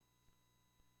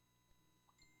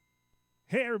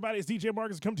Hey everybody, it's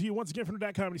DJMarcus coming to you once again from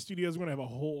the Comedy Studios. We're going to have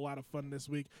a whole lot of fun this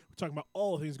week. We're talking about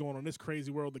all the things going on in this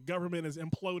crazy world. The government is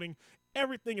imploding.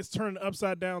 Everything is turning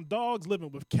upside down. Dogs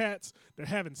living with cats. They're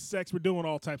having sex. We're doing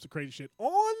all types of crazy shit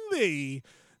on the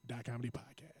Comedy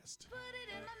Podcast.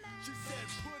 She said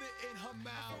put it in her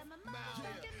mouth.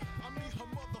 Yeah. I mean her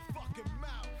motherfucking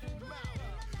mouth.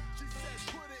 She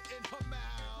said put it in her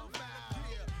mouth.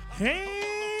 Yeah.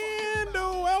 And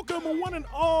welcome one and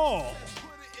all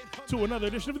to another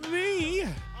edition of the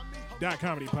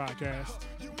Comedy Podcast.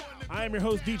 I am your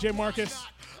host, DJMarcus.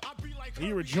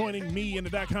 You are joining me in the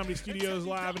Comedy Studios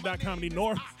live in Comedy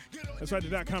North. That's right,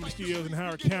 the Comedy Studios in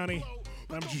Howard County.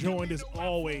 I'm joined as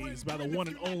always by the one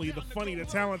and only, the funny, the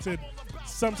talented,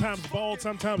 sometimes bald,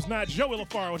 sometimes not, Joey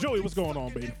LaFaro. Joey, what's going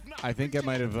on, baby? I think I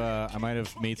might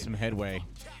have made some headway.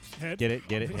 Get it,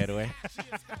 headway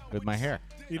with my hair.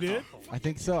 You did? I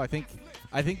think so. I think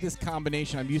this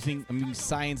combination. I'm using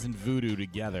science and voodoo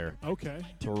together. Okay.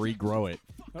 To regrow it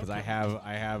because Okay.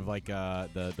 I have like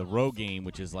the Rogaine,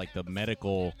 which is like the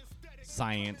medical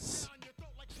science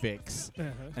fix,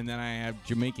 and then I have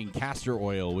Jamaican castor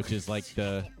oil, which is like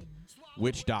the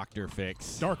witch doctor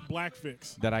fix. Dark black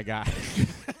fix. That I got.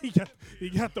 you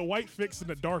got the white fix and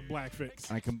the dark black fix.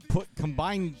 I can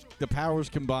combine the powers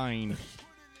combined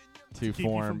to Keep you from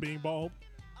form being bald.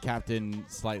 Captain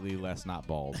Slightly Less Not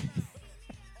Bald.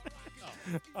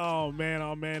 Oh man,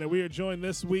 and we are joined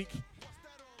this week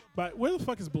by, where the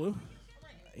fuck is Blue?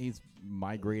 He's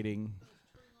migrating.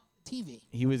 TV.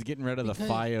 He was getting rid of the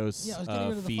FiOS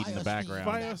feed in the FiOS background.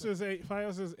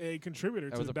 FiOS is a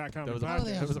contributor to the Comedy Podcast.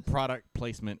 That was a product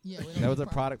placement. Yeah, that was a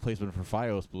product placement for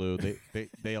FiOS Blue.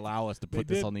 They allow us to put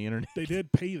this on the internet. They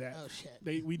did pay that. Oh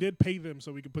shit. We did pay them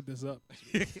so we could put this up.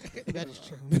 That is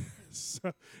true.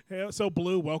 So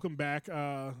Blue, welcome back.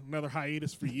 Another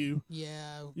hiatus for you.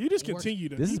 Yeah. You just continue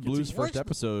to. This you is Blue's continue- first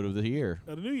episode of the year.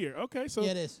 of the new year. Okay, so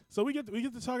Yeah, it is. So we get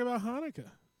to talk about Hanukkah.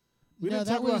 We No, didn't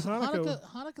that talk about was Hanukkah.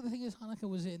 Hanukkah. The thing is, Hanukkah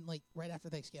was in like right after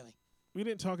Thanksgiving. We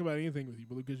didn't talk about anything with you,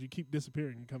 Blue, because you keep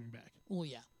disappearing and coming back. Well,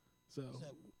 yeah. So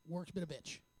Work's been a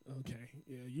bitch. okay,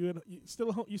 yeah, you still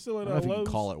at I don't know if you Lowe's?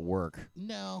 can call it work.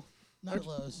 No, not at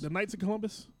Lowe's. The Knights of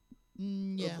Columbus.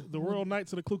 Yeah. The Royal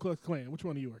Knights of the Ku Klux Klan. Which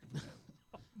one are you working for?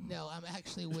 No, I'm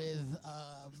actually with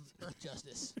Earth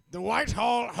Justice. The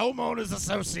Whitehall Homeowners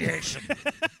Association.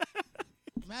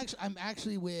 I'm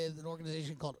actually with an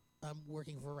organization called. I'm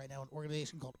working for right now an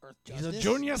organization called Earth He's Justice. a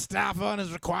junior staffer and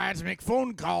is required to make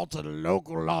phone call to the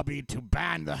local lobby to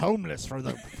ban the homeless from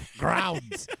the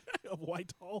grounds. Of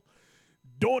Whitehall.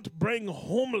 Don't bring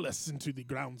homeless into the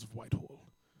grounds of Whitehall.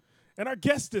 And our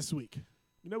guest this week.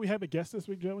 You know we have a guest this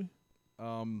week, Joey?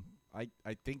 I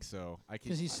think so.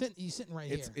 Because he's sitting right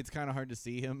here. It's kind of hard to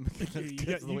see him.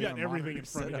 You got everything in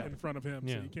front of him,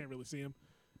 Yeah. so you can't really see him.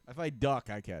 If I duck,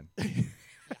 I can.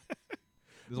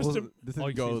 This all you see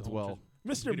is goes the whole well.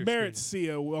 Mr. Computer Marrett screen.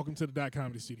 Ceo, welcome to the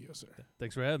Comedy Studio, sir.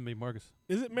 Thanks for having me, Marcus.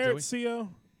 Is it Marrett Ceo?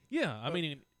 Yeah, I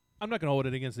mean, I'm not going to hold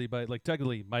it against anybody. Like,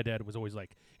 technically, my dad was always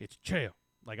like, it's Cheo.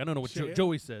 Like, I don't know what Cheo?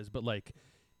 Joey says, but, like,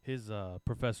 his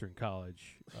professor in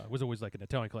college was always, like, in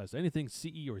Italian class. Anything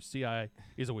CE or CI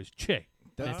is always Che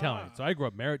in Italian. So I grew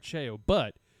up Marrett Ceo,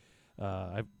 but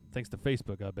thanks to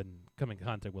Facebook, I've been coming in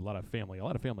contact with a lot of family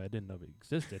I didn't know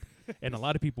existed, and a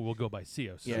lot of people will go by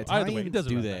Ceo. So Yeah, either way, it Italians doesn't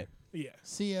do really that. matter. Yeah.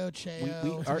 CEO,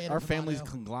 Cheo. Our families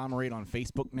conglomerate on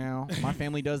Facebook now. My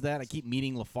family does that. I keep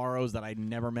meeting LaFaros that I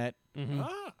never met. Mm-hmm.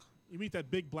 You meet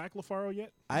that big black LaFaro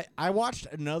yet? I watched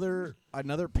another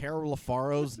pair of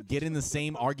LaFaros get in the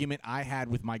same argument I had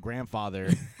with my grandfather.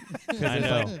 I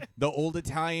know. Like the old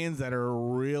Italians that are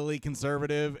really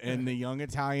conservative and the young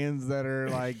Italians that are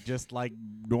like just like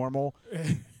normal.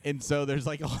 And so there's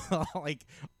like like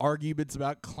arguments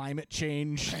about climate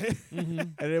change.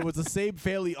 And it was the same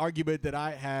family argument that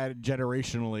I had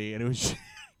generationally, and it was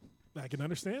I can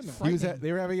understand that.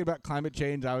 they were having it about climate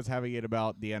change. I was having it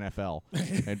about the NFL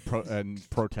and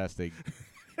protesting.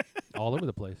 All over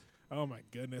the place. Oh, my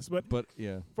goodness. But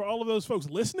Yeah, for all of those folks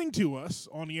listening to us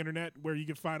on the internet, where you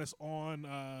can find us on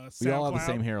SoundCloud. we all have the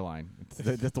same hairline.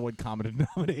 That's the one common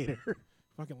denominator.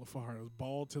 Fucking LaFaro is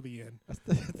bald to the end.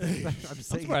 I'm I'm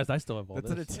surprised I still have all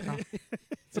That's an this. Italian.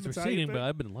 It's receding, but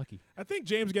I've been lucky. I think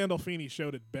James Gandolfini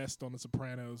showed it best on The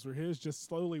Sopranos, where his just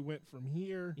slowly went from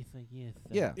here. You think, yes.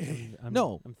 Yeah. I'm,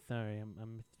 No. I'm sorry.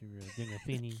 I'm Mr.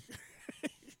 Gandolfini.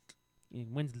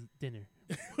 When's dinner?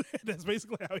 That's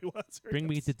basically how he was. Bring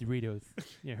me the Doritos.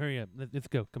 Yeah, hurry up. Let's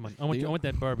go. Come on. I want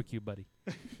that barbecue, buddy.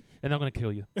 And I'm going to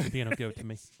kill you if you don't give it to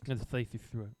me. I'm going to slice you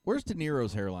through it. Where's De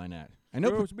Niro's hairline at? I know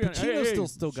Excuse me. Pacino Hey,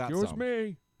 still got excuse some.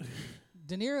 me.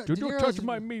 De Niro. Don't touch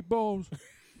my meatballs.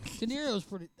 De Niro's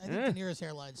pretty. I think De Niro's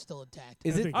hairline's still intact.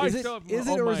 Is it I is I it still have is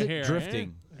all it or my is it hair,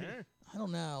 drifting? I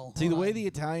don't know. See, the Hold way on. the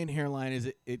Italian hairline is,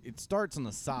 it starts on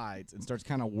the sides and starts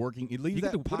kind of working. It leaves You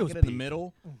get that the pocket widow's in the peak.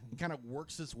 middle and kind of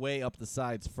works its way up the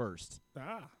sides first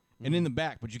Ah. and in the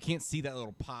back, but you can't see that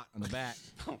little pot on the back.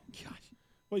 Oh gosh.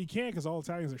 Well, you can because all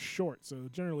Italians are short. So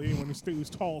generally, anyone who's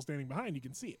tall standing behind, you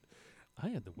can see it. I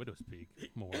had the widow's peak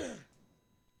more.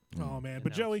 Oh man! And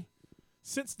But now Joey,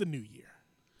 since the new year,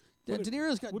 De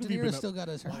Niro's got. what De have you been Niro's up- still got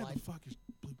his why hairline. the fuck is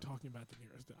Blue talking about De Niro's?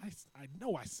 I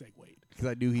know I segued. Because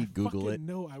I knew he'd Google Fucking it.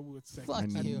 know I would segue. Fuck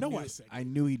I you. know I segued. I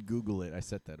knew he'd Google it. I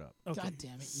set that up. Okay. God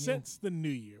damn it, you. Since the new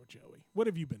year, Joey, what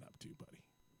have you been up to, buddy?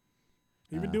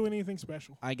 Have you been doing anything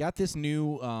special? I got this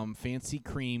new fancy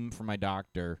cream from my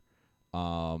doctor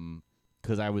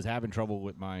because I was having trouble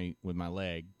with my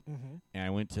leg, Mm-hmm. and I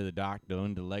went to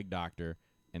the leg doctor,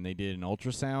 and they did an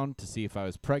ultrasound to see if I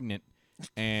was pregnant,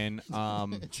 and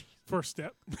First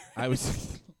step. I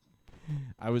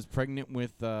was pregnant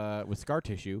with scar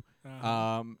tissue.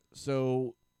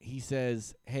 So he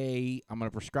says, "Hey, I'm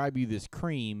gonna prescribe you this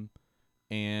cream,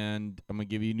 and I'm gonna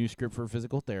give you a new script for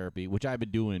physical therapy," which I've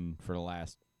been doing for the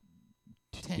last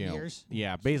 10 you know, years.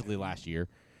 Yeah, basically last year,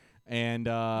 and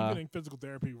You've been in physical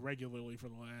therapy regularly for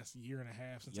the last year and a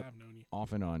half since Yep. I've known you.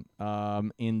 off and on.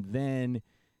 And then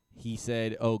he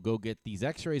said, "Oh, go get these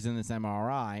X-rays and this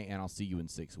MRI, and I'll see you in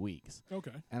 6 weeks."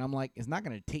 Okay. And I'm like, it's not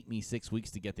going to take me 6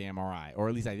 weeks to get the MRI, or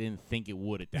at least I didn't think it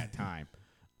would at that time.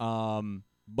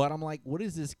 But I'm like, what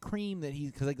is this cream that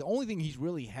he's – because like the only thing he's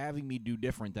really having me do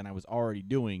different than I was already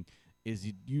doing is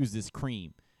use this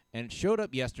cream. And it showed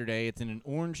up yesterday. It's in an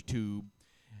orange tube.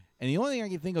 And the only thing I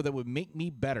can think of that would make me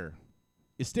better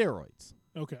is steroids.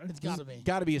 Okay. It's got to be.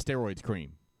 Got to be a steroids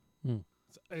cream.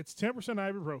 It's 10%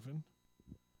 ibuprofen,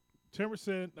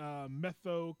 10%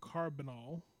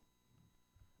 methocarbamol,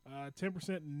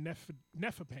 10%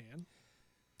 nefapan,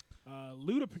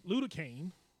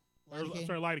 lidocaine. Lidocaine?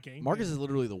 Sorry, lidocaine. Marcus is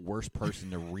literally the worst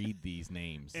person to read these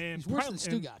names. and He's worse than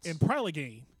Stugatz. and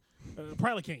Prilocaine.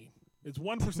 Prilocaine. It's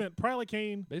 1%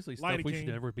 Prilocaine. Basically, stuff we should lidocaine.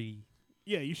 never be.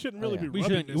 Yeah, you shouldn't really yeah. be We rubbing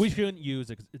shouldn't. this. We shouldn't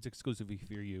use. It's exclusively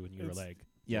for you and your It's- leg.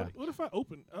 Yeah. What if I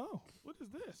open? Oh, what is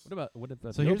this? What about what if?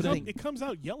 So here's the No, thing. it comes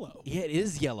out yellow. Yeah, it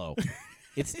is yellow.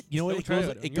 It's what Don't it try goes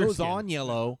it on it your goes skin. on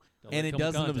yellow Don't and let it come in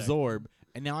doesn't contact. absorb.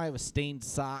 And now I have a stained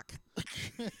sock.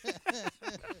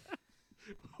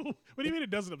 What do you mean it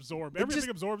doesn't absorb? It Everything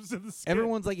just- absorbs in the skin.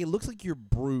 Everyone's like, it looks like you're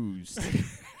bruised.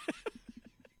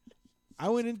 I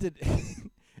went into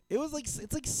it was like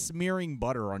it's like smearing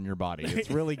butter on your body. It's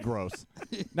really gross.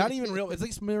 Not even real. It's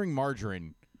like smearing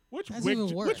margarine. Which That's witch,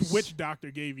 even which worse. witch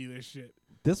doctor gave you this shit?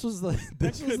 This was the That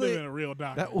this could was have been the a real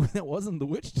doctor. that wasn't the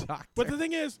witch doctor. But the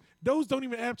thing is, those don't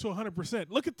even add to 100%.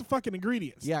 Look at the fucking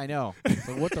ingredients. Yeah, I know.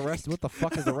 So what the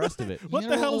fuck is the rest of it? What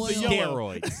the hell is the Mineral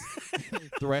yellow? Steroids.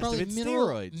 The rest Probably of it's mineral,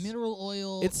 steroids. mineral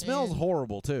oil. It smells and-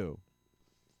 horrible too.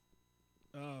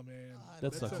 Oh man,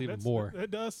 That sucks even that's- more.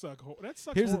 That does suck. That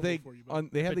sucks. Here's the horribly thing: for you,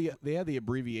 buddy. they have the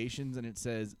abbreviations, and it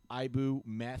says Ibu,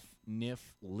 Meth, Nif,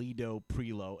 Lido,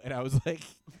 Prelo, and I was like,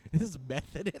 "This is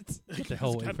meth in it." Get the hell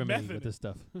It's away got from me meth in with it. this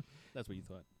stuff. That's what you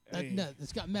thought. Hey. No,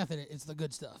 it's got meth in it. It's the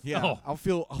good stuff. Yeah, Oh. I'll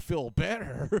feel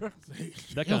better. That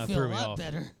You'll kind of feel threw a me lot off.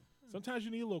 better. Sometimes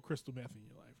you need a little crystal meth in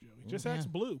your life, Joey. Just Yeah. ask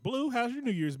Blue. Blue, how's your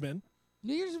New Year's been?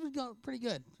 New Year's has been pretty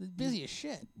good. Busy as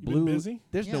shit. You been busy?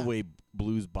 There's no Yeah. way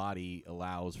Blue's body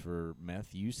allows for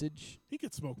meth usage. He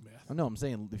could smoke meth. Oh, no, I'm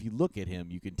saying if you look at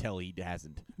him, you can tell he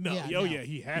hasn't. No, Yeah, oh no. yeah,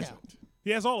 he hasn't. He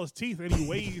has all his teeth, and he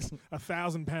weighs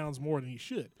 1,000 pounds more than he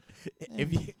should.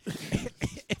 If you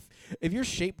if you're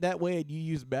shaped that way and you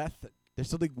use meth, there's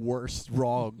something worse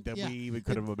wrong than Yeah. we even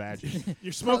could have imagined.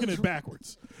 You're smoking Probably it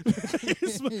backwards.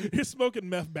 You're smoking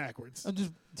meth backwards. I'm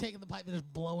just taking the pipe and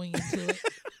just blowing into it.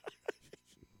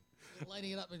 Just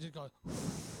lighting it up and just going.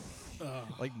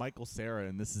 Like Michael Cera,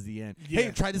 and this is the end. Yeah.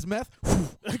 Hey, try this meth.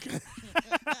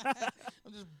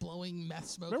 I'm just blowing meth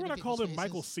smoke. Remember when I into called him people's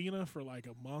Michael faces. Cena for like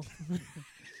a month?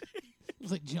 It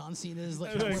was like John Cena's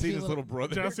like John twerpy Cena's little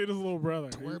brother. John Cena's little brother.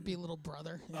 twerpy little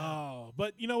brother. Yeah. Oh,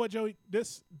 but you know what, Joey?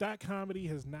 This comedy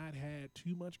has not had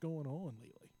too much going on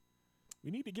lately. We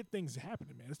need to get things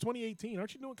happening, man. It's 2018.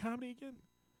 Aren't you doing comedy again?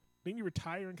 Didn't you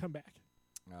retire and come back?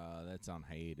 That's on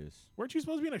hiatus. Weren't you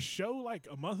supposed to be in a show like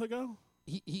a month ago?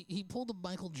 He pulled a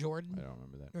Michael Jordan, I don't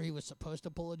remember that. or he was supposed to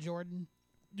pull a Jordan.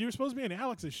 You were supposed to be in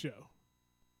Alex's show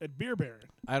at Beer Baron,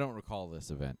 I don't recall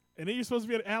this event. and then you're supposed to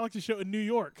be at Alex's show in New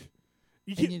York.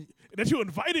 And you- That you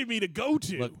invited me to go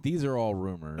to. Look, these are all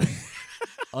rumors.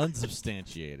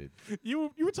 unsubstantiated.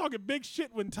 You were talking big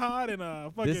shit when Todd and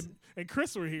and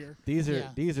Chris were here. These are Yeah.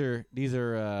 these are these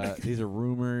are these are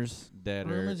rumors that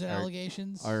Rumors and are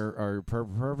allegations.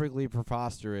 perfectly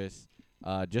preposterous.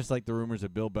 Just like the rumors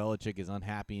that Bill Belichick is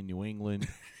unhappy in New England,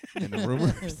 and the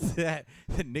rumors that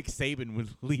Nick Saban would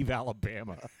leave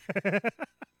Alabama.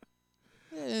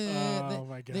 Oh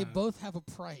my God! They both have a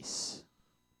price.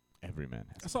 Every man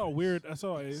has. I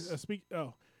saw a speak.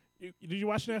 Oh, did you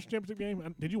watch the national championship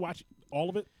game? Did you watch all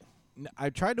of it? I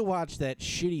tried to watch that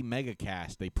shitty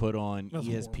megacast they put on That's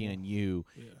ESPNU.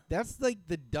 Yeah. That's like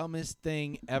the dumbest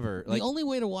thing ever. The Like, only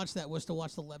way to watch that was to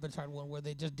watch the Levitard one where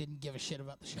they just didn't give a shit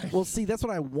about the show. well, see, that's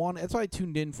what I want. That's what I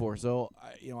tuned in for. So,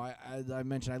 as I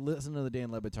mentioned, I listen to the Dan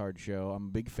Levitard show. I'm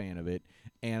a big fan of it,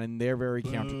 and they're very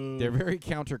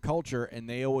counterculture, and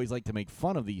they always like to make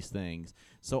fun of these things.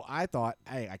 So I thought,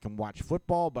 hey, I can watch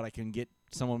football, but I can get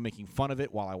someone making fun of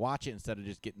it while I watch it instead of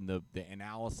just getting the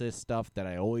analysis stuff that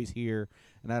I always hear,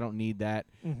 and I don't need that.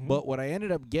 Mm-hmm. But what I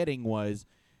ended up getting was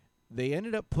they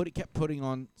ended up kept putting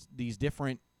on these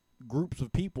different groups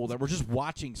of people that were just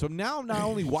watching. So now I'm not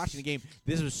only watching the game,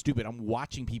 this is stupid. I'm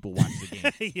watching people watch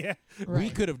the game. Yeah. We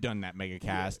Right. could have done that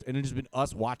megacast, and it just been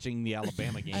us watching the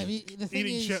Alabama game. I mean, the thing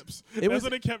Eating is, chips. It That's was-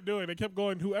 what they kept doing. They kept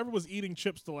going. Whoever was eating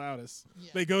chips the loudest, Yeah.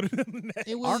 they go to the next.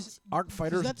 it was Arc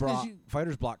Fighters that's 'cause you-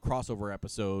 Fighters Block crossover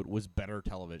episode was better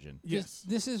television, Yes.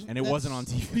 This is and it wasn't on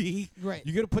TV. Right.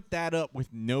 You could have put that up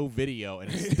with no video,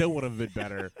 and it still would have been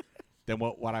better than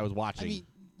what I was watching. I mean,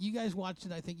 you guys watched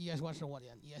it. I think you guys watched it on what,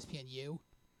 on ESPNU.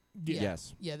 Yeah.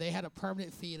 Yes. Yeah, they had a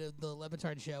permanent feed of the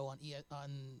Levitard show on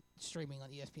streaming on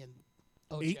ESPN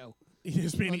Eight- Ocho.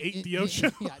 ESPN 8 the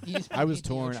Ocho. Yeah, ESPN I was 8 the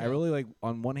torn. I Ocho. really like.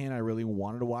 On one hand, I really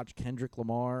wanted to watch Kendrick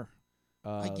Lamar I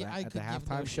at the could give no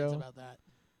halftime shits show. about that.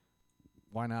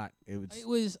 Why not? I was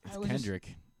It's just-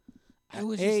 Kendrick. I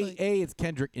was A, just like, it's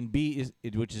Kendrick, and B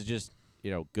which is just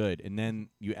good. And then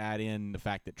you add in the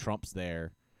fact that Trump's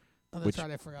there, oh, that's which-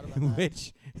 right, I forgot about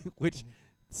that. which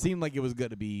seemed like it was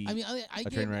going to be. I mean, I a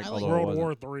gave, train wreck, I like, although it World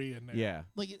wasn't. War III in there. Yeah.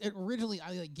 like originally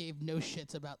I like gave no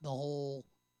shits about the whole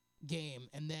game,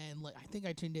 and then like I think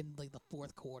I tuned in like the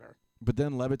fourth quarter. But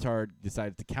then Levitard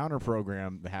decided to counter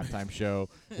program the halftime show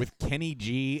with Kenny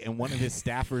G and one of his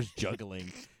staffers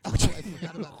juggling, Oh, I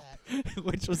forgot about that.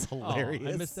 which was Oh,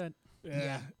 hilarious. I missed that.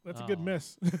 Yeah. That's a Oh. good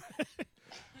miss.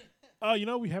 Oh, you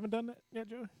know we haven't done that yet,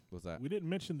 Joe. What's that? We didn't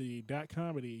mention the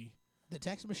 .comedy. The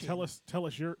text machine. Tell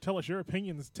us your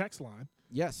opinions text line.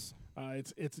 Yes.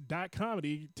 It's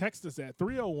 .comedy. Text us at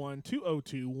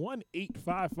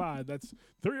 301-202-1855. That's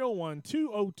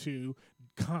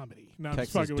 301-202-comedy. Now, I'm just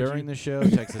Text us fucking with during you. the show.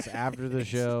 Text us after the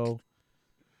show.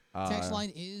 Text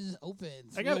line is open.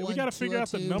 we gotta figure out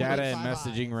the number. Data and 301-202-1855.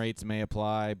 messaging rates may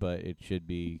apply, but it should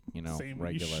be Same.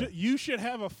 regular. You should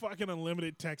have a fucking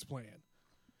unlimited text plan.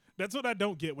 That's what I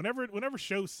don't get. Whenever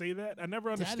shows say that, I never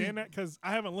understand that because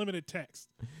I have unlimited text.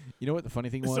 You know what the funny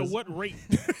thing was? So what rate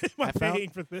am I found- paying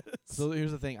for this? So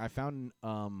here's the thing. I found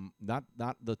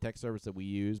not the text service that we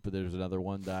use, but there's another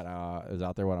one that is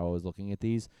out there when I was looking at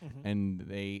these, Mhm. and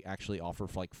they actually offer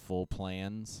like full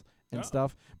plans and Oh.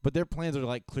 stuff. But their plans are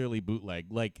like clearly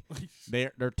bootleg. Like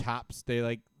their tops,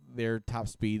 their top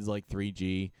speeds like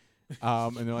 3G.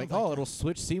 And they're like, oh, it'll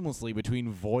switch seamlessly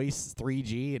between voice,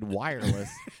 3G, and wireless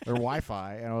or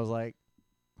Wi-Fi. And I was like,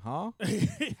 huh?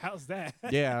 How's that?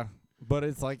 Yeah, but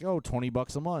it's like, oh,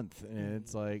 $20 a month, and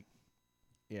it's like,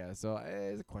 yeah. So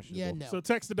it's a question. Yeah, no. So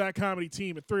text the .comedy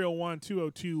team at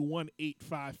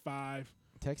 301-202-1855.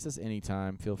 Text us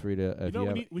anytime. Feel free to if know, you we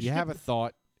have, need- we you should have get a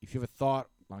thought. If you have a thought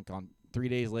like on 3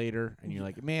 days later, and you're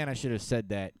like, man, I should have said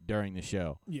that during the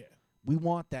show. Yeah. We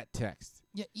want that text.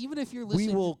 Yeah, even if you're We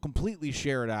listening, will completely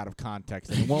share it out of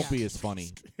context, and it won't Yeah. be as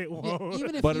funny. It yeah, won't.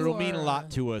 even if But you it'll mean a are, lot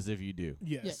to us if you do.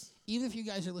 Yes. even if you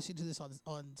guys are listening to this on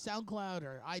SoundCloud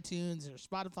or iTunes or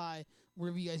Spotify,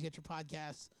 wherever you guys get your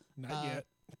podcasts. Not yet.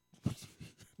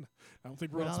 I don't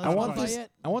think we're We're on not I on want Spotify this.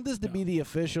 yet? I want this to be No. the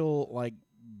official like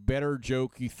better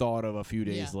joke you thought of a few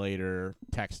days Yeah. later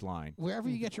text line. Wherever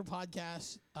you get your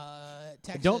podcasts,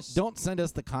 text Don't us. don't send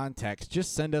us the context.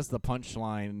 Just send us the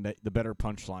punchline, the better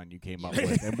punchline you came up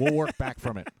with, and we'll work back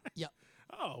from it.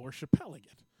 Oh, we're Chappelling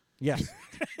it. Yes.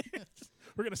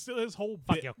 We're gonna steal his whole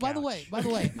Fuck bit. your By the couch.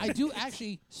 way, I do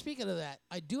actually. Speaking of that,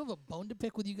 I do have a bone to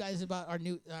pick with you guys about our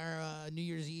New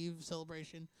Year's Eve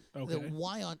celebration. Okay. That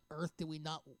why on earth did we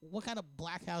not? What kind of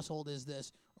black household is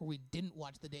this, where we didn't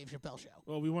watch the Dave Chappelle show?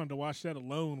 Well, we wanted to watch that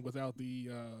alone without the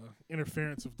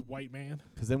interference of the white man.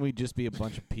 Because then we'd just be a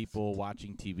bunch of people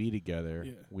watching TV together.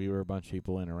 Yeah. We were a bunch of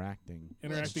people interacting.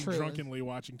 Interacting true. drunkenly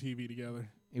watching TV together.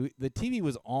 The TV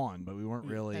was on, but we weren't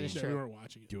That really is Yeah, true. we weren't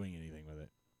watching it. doing anything with it.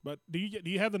 But do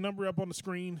you have the number up on the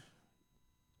screen?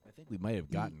 I think we might have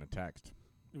gotten a text.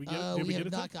 Did we get it? Did we get have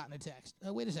it? not gotten a text.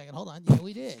 Wait a second. Hold on. Yeah,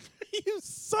 we did. You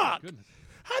suck. Goodness.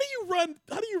 How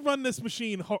do you run this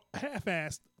machine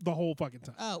half-assed the whole fucking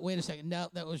time? Oh, wait a second. No,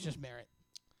 that was just Marrett.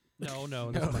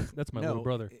 No, that's my little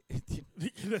brother.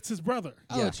 That's his brother.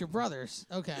 Oh, Yeah. it's your brother's.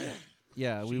 Okay.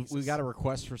 Yeah, we Jesus. got a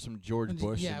request for some George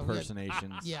Bush Yeah, we got-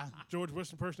 impersonations. Yeah. George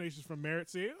Bush impersonations from Marrett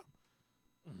Ceo?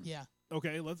 Yeah.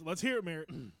 Okay, let's hear it, Marrett.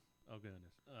 Oh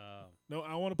goodness. No,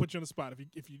 I want to put you on the spot.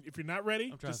 If you're not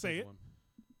ready, I'm trying just to say think it. of one.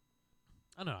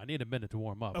 I know. I need a minute to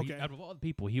warm up. Okay. Out of all the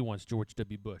people, he wants George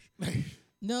W. Bush.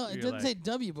 No, it You're doesn't like- say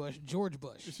W. Bush. George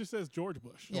Bush. It just says George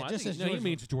Bush. Yeah, I just think, says no, he George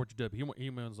means George W. He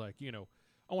means like,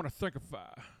 I want to think of.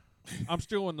 I'm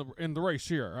still in the race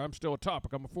here. I'm still a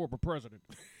topic. I'm a former president.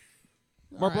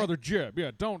 My All right. brother Jeb.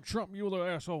 Yeah, Donald Trump, you little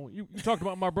asshole. You talked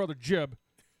about my brother Jeb.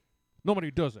 Nobody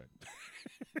does that.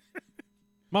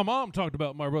 My mom talked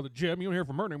about my brother Jeb. You don't hear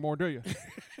from her anymore, do you?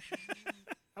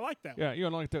 I like that. Yeah, you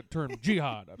don't like that term,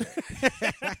 jihad.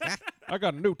 I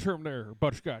got a new term there,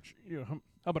 butterscotch. How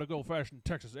about a good old-fashioned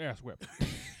Texas ass whip?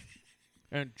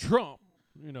 And Trump,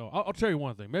 I'll tell you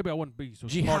one thing. Maybe I wouldn't be so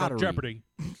smart on Jihadery. Jeopardy.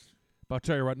 But I'll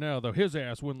tell you right now, though, his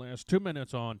ass wouldn't last 2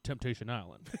 minutes on Temptation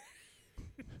Island.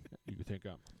 You think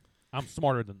I'm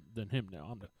smarter than him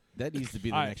now. That needs to be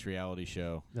the next reality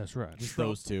show. That's right. Just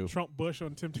those two. Trump Bush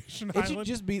on Temptation It Island. should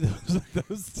just be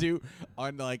those two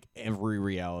on like every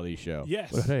reality show.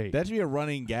 Yes. But hey, That should be a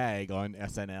running gag on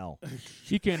SNL.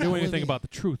 he can't do anything Really? about the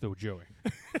truth, though, Joey.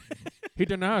 He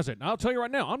denies it. And I'll tell you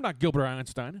right now, I'm not Gilbert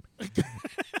Einstein.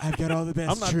 I've got all the best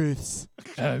I'm not- truths.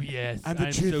 Oh, yes. I'm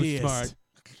the so truthiest. smart.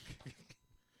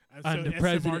 I'm so the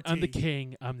president. I'm the SMRT.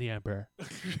 king. I'm the emperor.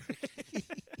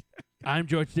 I'm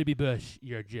George W. Bush.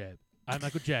 You're Jeb. I'm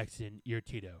Michael Jackson. You're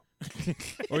Tito.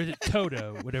 Or is it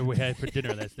Toto, whatever we had for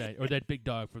dinner last night? Or that big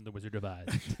dog from The Wizard of Oz.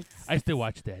 I still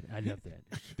watch that. I love that.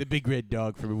 The big red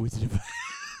dog from Wizard of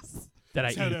Oz. That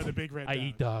I Toto, eat. the big red I dog.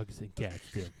 eat dogs and cats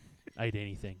too. I eat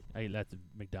anything. I eat lots of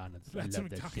McDonald's. Lots I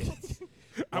of love that shit. McDonald's.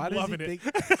 Why I'm does loving he it.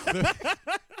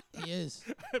 think- He is.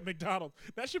 McDonald's.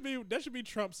 That should be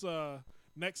Trump's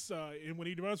next and when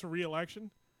he runs for re-election.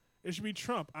 It should be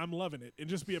Trump. I'm loving it, and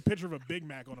just be a picture of a Big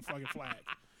Mac on a fucking flag.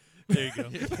 There you go.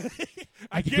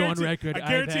 I can go on guarantee- record. I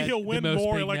guarantee I've had he'll win the most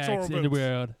more Big electoral Macs in the votes.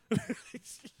 world.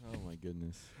 Oh my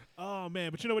goodness. Oh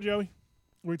man, but you know what, Joey?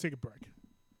 We're gonna take a break.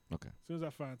 Okay. As soon as I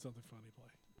find something funny to play,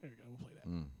 there you go. We'll play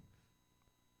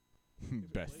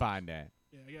that. Best find that.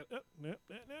 Yeah, I got. No.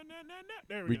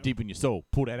 There we Reach go. deep in your soul.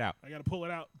 Pull that out. I gotta pull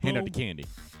it out. Hand out Boom. the candy.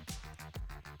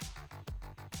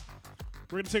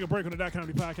 We're gonna take a break on the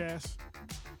Comedy Podcast.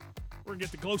 We're gonna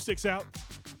get the glow sticks out.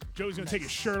 Joey's gonna take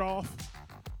his shirt off.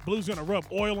 Blue's gonna rub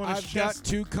oil on his I've chest. got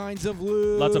two kinds of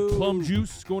lube. Lots of plum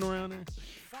juice going around there.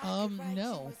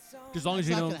 No. As long as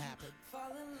It's you not know. gonna happen.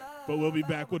 But we'll be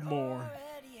back with more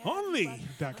on the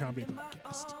Comedy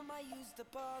Podcast. I used up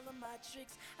all of my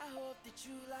tricks. I hope that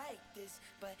you like this,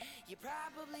 but you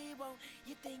probably won't.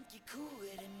 You think you're cooler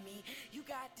than me. You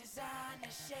got designer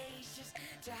shades just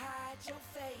to hide your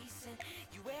face, and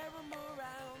you wear them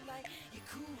around like you're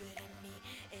cooler than me,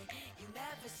 and you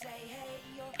never say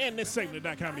hey. And this segment of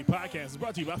the Comedy Podcast is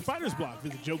brought to you by Fighters Block.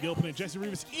 Visit Joe Gilpin and Jesse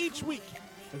Rivas each week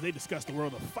as they discuss the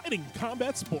world of fighting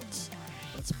combat sports.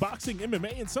 That's boxing,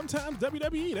 MMA, and sometimes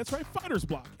WWE. That's right, Fighters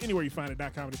Block. Anywhere you find a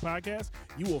Comedy Podcast,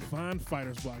 you will find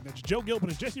Fighters Block. That's Joe Gilpin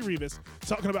and Jesse Rivas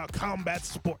talking about combat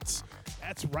sports.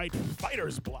 That's right,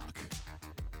 Fighters Block.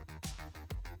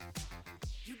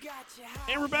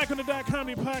 And we're back on the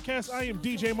Comedy Podcast. I am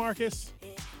DJMarcus,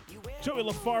 Joey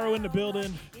LaFaro in the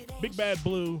building, Big Bad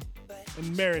Blue,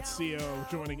 and Marrett Ceo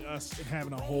joining us and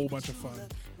having a whole bunch of fun.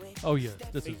 Oh yeah,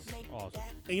 this is awesome.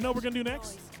 And you know what we're gonna do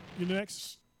next?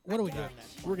 What are we doing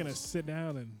next? We're gonna sit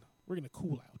down and we're gonna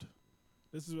cool out.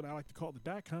 This is what I like to call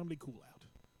the Comedy Cool Out.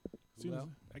 Soon as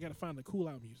I gotta find the cool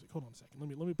out music. Hold on a second.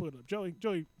 Let me put it up.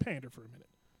 Joey, pander for a minute.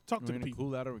 Talk We're to the going to people.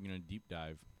 cool out or we're going to deep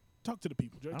dive? Talk to the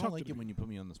people, Joey. I Talk don't to like the it when you put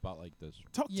me on the spot like this.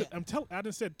 Talk Yeah. to. I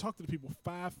just said talk to the people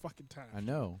 5 fucking times. I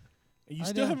know. And you I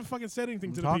still know. haven't fucking said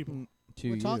anything I'm to the people. talking to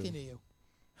We're you. talking to you.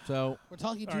 So We're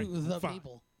talking to All right, the fine.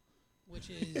 people, which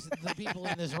is the people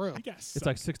in this room. You guys It's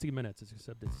like 60 minutes,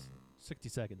 except it's 60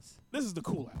 seconds. this is the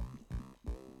cool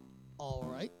out. All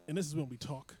right. And this is when we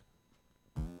talk.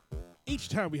 Each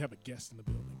time we have a guest in the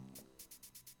building,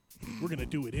 we're going to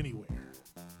do it anywhere.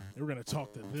 And we're going to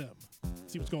talk to them,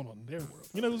 see what's going on in their world.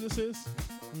 You know who this is?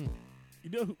 You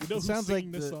know, it who's sounds like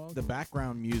singing this song? the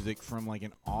background music from like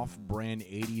an off-brand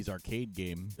 80s arcade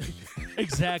game.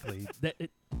 Exactly.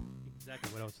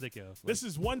 exactly what I was thinking of. This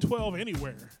is 112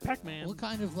 anywhere. Pac-Man. What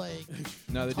kind of like?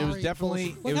 No, there was Atari definitely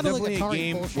bullshit- what it was kind of, like, definitely a Atari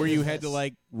game bullshit where you is had to this?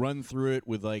 like run through it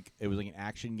with like it was like an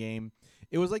action game.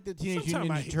 It was like the Teenage Sometime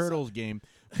Mutant I Ninja hate Turtles game,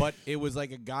 but it was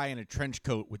like a guy in a trench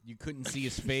coat with you couldn't see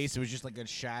his face. It was just like a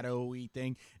shadowy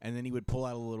thing, and then he would pull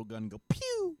out a little gun and go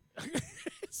pew.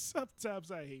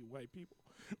 Sometimes I hate white people.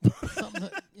 Something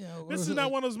that, you know, This is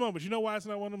not one of those moments. You know why it's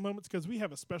not one of those moments? Because we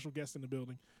have a special guest in the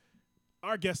building.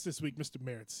 Our guest this week, Mr.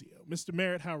 Marrett Ceo. Mr.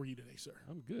 Marrett, how are you today, sir?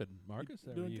 I'm good. Marcus,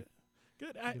 how are Doing you?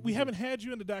 good. Good. We haven't had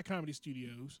you in the Dot Comedy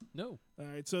Studios. No. All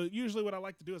right. So usually what I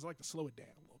like to do is I like to slow it down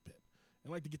a little bit. I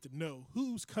like to get to know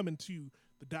who's coming to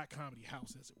the Dot Comedy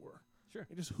house, as it were. Sure.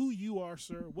 And just who you are,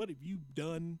 sir. What have you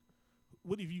done?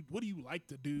 What do you like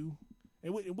to do?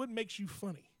 And what makes you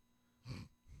funny?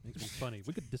 Makes me funny.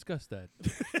 We could discuss that.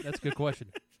 That's a good question.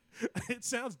 It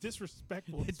sounds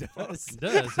disrespectful. It as fuck. does. It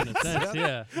does, in a sense,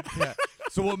 yeah. Yeah.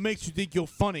 So what makes you think you're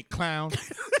funny, clown?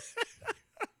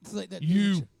 It's like that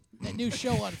You. that new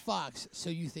show on Fox. So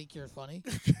you think you're funny?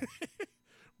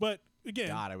 But again,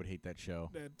 God, I would hate that show.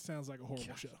 that sounds like a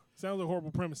horrible show. Sounds like a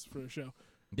horrible premise for a show.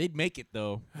 They'd make it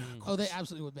though. Oh, they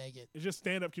absolutely would make it. It's just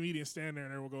stand-up comedians standing there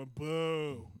and everyone going,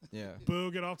 boo, Yeah.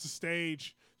 boo, get off the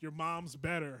stage. Your mom's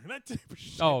better. And that type of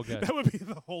shit. Oh, God. That would be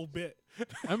the whole bit.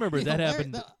 I remember You know, that there-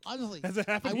 happened. that- honestly, Has it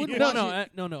happened I to wouldn't you? watch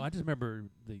No, I just remember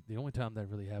the only time that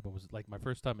really happened was like my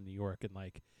first time in New York, and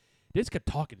like they just kept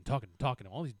talking,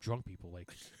 all these drunk people, like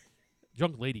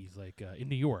drunk ladies, like in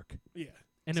New York, Yeah.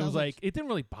 and it was Sounds like- like it didn't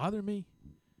really bother me.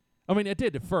 I mean, it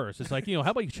did at first. It's like, how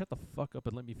about you shut the fuck up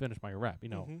and let me finish my rap?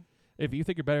 Mhm. If you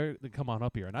think you're better, then come on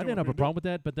up here. And I Yeah, didn't what have a we do. problem with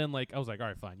that, but then like I was like, all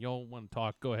right, fine, y'all want to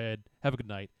talk? Go ahead, have a good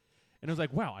night. And it was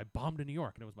like, wow, I bombed in New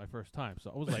York, and it was my first time.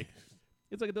 So I was like,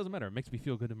 it's like it doesn't matter. It makes me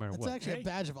feel good no matter That's what. actually Hey. a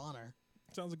badge of honor.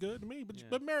 Sounds good to me. But, Yeah.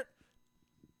 but Merritt,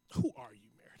 who are you,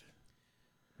 Merritt?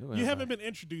 Who You am haven't I? been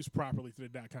introduced properly to the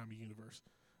Dot Comedy universe.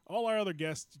 All our other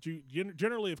guests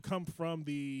generally have come from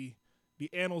the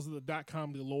annals of the Dot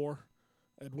Comedy lore.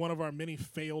 At one of our many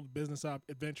failed business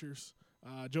adventures,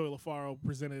 Joey LaFaro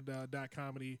presented Dot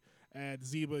Comedy at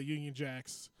Zeba, Union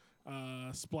Jacks,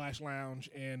 Splash Lounge,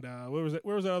 and where was it?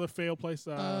 Where was that other failed place?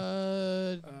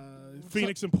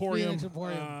 Phoenix Emporium. Phoenix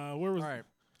Emporium. Where was? All right.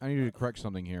 I need to correct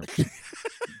something here.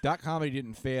 Dot Comedy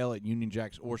didn't fail at Union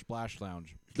Jacks or Splash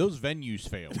Lounge. Those venues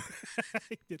failed.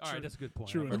 Yeah, All right, true. that's a good point.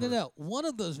 True I enough. No, remember. no. One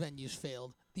of those venues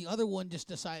failed. The other one just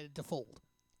decided to fold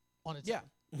on its own.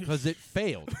 Because it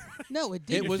failed. No, it It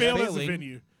didn't. It was failed as a failing.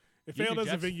 venue. It Union failed as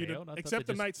a Jacks venue. failed? I thought Except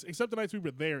they the nights we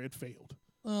were there, it failed.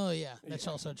 Oh yeah, that's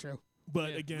also true.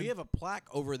 But Yeah. again, We have a plaque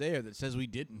over there that says we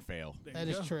didn't fail. there That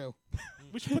you is go. true.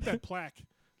 We should put that plaque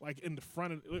like in the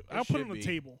front of. I'll put it should on the be.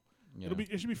 table. Yeah.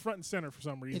 It should be front and center for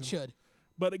some reason. It should.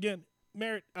 But again,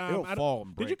 Merritt, It'll I don't- fall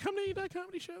and did you break. come to any of that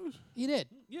comedy shows? You did.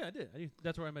 Yeah, I did.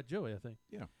 That's where I met Joey, I think.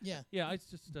 Yeah. Yeah, I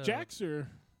just Jax or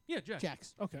Yeah, Jack.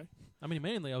 Jax. okay? I mean,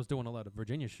 mainly I was doing a lot of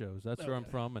Virginia shows. That's where I'm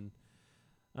Okay. from, and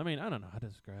I mean, I don't know how to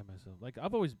describe myself. Like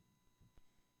I've always,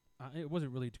 it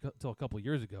wasn't really until a couple of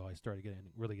years ago I started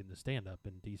getting really into stand up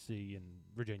in D.C. and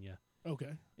Virginia,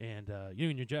 Okay. and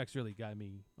Union Jacks really got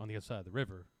me on the other side of the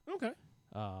river. Okay.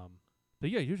 But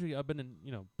yeah, usually I've been in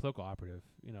political operative,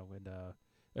 and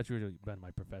that's really been my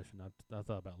profession. I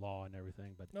thought about law and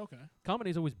everything, but Okay.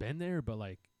 comedy's always been there. But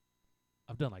like,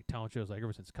 I've done like talent shows like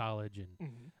ever since college, and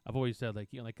Mm-hmm. I've always said like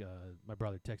my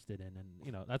brother texted in,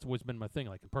 and that's always been my thing,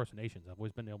 like impersonations. I've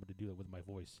always been able to do that with my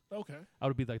voice. Okay. I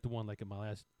would be like the one like in my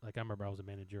last, like I remember I was a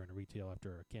manager in a retail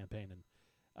after a campaign, and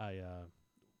I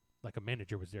like a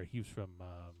manager was there. He was from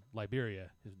Liberia,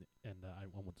 I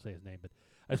won't say his name, but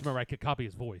I just remember I could copy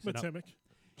his voice. and I- Matemic.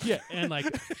 yeah, and like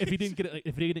if he didn't get it,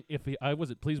 like, if I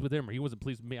wasn't pleased with him or he wasn't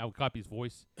pleased with me, I would copy his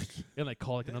voice and like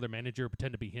call like another manager,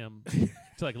 pretend to be him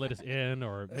to like let us in,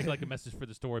 or make like a message for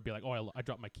the store, be like, oh, I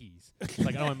dropped my keys,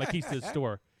 like I don't have my keys to the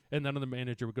store, and another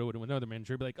manager would go to another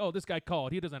manager, be like, oh, this guy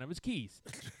called, he doesn't have his keys,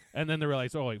 and then they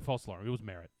realized, oh, wait, false alarm, it was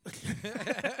Marrett.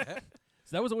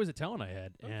 So that was always a talent I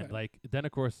had, and Okay. like then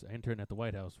of course I interned at the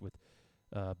White House with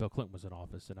Bill Clinton was in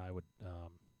office, and I would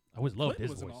I always loved Clinton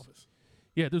his was voice. in office.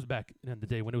 Yeah, this was back in the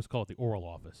day when it was called the Oral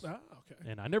Office, Ah, okay.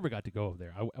 and I never got to go over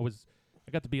there.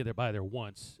 I got to be by there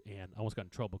once, and I almost got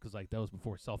in trouble because like that was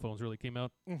before cell phones really came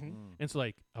out, Mm-hmm. and so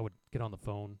like I would get on the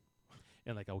phone,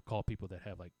 and like I would call people that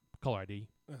have like caller ID.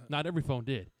 Uh-huh. Not every phone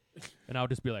did, and I would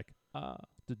just be like, I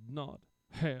did not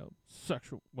have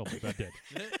sexual. Well, I did.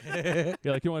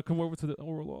 Yeah, like you want to come over to the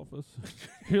Oral Office?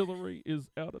 Hillary is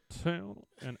out of town,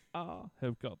 and I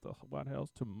have got the White House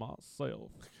to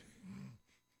myself.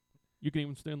 You can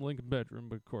even stay in the Lincoln bedroom,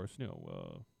 but of course,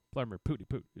 Vladimir Pooty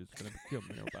Poot is going to kill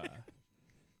me nearby.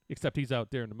 Except he's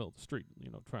out there in the middle of the street,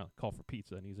 trying to call for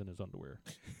pizza, and he's in his underwear.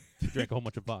 Drank a whole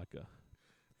bunch of vodka.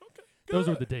 Okay. Those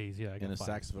were good. the days. Yeah, I got And a fired.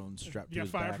 saxophone strapped You to got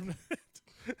his fired back. from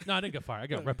that. No, I didn't get fired. I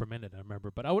got reprimanded. I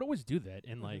remember, but I would always do that.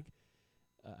 And like,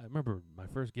 I remember my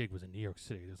first gig was in New York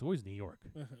City. It was always New York.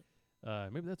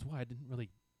 Maybe that's why I didn't really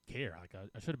care. Like,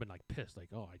 I should have been like pissed. Like,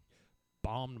 oh, I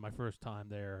bombed my first time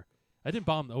there. I didn't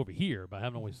bomb over here, but I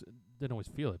didn't always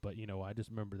feel it. But I just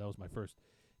remember that was my first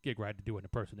gig where I had to do an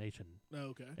impersonation.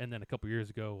 Okay. And then a couple years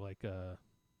ago, like, I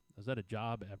was at a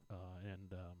job,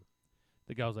 and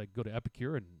the guy was like, go to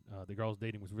Epicure, and the girl I was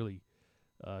dating was really,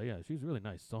 she was really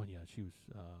nice. Sonia, she was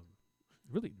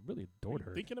really, really adored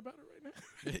her. Thinking about it right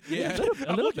now? Yeah.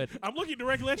 A little bit. I'm looking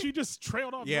directly at you. You just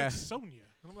trailed off Yeah. like Sonia.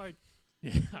 I'm like,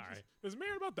 Yeah, all right. is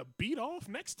Mary about to beat off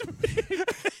next to me?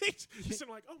 She's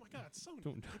sitting like, oh my God, Sonia.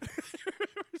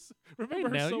 Remember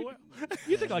her now so you- well.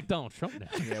 You think like Donald Trump now.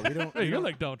 Yeah, we don't. Hey, you're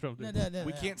like Donald Trump. No, dude. no, no.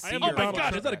 We no. can't see I am Oh your my about God,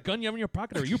 to- is that a gun you have in your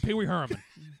pocket, or are you Pee Wee Herman?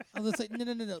 I was like, no.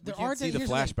 We There can't are see the here's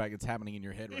flashback that's happening in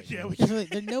your head right Yeah, now. we Here's the thing,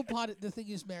 there are no potted. The thing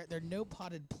is, Merritt, there are no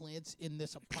potted plants in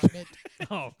this apartment Oh,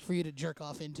 Oh, for you to jerk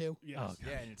off into. Yes. Oh,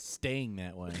 Yeah, and it's staying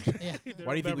that way. Yeah. There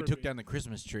Why do you think we will took never down the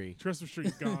Christmas tree? be. Christmas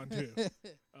tree's gone too.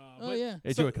 Oh but- yeah.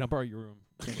 hey, So- Joey, can I borrow your room?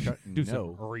 Do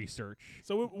No. some research.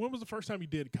 So when was the first time you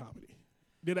did comedy?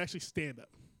 Did actually stand up?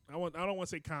 I don't want to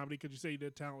say comedy because you say you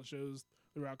did talent shows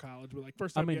throughout college, but like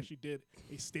first time you mean- actually did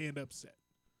a stand up set.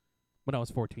 When I was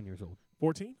 14 years old.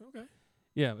 14? Okay.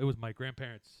 Yeah, it was my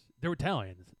grandparents. They were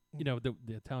Italians. The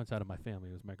Italian side of my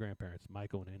family was my grandparents,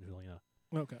 Michael and Angelina.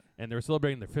 Okay. And they were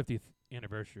celebrating their 50th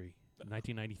anniversary in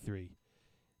 1993.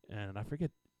 And I forget,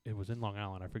 it was in Long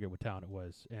Island. I forget what town it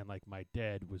was. And, like, my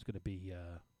dad was going to be,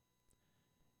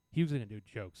 he was going to do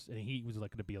jokes. And he was,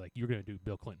 like, going to be like, you're going to do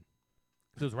Bill Clinton.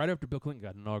 So it was right after Bill Clinton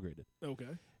got inaugurated. Okay.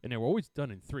 And they were always done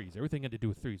in threes. Everything had to do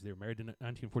with threes. They were married in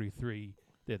 1943.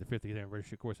 They had the 50th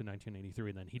anniversary, of course, in 1983.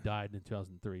 And then he died in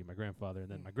 2003, my grandfather. And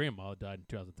then my grandma died in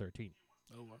 2013.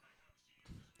 Oh, wow.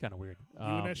 Kind of weird. You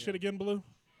and that shit again, Blue?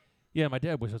 Yeah, my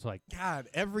dad was just like, God,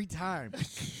 every time.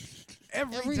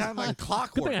 Every Every time like time. good thing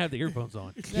clockwork. I have the earphones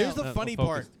on. Here's the I'm funny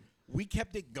part. focused. We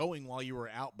kept it going while you were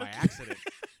out by accident.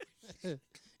 we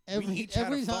Every each had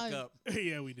every a time. fuck up.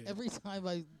 Yeah, we did. Every time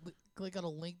I click on a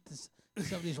link to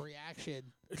somebody's reaction,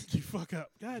 You fuck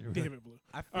up. God damn it, Blue.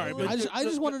 I All right, feel but like- I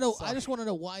just want to know. I Sorry. just want to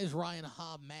know why is Ryan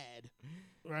Ha mad?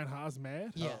 Ryan Haas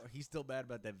mad? Yeah. Oh, he's still mad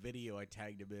about that video I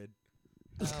tagged him in.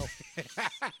 Oh,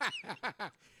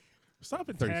 Stop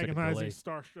 30-second antagonizing delay.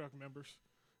 Starstruck members.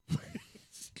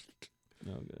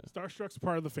 Oh, God. Starstruck's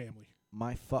part of the family.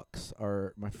 My fuck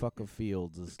of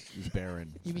fields is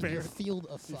barren. you mean Fair. your field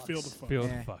of You fucks? feel the fuck. Feel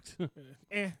Eh. fucked.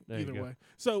 Eh, There you either go. way.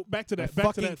 So back to My that. Back to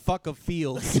fucking that. fuck of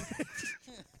fields.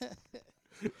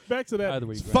 Back to that. Either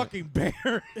way, It's you grab it. fucking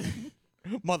barren.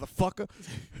 Motherfucker.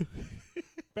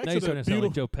 Back Now to you're starting the to sound like beautiful.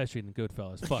 Joe Pesci in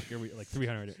Goodfellas. Fuck, like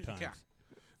 300 times. Yeah.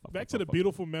 Fuck, Back fuck, to the fuck, fuck.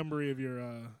 beautiful memory of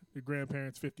your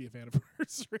grandparents' 50th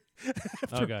anniversary. Oh,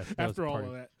 after, God. That was after a all party.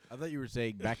 of that. I thought you were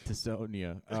saying back to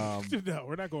Sonia. No,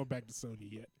 we're not going back to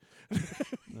Sony yet.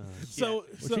 So,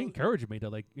 So, well, she encouraged me to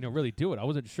really do it. I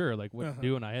wasn't sure what Uh-huh. to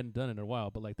do, and I hadn't done it in a while.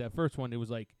 But like that first one, it was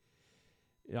like,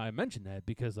 I mentioned that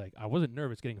because like I wasn't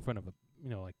nervous getting in front of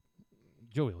like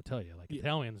Joey will tell you, like Yeah.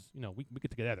 Italians, we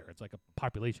get together. It's like a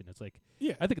population. It's like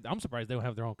yeah. I think I'm surprised they don't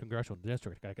have their own congressional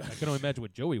district. I can only imagine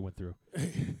what Joey went through.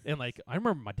 And like I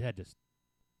remember my dad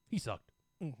he sucked.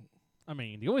 Mhm. I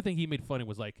mean, the only thing he made funny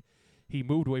was like he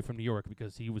moved away from New York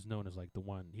because he was known as like the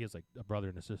one. He has like a brother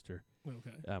and a sister.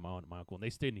 Okay. My aunt and my uncle, and they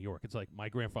stayed in New York. It's like my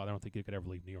grandfather. I don't think he could ever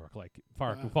leave New York. Like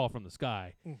fire Wow. could fall from the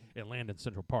sky Mhm. and land in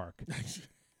Central Park.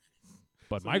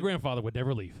 But So my you- grandfather would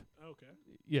never leave. Okay.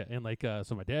 Yeah, and like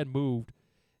so my dad moved,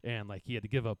 and like he had to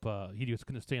give up. He just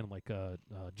couldn't stand like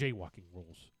jaywalking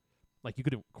rules. Like you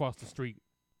couldn't cross the street,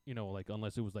 like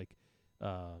unless it was like,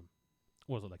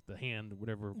 what was it like the hand,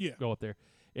 whatever, Yeah. go up there.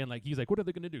 And like he's like, what are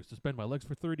they gonna do? Suspend my legs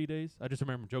for 30 days? I just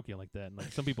remember him joking like that, and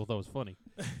like some people thought it was funny.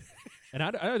 And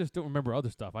I just don't remember other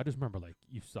stuff. I just remember like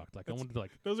you sucked. Like I wanted to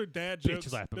like Those are dad Bitch jokes.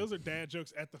 slap him. Those are dad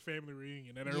jokes at the family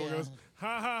reunion, and everyone Yeah. goes,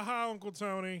 "Ha ha ha, Uncle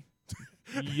Tony!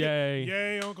 yay,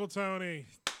 Yay, Uncle Tony!"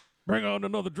 bring on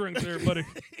another drink there, buddy.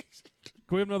 Can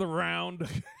we have another round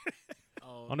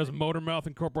on this Motor Mouth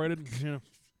Incorporated? Yeah.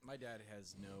 My dad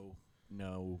has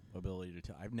no ability to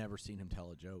tell. I've never seen him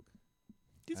tell a joke.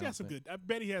 He's I got don't some think- good. I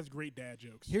bet he has great dad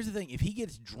jokes. Here's the thing: if he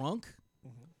gets drunk,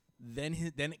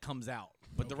 Mhm. then it comes out.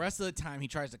 But the rest of the time, he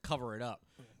tries to cover it up.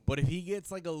 But if he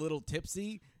gets like a little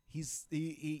tipsy,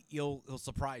 he'll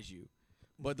surprise you.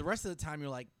 But the rest of the time, you're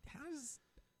like,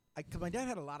 because my dad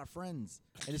had a lot of friends,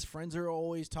 and his friends are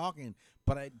always talking.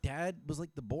 But dad was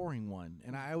like the boring one,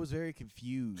 and I was very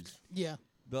confused Yeah.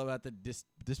 about the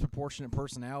disproportionate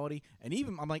personality. And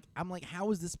even I'm like,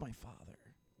 how is this my father?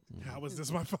 How was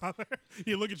this my father?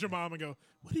 You look at your mom and go,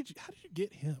 how did you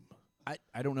get him?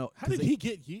 I don't know. How did he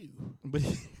get you? But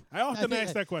I often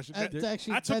ask that question. That's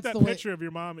actually, I took that's that the way- picture of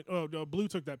your mom. Oh, no, Blue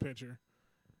took that picture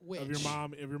Which? of your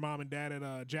mom and dad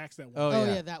at Jack's that one. Oh, Oh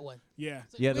yeah. yeah, that one. Yeah.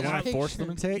 yeah, the Which one I forced picture?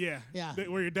 them to take. Yeah. Yeah.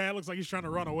 Where your dad looks like he's trying to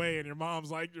run away, and your mom's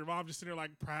just sitting there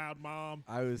like proud mom.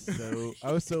 I was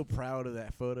so proud of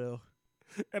that photo.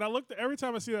 And I looked every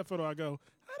time I see that photo, I go,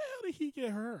 how the hell did he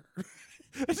get her?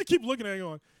 I just keep looking at it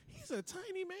going, he's a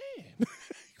tiny man.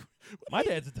 My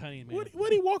dad's a tiny man. What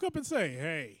did he walk up and say?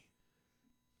 Hey,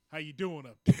 how you doing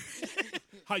up there?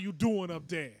 How you doing up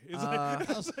there?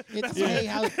 It's hey,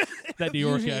 how That New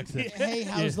York usually, accent. Hey,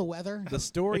 how's the weather? The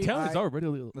story Italians are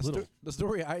really the, little. the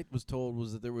story I was told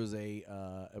was that there was a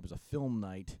film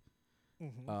night.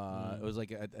 It was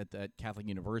like at Catholic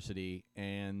University,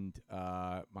 and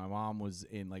my mom was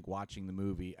in like watching the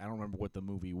movie. I don't remember what the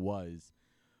movie was,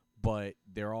 but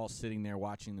they're all sitting there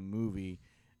watching the movie,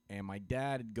 and my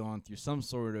dad had gone through some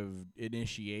sort of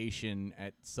initiation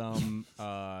at some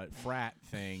frat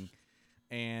thing,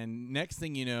 and next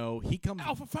thing you know, he comes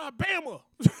Alpha Phi Bama.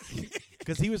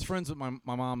 because he was friends with my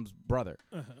mom's brother.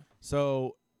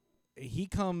 So he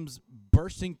comes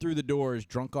bursting through the doors,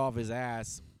 drunk off his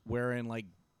ass, wearing like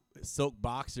silk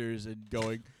boxers and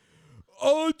going,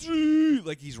 Audrey,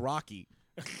 like he's Rocky.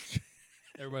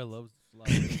 Everybody loves.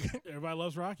 Everybody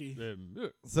loves Rocky.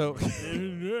 So,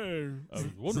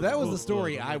 so that was the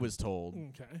story I was told.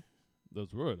 Okay.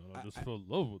 That's right. I just fell in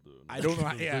love with it. I don't know.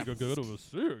 I think I got to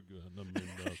see her again. I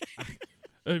mean,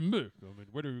 hey Mick,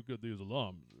 where do you get these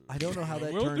alarms? I don't know how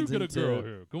that Where do you turns get a into girl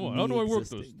here? Come on, how do I work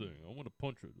this existing. thing? I want to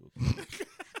punch it.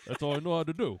 That's all I know how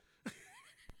to do.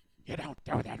 You don't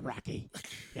do that, Rocky.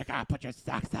 You gotta put your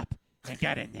socks up and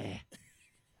get in there.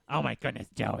 Oh my goodness,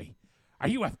 Joey. Are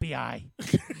you FBI?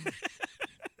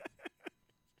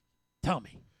 Tell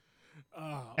me.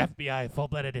 FBI,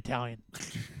 full-blooded Italian.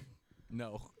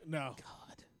 No, No.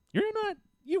 God. You're not.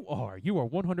 You are. You are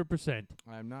 100%.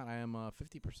 I'm not. I am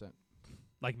 50%.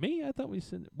 Like me, I thought we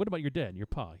said. What about your dad? Your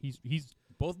pa? He's.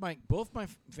 Both my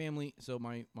family. So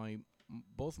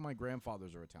both my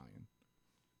grandfathers are Italian.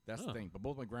 That's the thing. But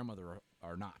both my grandmother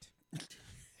are not.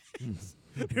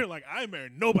 You're like, I ain't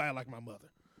married nobody like my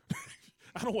mother.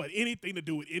 I don't want anything to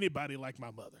do with anybody like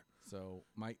my mother. So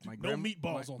my No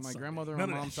meatballs on my Sunday. grandmother None on of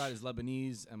my that mom's side is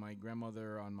Lebanese, and my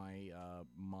grandmother on my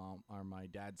my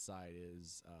dad's side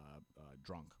is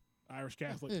drunk. Irish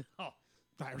Catholic.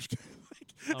 Irish Catholic.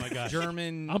 Oh my gosh.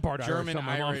 German. I'm part German, Irish on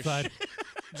my mom's Irish. side.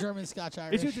 German, Scotch,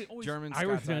 Irish. It's usually always German,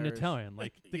 Irish Scots, and Irish. Italian.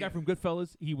 Like the Yeah. guy from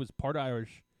Goodfellas, he was part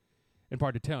Irish and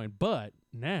part Italian. But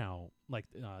now, like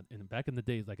back in the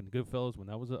days, like in Goodfellas, when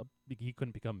that was he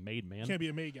couldn't become made man. Can't be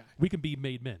a maid guy. We can be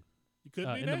made men You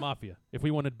couldn't be in that? the mafia if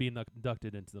we wanted to be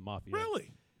inducted into the mafia.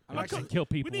 Really? I'm And actually- kill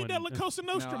We people. need that and- La Cosa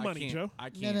Nostra No, I money, can't. Joe. I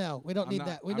can't. No, we don't I'm need not-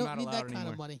 that. We I'm don't not need that allowed kind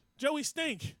anymore. of money. Joey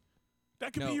Stink.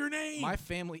 That could No, be your name. My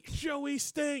family. Joey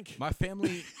Stink. My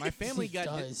family He got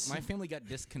does. my family got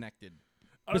disconnected.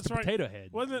 Oh, that's Mr. right. Potato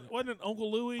Head. Wasn't it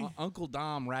Uncle Louie? Uncle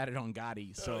Dom ratted on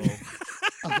Gotti, so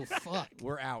Oh fuck.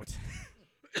 we're out.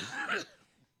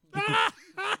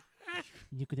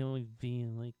 You could always be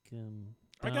like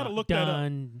I gotta look that up.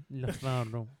 Don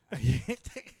LaFaro.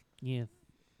 Yes.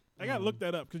 I gotta look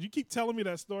that up because you keep telling me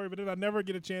that story, but then I never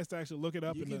get a chance to actually look it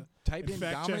up. You in can the, type and in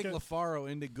fact Dominic check it.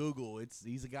 LaFaro into Google.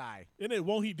 He's a guy. And then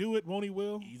won't he do it? Won't he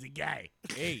will? He's a guy.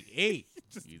 Hey,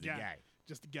 Just he's a a guy. guy.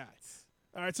 Just a guy.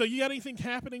 All right. So you got anything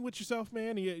happening with yourself,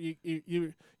 man? You're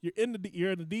in the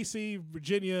DC,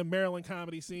 Virginia, Maryland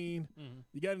comedy scene.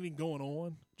 You got anything going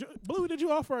on? Blue, did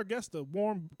you offer our guest a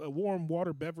warm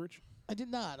water beverage? I did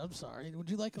not. I'm sorry. Would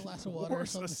you like a glass of water or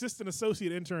Worst something? assistant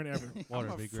associate intern ever. Water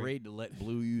I'm would be great. afraid to let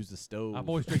Blue use the stove. I'm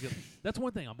always drinking. That's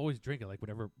one thing. I'm always drinking. Like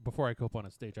whenever before I go up on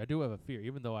a stage, I do have a fear.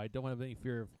 Even though I don't have any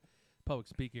fear of public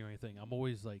speaking or anything, I'm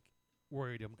always like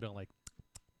worried I'm gonna like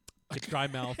get dry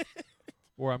mouth,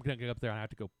 or I'm gonna get up there and I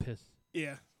have to go piss,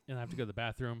 Yeah. and I have to go to the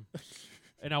bathroom,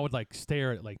 and I would like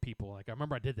stare at like people. Like I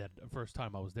remember I did that the first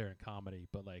time I was there in comedy,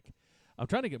 but like I'm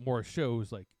trying to get more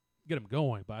shows like. Get them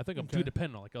going, but I think I'm Okay. too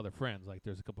dependent on like other friends. Like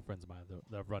there's a couple friends of mine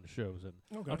that run shows, and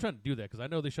Okay. I'm trying to do that because I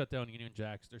know they shut down Union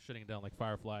Jacks. They're shutting down like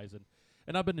Fireflies,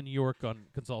 and I've been in New York on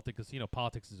consulting because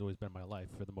politics has always been my life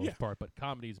for the most Yeah. part, but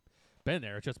comedy's been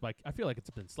there. It's just like I feel like it's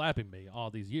been slapping me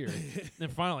all these years.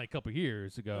 And finally, a couple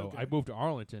years ago, Okay. I moved to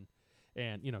Arlington,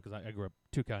 and because I grew up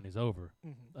 2 counties over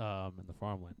Mm-hmm. in the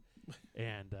farmland,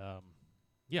 and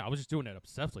I was just doing that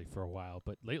obsessively for a while,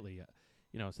 but lately.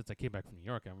 Since I came back from New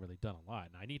York, I haven't really done a lot,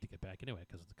 and I need to get back anyway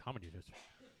because the comedy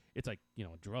it's like a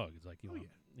drug. It's like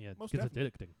it Most gets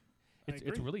definitely. addicting. I It's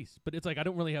agree. release, but it's like I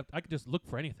don't really have. I could just look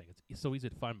for anything. It's so easy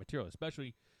to find material,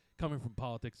 especially coming from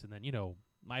politics, and then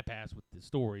my past with the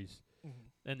stories,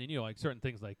 and then like certain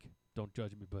things like don't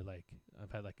judge me, but like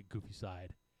I've had like a goofy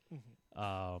side,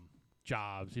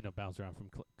 jobs, bounce around from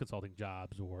consulting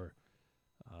jobs or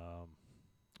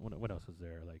what else is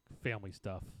there, like family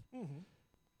stuff.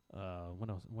 What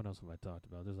else have I talked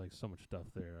about? There's like so much stuff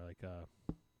there, like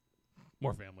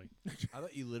more family. I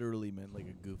thought you literally meant like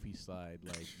a goofy slide,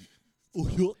 like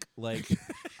like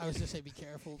I was gonna say, be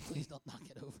careful. Please don't knock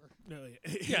it over. No,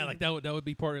 Yeah, like that would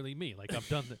be partly me. Like I've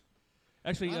done that.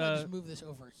 Actually, I might just move this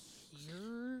over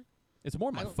here. it's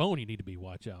more my I don't- phone you need to be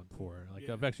watch out for. Like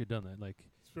Yeah. I've actually done that. Like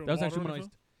Spill that was water actually on when I your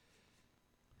used.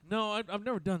 No, I've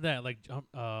never done that. Like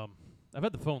I've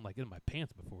had the phone like in my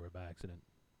pants before by accident.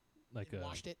 Like And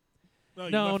washed it. phone?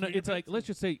 You no, left no, it in it's your like pants? let's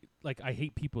just say like I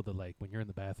hate people that like when you're in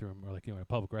the bathroom or like in a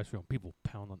public restroom, people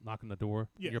knock on the door.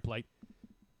 Yeah. And you're polite.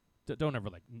 Don't ever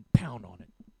like pound on it.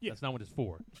 Yeah. That's not what it's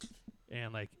for.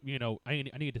 And like I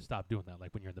need to stop doing that.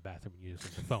 Like when you're in the bathroom and you're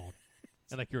using the phone,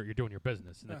 and like you're doing your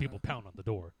business, and then people pound on the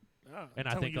door. Oh, and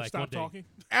I telling think you to like stop one day, talking.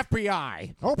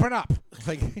 FBI, open up.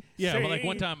 Like yeah, well, like Say-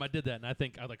 one time I did that, and I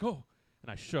think I was like, oh,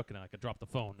 and I shook, and I dropped the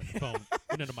phone, and the phone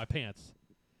went into my pants,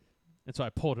 and so I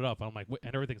pulled it up, and I'm like,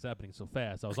 and everything's happening so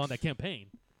fast. I was on that campaign,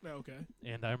 No, okay.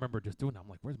 and I remember just doing that. I'm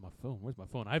like, where's my phone? Where's my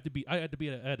phone? I had to be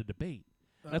at a debate.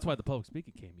 That's why the public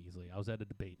speaking came easily. I was at a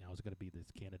debate, and I was going to be this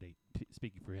candidate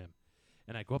speaking for him.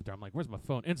 And I go up there. I'm like, where's my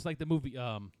phone? And it's like the movie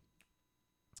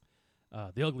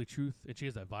The Ugly Truth, and she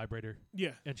has that vibrator,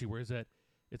 Yeah. and she wears that.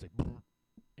 It's like,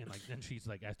 and like then she's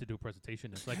like asked to do a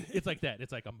presentation. It's like that.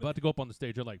 It's like I'm about to go up on the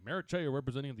stage. They're like, Marrett Ceo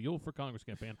representing the Youth for Congress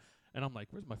campaign, and I'm like,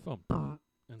 where's my phone?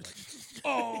 And it's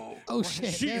like, Oh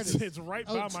shit! There it is. It's right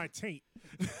Oh, by it's- my taint.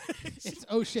 It's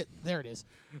oh shit! There it is.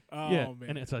 Oh, yeah, man.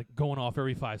 and it's like going off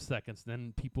every 5 seconds.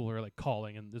 Then people are like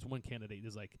calling, and this one candidate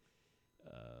is like,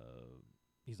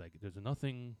 he's like, "There's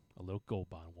nothing a little gold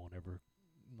bond won't ever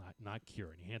not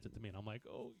cure," and he hands it to me, and I'm like,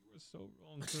 "Oh, you were so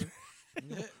wrong, sir."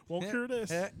 Won't cure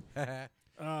this.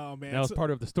 Oh, man. That was So-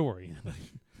 part of the story.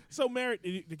 So, Marrett,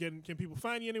 can people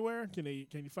find you anywhere? Can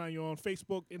you find you on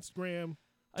Facebook, Instagram,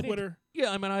 I need- Twitter?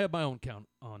 Yeah, I mean, I have my own account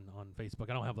on Facebook.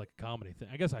 I don't have like a comedy thing.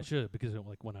 I guess I should because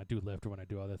like when I do lift or when I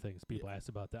do other things, people ask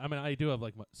about that. I mean, I do have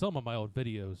like some of my old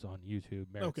videos on YouTube,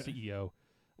 Marrett Okay. CEO.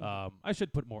 I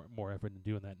should put more effort into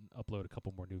doing that and upload a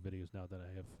couple more new videos now that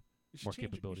I have You should more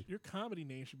change capability. Your comedy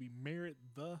name should be Marrett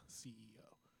the CEO.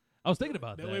 I was thinking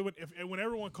about That that. way, when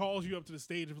everyone calls you up to the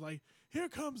stage, it's like, "Here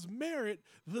comes Marrett,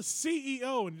 the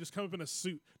CEO," and you just come up in a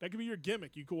suit. That could be your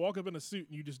gimmick. You could walk up in a suit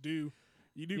and you just do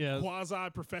Yeah. quasi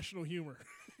professional humor.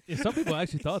 Yeah, some people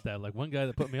actually thought that. Like one guy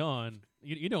that put me on,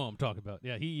 you know what I'm talking about.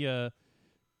 Yeah, he,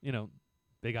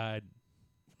 big eyed,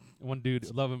 one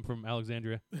dude, love him from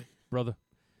Alexandria, brother,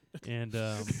 and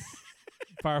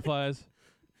Fireflies.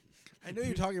 I know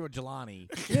you're talking about Jelani.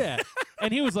 Yeah,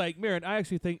 and he was like, "Marrett, I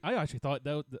actually thought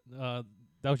that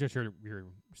was just your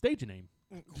stage name."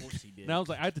 Of course he did. And I was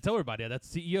like, I had to tell everybody, that's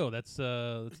CEO. That's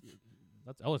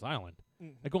Ellis Island.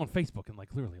 I go on Facebook and like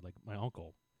clearly like my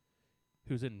uncle,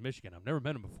 who's in Michigan, I've never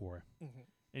met him before, and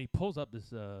he pulls up this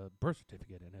birth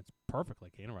certificate and it's perfect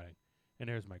like handwriting, and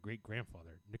there's my great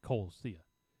grandfather Nicole Ceo,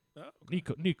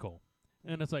 Nico,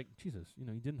 and it's like Jesus, you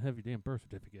didn't have your damn birth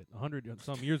certificate 100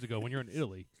 some years ago when you're in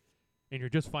Italy, and you're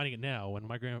just finding it now when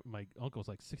my uncle's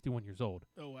like 61 years old.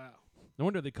 Oh wow! No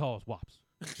wonder they call us WOPs.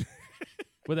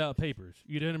 Without papers,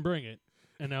 you didn't bring it.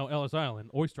 And now Ellis Island,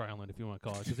 Oyster Island, if you want to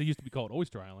call it, because it used to be called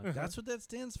Oyster Island. That's what that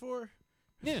stands for?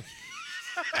 Yeah.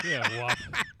 Yeah, WOP.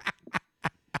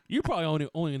 You probably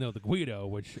only know the Guido,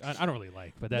 which I don't really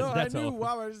like, but that's I knew all.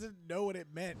 WOP. I just didn't know what it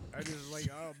meant. I just was like,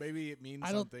 oh, maybe it means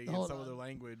I don't- something in hold some on. other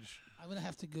language. I'm gonna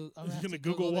have to go. I'm You're gonna have gonna to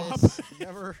Google WAP? this.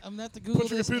 Never. I'm gonna have to Google Put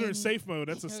your this computer in in safe mode.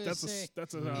 That's I was gonna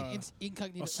say,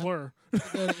 incognito. a slur. Gotta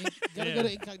go to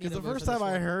Because incognito. the mode first for this time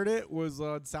I one. heard it was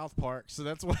on South Park, so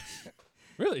that's why.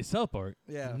 Really, South Park?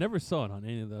 Yeah. Never saw it on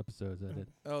any of the episodes I did.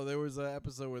 Oh, there was an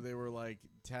episode where they were like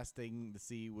testing to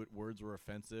see what words were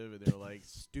offensive, and they were like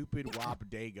 "stupid wop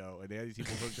dago," and they had these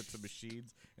people hooked up to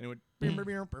machines, and it went. "Beer,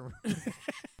 beer, beer."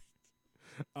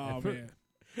 Oh for- man.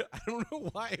 I don't know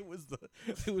why it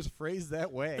was phrased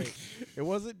that way. It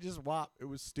wasn't just wop; it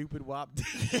was stupid wop.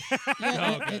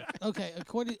 Yeah, Oh, okay. okay.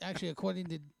 According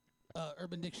to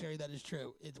Urban Dictionary, that is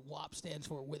true. WAP stands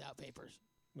for without papers.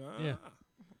 Yeah.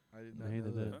 I did not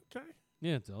know that. Okay.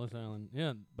 Yeah, it's Ellis Island.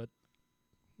 Yeah, but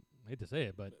I hate to say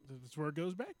it, but That's where it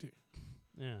goes back to.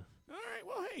 yeah. All right.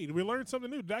 Well, hey, we learned something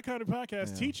new. That kind of podcast,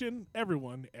 Yeah. teaching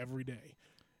everyone every day.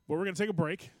 But we're gonna take a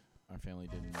break. Our family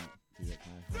didn't do that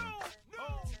kind of thing.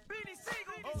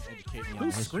 Educate me on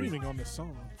Who's history. screaming on this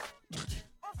song?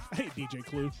 I hate DJ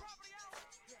Clue.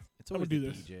 It's I'ma always do the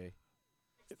this. DJ.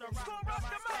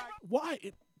 Why?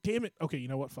 Damn it. Okay, you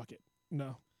know what? Fuck it.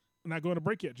 No. I'm not going to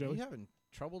break yet, Are Joey. you having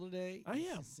trouble today? I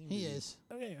am. He is.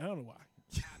 Okay, I don't know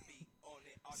why.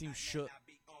 Seems shook.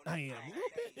 I am. A little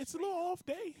bit. It's a little off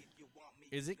day.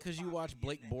 Is it because you watch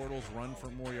Blake Bortles run for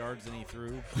more yards than he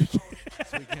threw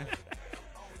this weekend?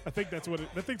 I think that's what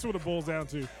it boils down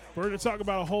to. We're going to talk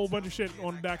about a whole bunch of shit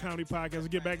on the .comedy podcast. We'll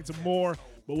get back into more,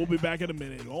 but we'll be back in a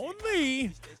minute on the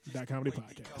 .comedy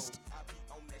podcast.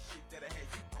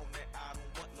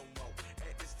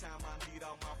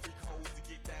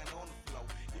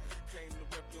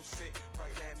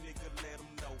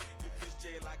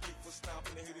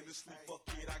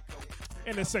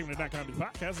 And this segment of .comedy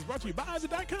podcast is brought to you by the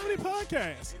 .comedy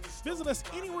podcast. Visit us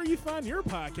anywhere you find your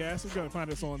podcast. You're going to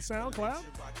find us on SoundCloud,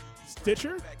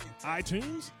 Stitcher,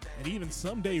 iTunes, and even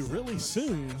someday really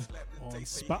soon on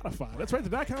Spotify. That's right, the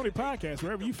 .comedy podcast.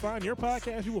 Wherever you find your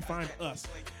podcast, you will find us.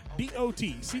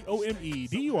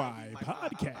 DOTCOMEDUI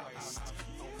podcast.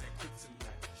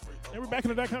 And we're back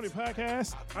in the .comedy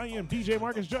podcast. I am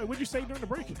DJMarcus. Joey, what'd you say during the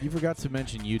break? You forgot to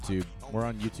mention YouTube. We're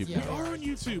on YouTube Yeah. We now. are on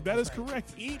YouTube. That is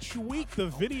correct. Each week, the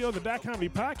video of the .comedy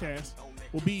podcast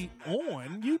will be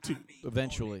on YouTube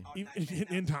Eventually.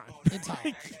 in time. In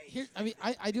time. Here,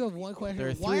 I do have one question. There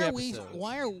are why 3 are we?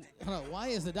 episodes. Why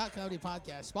is the Comedy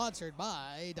Podcast sponsored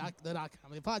by the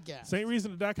Comedy Podcast? Same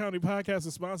reason the .comedy podcast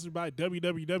is sponsored by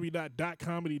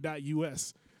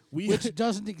www.comedy.us. Which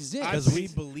doesn't exist. Because we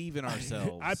believe in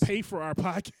ourselves. I pay for our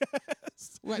podcast.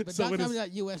 Right, but So it is-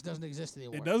 .comedy.us doesn't exist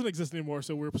anymore. It doesn't exist anymore,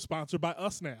 so we're sponsored by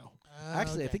us now.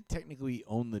 Actually, I Okay. think technically we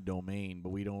own the domain, but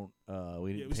we don't. We Yeah,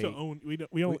 didn't we pay. still own. We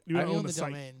don't. We own. We I own own the the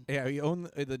site. domain. Yeah, we own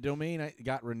the domain.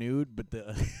 Got renewed, but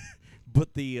the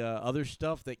but the other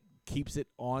stuff that keeps it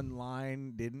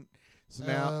online didn't. So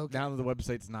now Okay. now the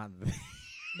website's not.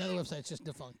 Now the website's just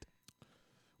defunct.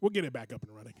 We'll get it back up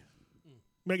and running.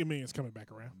 Mega Million's coming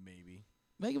back around. Maybe.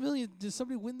 Mega Million, did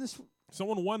somebody win this?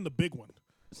 Someone won the big one,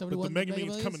 Somebody but won the Mega Mega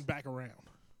Million's Millions? coming back around.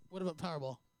 What about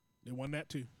Powerball? They won that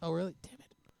too. Oh, really? Damn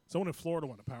it. Someone in Florida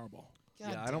won the Powerball.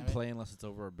 God Yeah, I damn don't it. play unless it's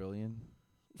over $1 billion.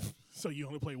 So you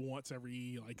only play once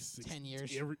every 10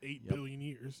 years. every 8 Yep. billion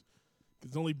years.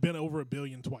 It's only been over $1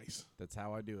 billion twice. That's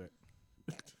how I do it.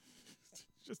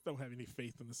 Just don't have any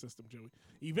faith in the system, Joey.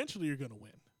 Eventually, you're gonna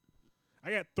win.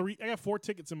 I got 4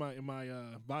 tickets in my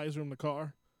visor in the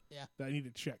car. Yeah. That I need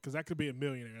to check because that could be a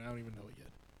millionaire and I don't even know it yet.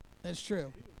 That's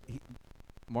true.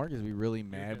 Mark is be really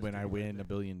mad when I win $1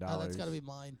 billion. Oh, that's got to be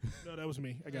mine. No, that was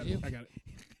me. I got You? it. I got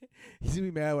it. He's gonna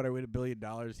be mad when I win $1 billion.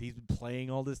 He's been playing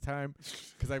all this time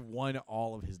because I've won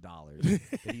all of his dollars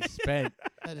that he spent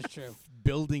That is true.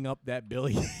 building up that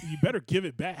billion. You better give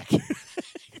it back.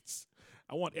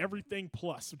 I want everything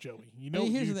plus, Joey. You know,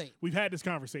 here's the thing. We've had this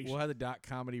conversation We'll have the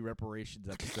 .comedy reparations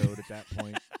episode at that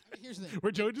point. Here's the thing.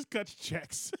 where Joey just cuts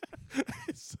checks.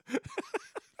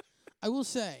 I will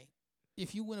say,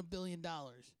 if you win $1 billion,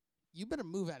 you better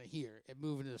move out of here and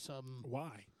move into some.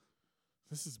 Why?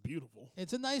 This is beautiful.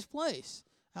 It's a nice place.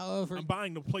 However, I'm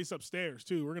buying the place upstairs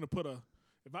too. We're gonna put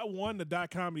if I won the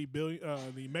 .comedy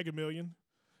the Mega Million,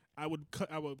 I would cut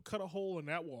a hole in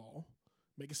that wall,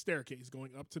 make a staircase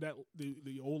going up to that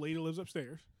the old lady lives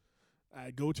upstairs.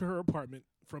 I'd go to her apartment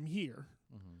from here,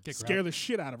 Kick her scare out. the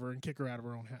shit out of her, and kick her out of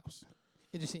her own house.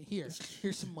 you just say, here's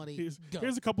some money. Go.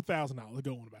 Here's a couple $1,000.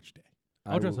 Go on about your day.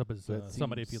 I'll dress will- up as that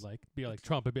somebody if you seems- like. Be like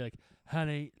Trump and be like,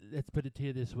 honey, let's put it to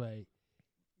you this way.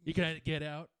 You can either get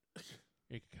out, or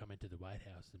you can come into the White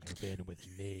House and move in with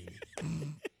me.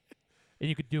 And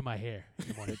you could do my hair in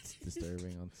the morning. It's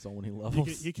disturbing on so many You levels.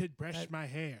 could, you could brush my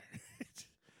hair.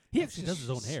 He That's actually does just his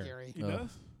own hair. Scary. He Oh. does.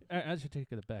 I should take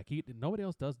it back. Nobody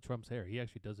else does Trump's hair. He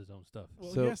actually does his own stuff.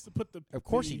 Well, So, he has to put the of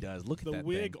course the, he does. Look at the that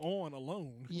wig thing. on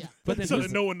alone. Yeah. But then so who's-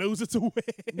 that no one knows it's a wig.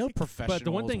 No professional. But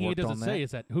the one thing he doesn't say that.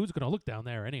 is that who's going to look down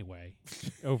there anyway,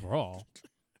 overall.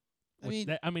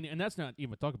 I mean, And that's not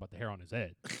even talking about the hair on his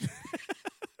head.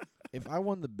 If I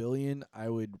won the $1 billion, I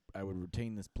would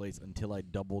retain this place until I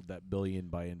doubled that $1 billion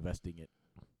by investing it.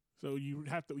 So you'd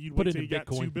Put wait it till in you got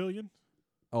Bitcoin. $2 billion.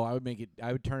 Oh, I would make it.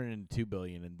 I would turn it into $2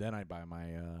 billion, and then I'd buy my.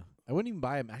 I wouldn't even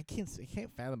buy a. I can't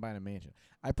fathom buying a mansion.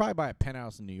 I'd probably buy a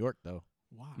penthouse in New York though.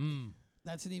 Wow.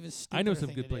 that's an even stupider I know some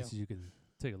thing good to do. places you can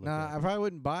take a look Nah, at. I probably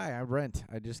wouldn't buy. I rent.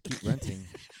 I just keep renting.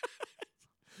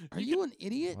 Are you an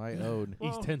idiot? I own Well,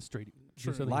 East 10th Street. Do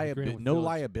true. something in agreement with no Phyllis.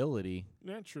 liability.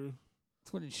 Not true.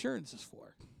 That's what insurance is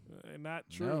for. Not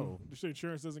true. No. Just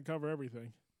insurance doesn't cover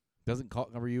everything. Doesn't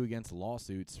cover you against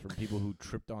lawsuits from people who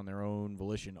tripped on their own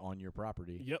volition on your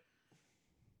property. Yep.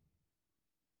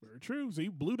 Very true. See,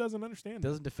 Blue doesn't understand that.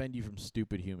 Doesn't defend you from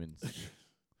stupid humans.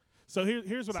 So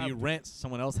here's what So I you rent,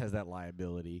 someone else has that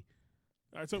liability.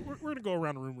 All right, so we're going to go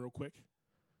around the room real quick.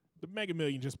 The Mega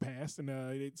Million just passed,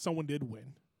 and someone did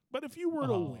win. But if you were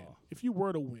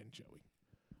to win, Joey,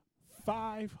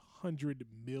 $500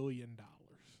 million,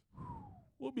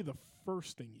 what would be the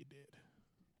first thing you did?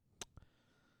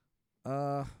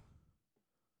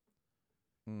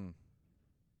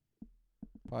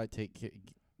 Probably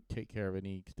take care of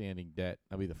any standing debt.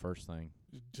 That'd be the first thing.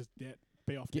 Just debt,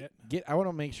 pay off debt. I want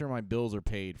to make sure my bills are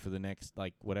paid for the next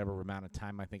whatever amount of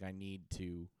time I think I need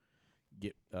to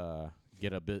get a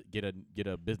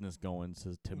business going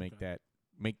to make that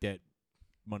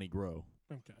money grow.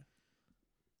 Okay.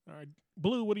 All right,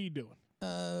 Blue, what are you doing?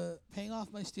 Paying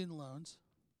off my student loans.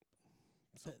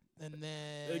 And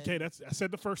then I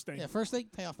said the first thing. Yeah, first thing,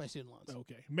 pay off my student loans.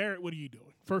 Okay. Merritt, what are you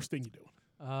doing? First thing you're doing.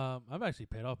 I've actually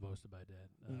paid off most of my debt,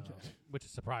 which is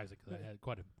surprising because I had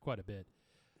quite a bit.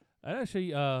 I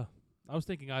actually, I was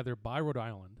thinking either buy Rhode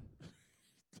Island.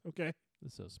 Okay.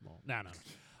 It's so small. No.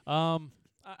 I've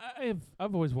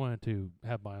always wanted to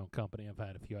have my own company. I've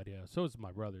had a few ideas. So is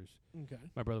my brother's. Okay.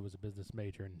 My brother was a business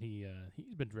major, and he's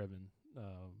been driven.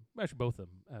 Actually, both of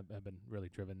them have been really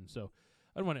driven. So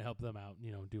I want to help them out,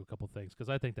 do a couple things because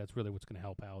I think that's really what's going to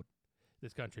help out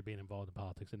this country being involved in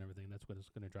politics and everything. That's what is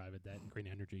going to drive it, that and green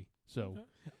energy. So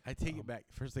I take it back.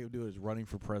 First thing I would do is running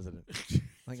for president. I think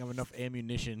I have enough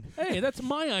ammunition. Hey, that's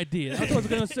my idea. That's what I was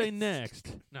going to say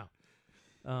next. No.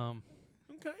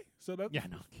 Okay. So that's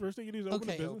first thing you do is open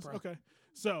a business. Oprah. Okay.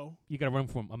 So you got to run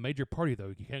from a major party,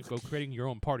 though. You can't go creating your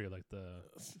own party like the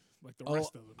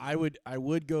rest of them. I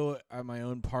would go at my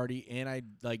own party, and I'd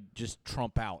just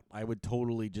Trump out. I would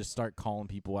totally just start calling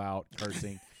people out,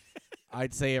 cursing.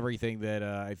 I'd say everything that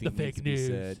I think the needs fake to news. be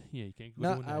said. Yeah, you can't go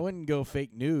No, doing that. I wouldn't go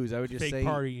fake news. I would just fake say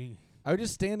party. I would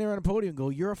just stand there on a podium and go,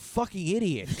 "You're a fucking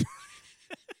idiot,"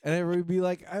 and everybody would be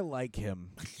like, "I like him."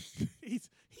 He's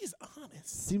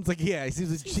honest. Seems like he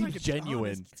seems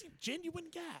genuine. He's a genuine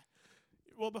guy.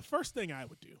 Well, the first thing I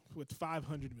would do with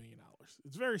 $500 million,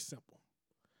 it's very simple.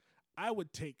 I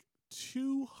would take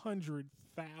 $200,000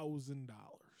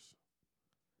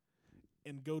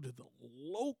 and go to the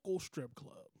local strip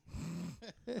club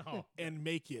and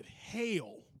make it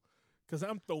hail, because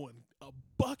I'm throwing a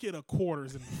bucket of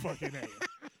quarters in the fucking air.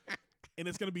 And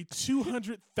it's going to be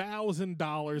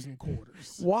 $200,000 in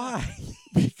quarters. Why?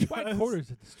 Why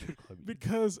quarters at the strip club?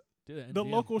 Because the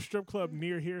local strip club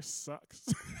near here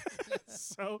sucks.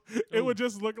 So it would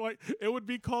just look like it would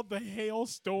be called the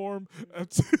Hailstorm of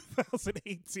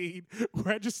 2018,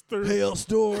 where I just threw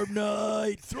Hailstorm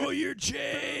night. Throw your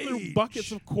change. threw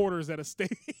buckets of quarters at a stage.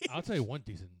 I'll tell you one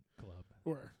decent club.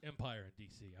 Where? Empire in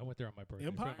D.C. I went there on my birthday.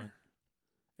 Empire?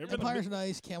 Empire's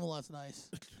nice. Camelot's nice.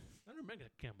 I don't remember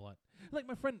Camelot. Like,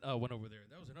 my friend went over there.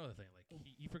 That was another thing. Like,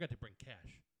 he forgot to bring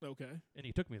cash. Okay. And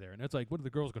he took me there. And it's like, what are the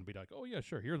girls going to be like? Oh, yeah,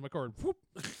 sure. Here's my card. Whoop.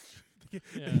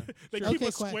 Yeah. They Sure. keep Okay,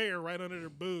 a quiet. square right under their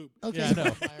boob. Okay, Yeah, I know.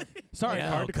 Empire. Sorry,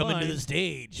 Now card coming to declined. the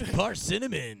stage, Par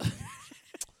Cinnamon.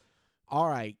 All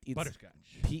right, it's Butterscotch.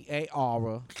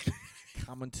 P-A-R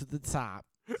coming to the top.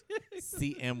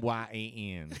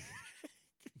 C-M-Y-A-N.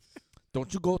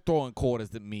 Don't you go throwing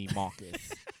quarters at me,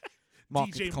 Marcus.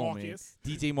 DJ Coleman. Marcus.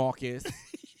 DJ Marcus.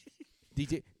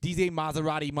 DJ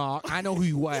Maserati Mark. I know who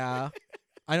you are.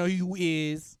 I know who you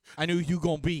is. I know who you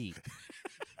gonna be.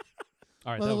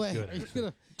 All right, By that the was way, good. are you actually.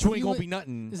 gonna? You ain't You gonna would- be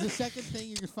nothing. Is the second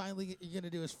thing you're gonna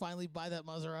do is finally buy that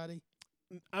Maserati?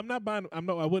 I'm not buying. I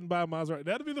wouldn't buy a Maserati.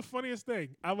 That'd be the funniest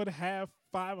thing. I would have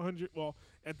 500. Well,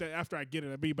 after I get it,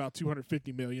 it'd be about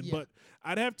 250 million. Yeah. But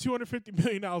I'd have 250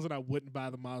 million dollars, and I wouldn't buy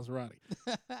the Maserati.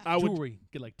 I would. Jewelry.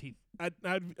 Get like teeth.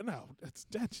 No,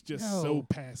 that's just No. so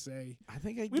passe. I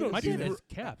think I We don't My do dad that. has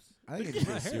caps. I think I Yeah.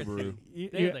 get a Subaru.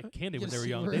 They had like candy when Get they a were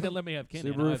young. They Subaru. didn't let me have candy.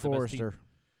 and I Subaru had the best teeth. Forester.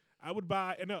 I would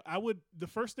buy. No, I would. The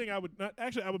first thing I would not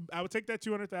actually. I would take that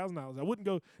 $200,000. I wouldn't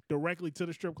go directly to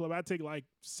the strip club. I'd take like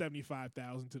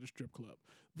 75,000 to the strip club.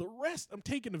 The rest, I'm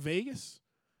taking to Vegas.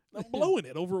 I'm blowing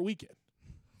it over a weekend.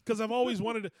 Because I've always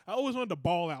wanted to. I always wanted to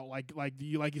ball out like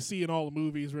you see in all the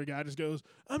movies where a guy just goes,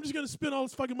 "I'm just gonna spend all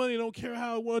this fucking money. I don't care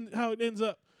how it ends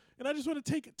up." And I just want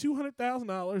to take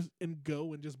 $200,000 and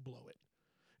go and just blow it.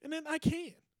 And then I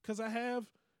can, because I have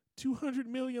 $200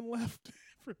 million left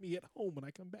for me at home when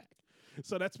I come back.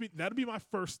 So that'd be my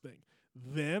first thing.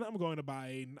 Then I'm going to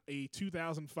buy a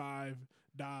 2005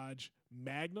 Dodge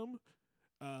Magnum,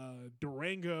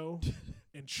 Durango,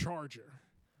 and Charger.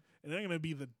 And I'm going to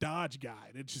be the Dodge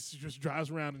guy that just drives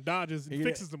around and dodges and You're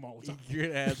fixes them all the time. You're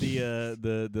gonna have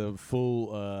the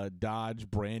full Dodge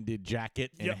branded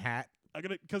jacket and Yep. hat.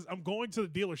 Because I'm going to the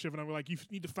dealership and I'm like, you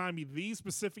need to find me these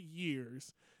specific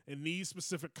years and these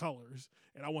specific colors,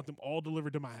 and I want them all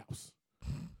delivered to my house.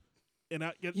 And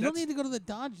You don't need to go to the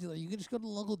Dodge dealer. You can just go to the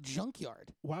local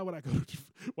junkyard. Why would I go?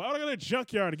 Why would I go to a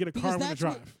junkyard to get a car I'm going to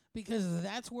drive? Because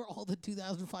that's where all the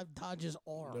 2005 Dodges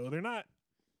are. No, they're not.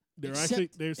 They're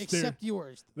except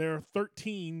yours. There are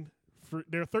 13.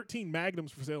 There are 13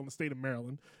 Magnums for sale in the state of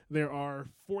Maryland. There are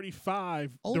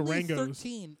 45 Only Durangos.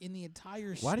 13 in the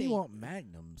entire state. Why do you want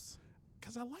Magnums?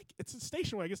 Because I like it's a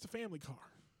station wagon. It's the family car.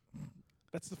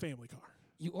 That's the family car.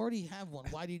 You already have one.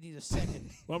 Why do you need a second?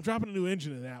 Well, I'm dropping a new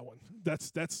engine in that one.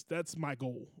 That's my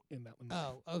goal in that one.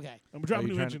 Oh, okay. I'm dropping a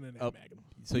you new trying engine to in that up- Magnum.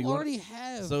 So You want- already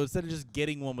have. So instead of just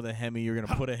getting one with a Hemi, you're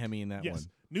gonna put a Hemi in that Yes. one.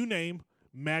 New name,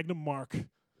 Magnum Mark,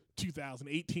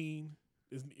 2018.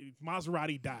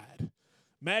 Maserati died.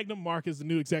 Magnum Mark is the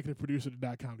new executive producer of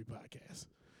the .Comedy podcast.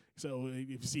 So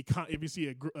if you see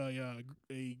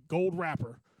a gold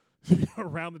wrapper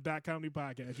around the .Comedy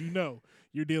podcast, you know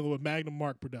you're dealing with Magnum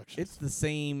Mark Productions. It's the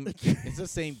same. It's the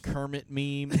same Kermit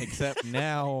meme, except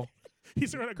now.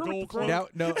 He's wearing a gold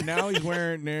cloak. Now he's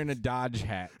wearing a Dodge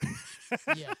hat.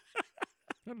 Yeah.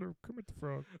 Hello, Kermit the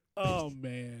Frog. Oh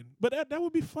man, but that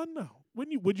would be fun though.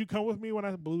 Would you come with me when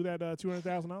I blew that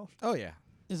 $200,000? Oh yeah.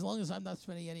 As long as I'm not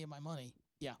spending any of my money.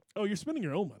 Yeah. Oh, you're spending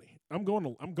your own money. I'm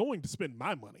going to spend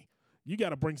my money. You got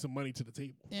to bring some money to the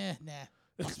table. Nah.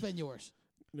 I'll spend yours.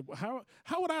 How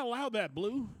would I allow that,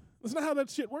 Blue? That's not how that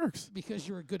shit works. Because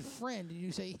you're a good friend and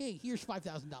you say, hey, here's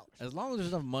 $5,000. As long as there's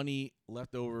enough money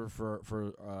left over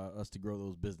for us to grow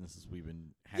those businesses we've been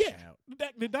hashing out.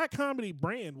 That comedy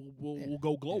brand will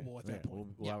go global at that point.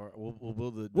 We'll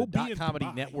build the We'll be Dot in Comedy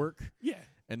Dubai. Network. Yeah.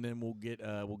 And then we'll get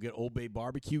Old Bay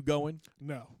Barbecue going.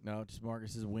 No, Just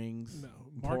Marcus's Wings. no.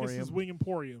 Emporium. Marcus's Wing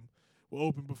Emporium will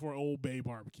open before Old Bay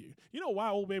Barbecue. You know why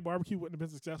Old Bay Barbecue wouldn't have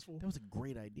been successful? That was a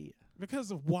great idea.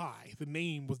 Because of why. The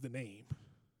name was the name.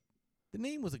 The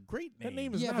name was a great name. That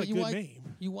name is Yeah, not but a you good wind-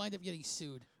 name. You wind up getting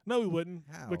sued. No, we wouldn't.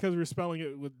 How? Because we were spelling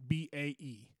it with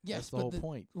B-A-E. Yes, That's the but whole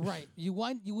point. Right. You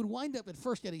would wind up at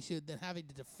first getting sued, then having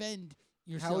to defend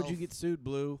yourself. How would you get sued,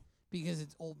 Blue? Because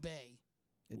it's Old Bay.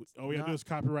 All we have to do is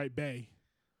copyright Bay.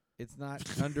 It's not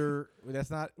under. That's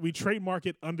not. We trademark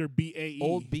it under B-A-E.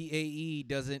 Old BAE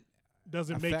doesn't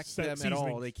make affect them seasoning. at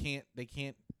all. They can't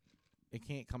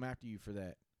come after you for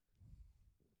that.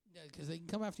 Because they can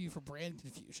come after you for brand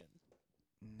confusion.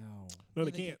 No. No,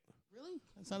 they Yeah, they can't. Really?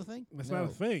 That's not a thing? That's No.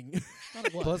 not a thing. Not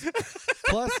a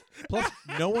what? Plus,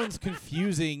 no one's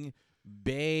confusing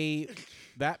bay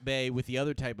with the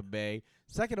other type of bay.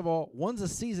 Second of all, one's a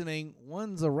seasoning,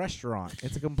 one's a restaurant.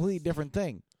 It's a completely different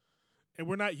thing. And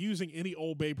we're not using any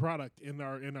Old Bay product in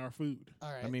our food.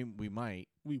 All right. I mean, we might,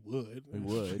 We would.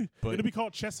 but It'll be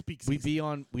called Chesapeake we'd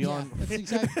seasoning. be on, That's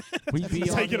exactly. we'd be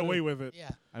on. Take it away with it. Yeah.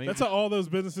 I mean, That's how all those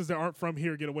businesses that aren't from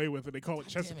here get away with it. They call it God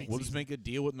damn it. Chesapeake we'll just seasoning. make a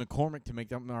deal with McCormick to make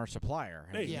them our supplier.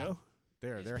 There you Yeah. go.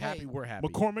 They're Hey, happy. We're happy.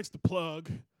 McCormick's the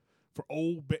plug for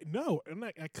Old Bay. No, and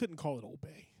I couldn't call it Old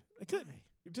Bay. I couldn't.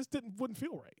 It just wouldn't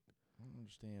feel right. I don't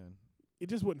understand. It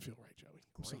just wouldn't feel right, Joey.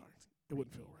 I'm Great. sorry. It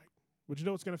wouldn't feel right. Would you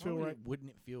know what's going to feel right? Wouldn't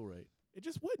it feel right? It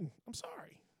just wouldn't. I'm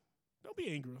sorry. Don't be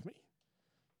angry with me.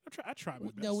 I try my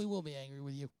best. No, we will be angry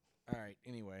with you. All right.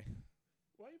 Anyway,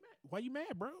 Why you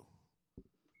mad, bro?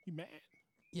 You mad?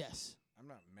 Yes, I'm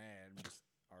not mad. Just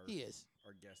he is.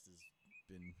 our guest has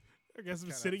been I guess I'm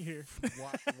kinda sitting here.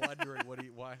 wondering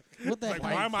why. What the Like,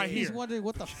 heck? why am I He's here? wondering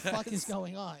what the fuck is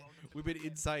going on. We've been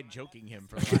inside joking him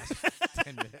for the last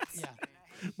 10 minutes. Yeah.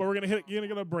 But we're gonna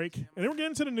get a break, and then we're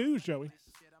getting to the news, Joey.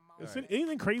 Is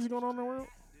anything crazy going on in the world?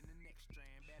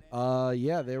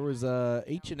 Yeah, there was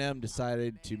H&M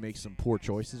decided to make some poor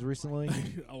choices recently.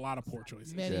 A lot of poor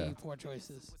choices. Many Yeah. poor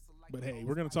choices. But hey,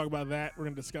 we're going to talk about that. We're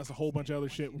going to discuss a whole bunch of other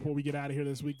shit before we get out of here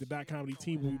this week. The .Comedy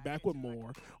team will be back with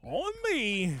more on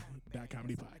the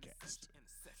 .Comedy podcast.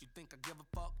 You think I give a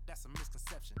fuck? That's a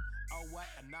misconception. Oh, what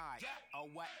a night. Oh,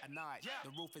 what a night.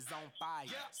 The roof is on fire.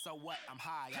 So what? I'm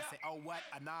high. I say, oh, what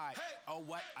a night. Oh,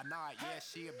 what a night. Yeah,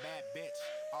 she a bad bitch.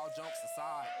 All jokes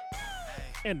aside.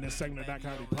 And this segment of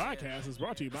 .Comedy Podcast is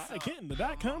brought to you by, again, the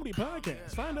 .Comedy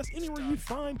Podcast. Find us anywhere you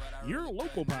find your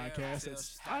local podcast.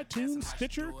 It's iTunes,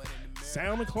 Stitcher,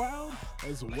 SoundCloud,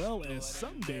 as well as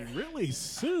someday, really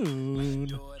soon,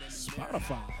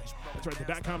 Spotify. That's right,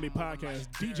 the .Comedy Podcast,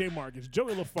 DJMarcus,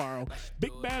 Joey LaFaro,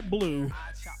 Big Bad Blue.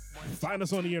 Find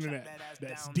us on the internet.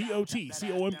 That's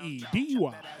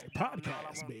DOTCOMEDUI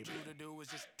Podcast, baby.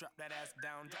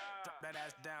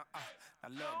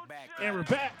 And we're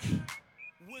back.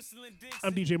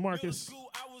 I'm DJ Marcus,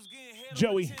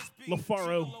 Joey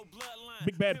LaFaro,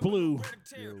 Big Bad Blue,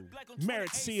 Marrett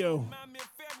Ceo.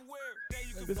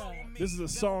 This is a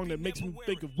song that makes me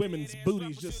think of women's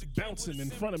booties just bouncing in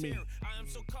front of me.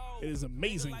 It is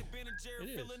amazing.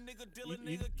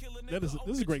 It is.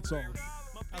 This is a great song.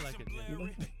 I like it. Yeah.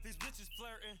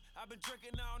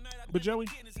 But Joey,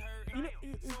 you know,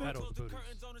 Bad old booties.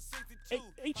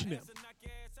 H&M.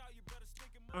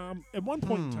 At one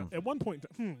point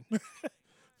in time,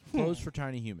 Clothes for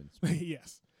tiny humans.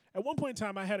 yes. At one point in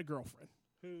time, I had a girlfriend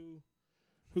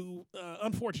who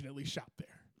unfortunately shopped there.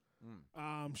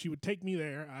 She would take me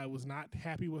there. I was not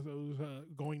happy with those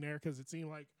going there because it seemed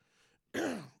like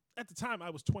at the time I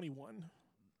was 21,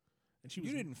 and she was.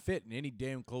 You didn't fit in any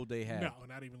damn clothes they had. No,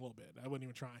 not even a little bit. I wasn't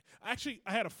even trying. Actually,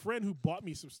 I had a friend who bought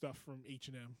me some stuff from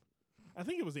H&M. I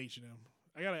think it was H&M.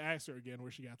 I gotta ask her again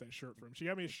where she got that shirt from. She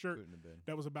got me a shirt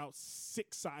that was about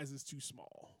 6 sizes too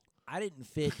small. I didn't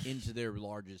fit into their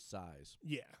largest size.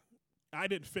 Yeah, I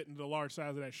didn't fit into the large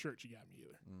size of that shirt she got me either.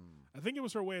 I think it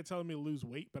was her way of telling me to lose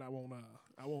weight, but I won't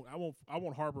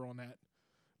harbor on that,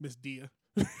 Miss Dia.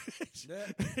 Oh,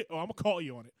 I'm gonna call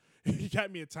you on it. You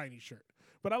got me a tiny shirt,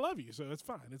 but I love you, so it's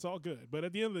fine. It's all good. But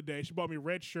at the end of the day, she bought me a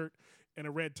red shirt and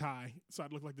a red tie, so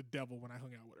I'd look like the devil when I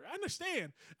hung out with her. I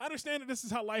understand that this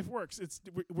is how life works.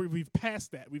 We've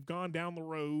passed that. We've gone down the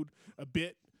road a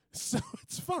bit, so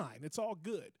it's fine. It's all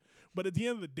good. But at the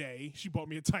end of the day, she bought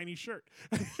me a tiny shirt.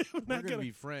 We're going to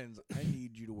be friends. I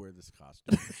need you to wear this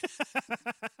costume.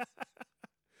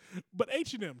 But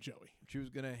H&M, Joey. She was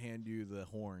going to hand you the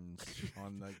horns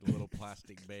on like the little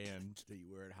plastic band that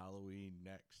you wear at Halloween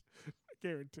next. I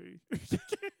guarantee.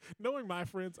 Knowing my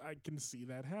friends, I can see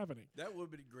that happening. That would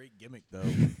be a great gimmick, though.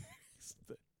 It's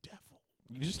the devil.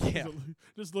 You just can't.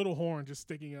 This little horn just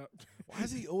sticking up. Why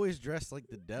is he always dressed like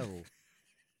the devil?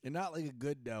 And not like a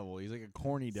good devil. He's like a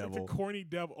corny devil. Like a corny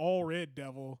devil, all red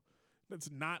devil.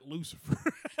 That's not Lucifer.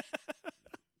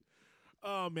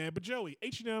 Oh, man. But Joey,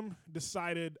 H&M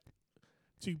decided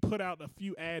to put out a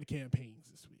few ad campaigns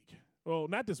this week. Well,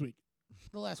 not this week.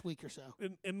 The last week or so.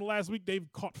 In the last week, they've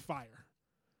caught fire.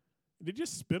 Did you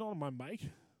just spit on my mic?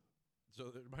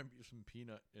 So there might be some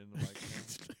peanut in the mic.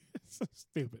 So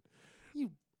stupid.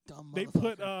 You dumb They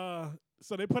motherfucker.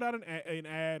 they put out an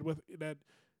ad with that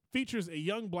features a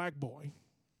young black boy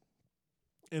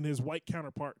and his white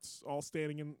counterparts all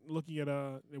standing and looking at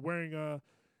wearing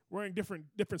different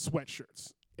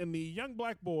sweatshirts. And the young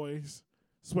black boy's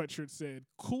sweatshirt said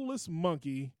 "coolest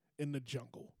monkey in the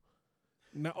jungle."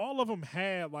 Now all of them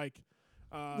had like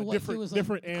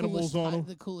different animals on them.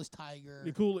 The coolest tiger.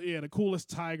 The coolest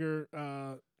tiger.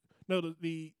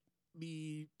 The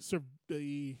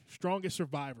strongest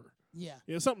survivor. Yeah.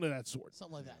 Something of that sort.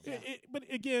 Something like that. Yeah. But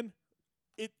again,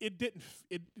 it didn't.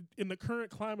 In the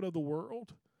current climate of the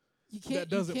world, that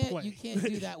doesn't play. You can't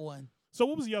do that one. So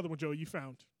what was the other one, Joe? You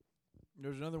found?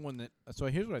 There's another one that. So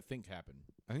here's what I think happened.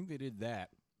 I think they did that,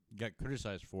 got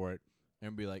criticized for it,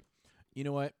 and be like, you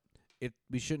know what?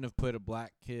 We shouldn't have put a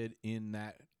black kid in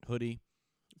that hoodie.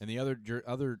 And the other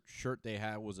shirt they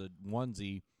had was a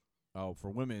onesie for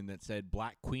women that said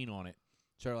Black Queen on it.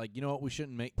 So they're like, you know what? We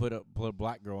shouldn't put a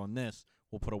black girl in this.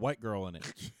 We'll put a white girl in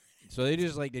it. So they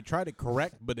just they tried to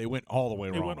correct, but they went all the way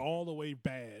wrong. They went all the way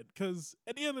bad. Because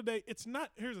at the end of the day, it's not.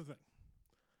 Here's the thing.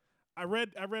 I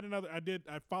read another.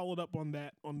 I followed up on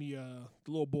that on the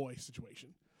little boy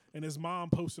situation, and his mom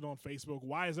posted on Facebook,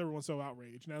 "Why is everyone so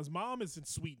outraged?" Now his mom is in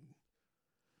Sweden,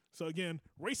 so again,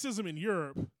 racism in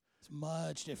Europe is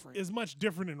much different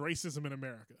than racism in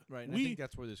America. Right. And I think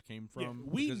that's where this came from.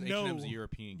 We know H&M's a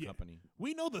European company.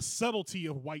 We know the subtlety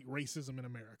of white racism in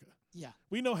America. Yeah.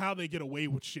 We know how they get away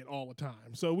with shit all the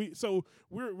time. So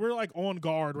we're like on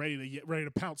guard, ready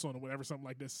to pounce on it whenever something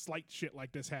like this, slight shit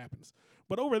like this happens.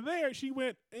 But over there, she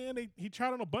went and he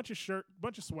tried on a bunch of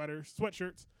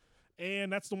sweatshirts,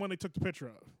 and that's the one they took the picture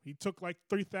of. He took like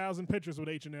 3,000 pictures with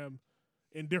H&M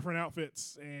in different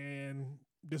outfits, and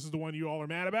this is the one you all are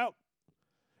mad about.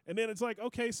 And then it's like,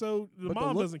 okay, so the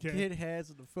mom doesn't care. The kid has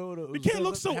in the photo. The kid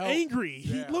looks so angry.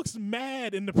 Yeah. He looks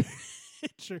mad in the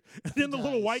picture. And then the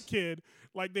little white kid,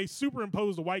 like they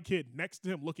superimposed the white kid next to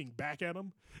him looking back at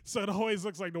him. So it always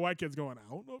looks like the white kid's going, I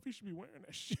don't know if he should be wearing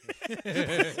that shit.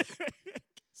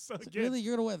 So again, really,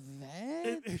 you're going to wear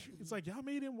that? It's like, y'all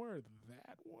made him wear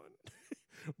that one.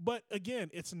 But again,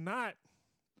 it's not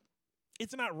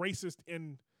racist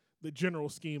in the general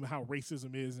scheme of how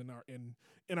racism is in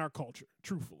our culture,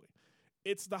 truthfully.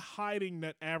 It's the hiding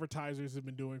that advertisers have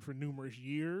been doing for numerous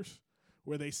years,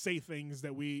 where they say things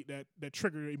that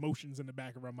trigger emotions in the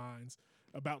back of our minds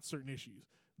about certain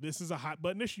issues. This is a hot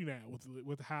button issue now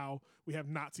with how we have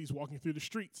Nazis walking through the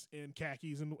streets in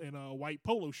khakis and white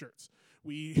polo shirts.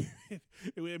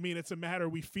 It's a matter,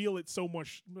 we feel it so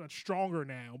much stronger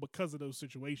now because of those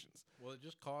situations. Well, it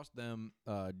just cost them.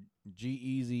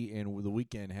 G-Eazy and The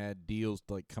Weeknd had deals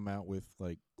to come out with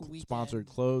sponsored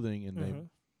clothing, and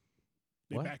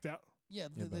they backed out. Yeah,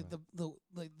 Yeah, the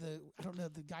I don't know,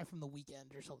 the guy from The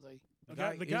Weekend or something.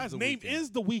 The guy's name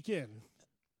is The Weeknd.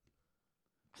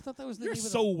 I thought that was the You're name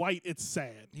so white, it's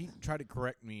sad. He tried to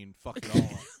correct me and fuck it all up.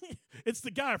 It's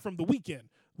the guy from The Weeknd.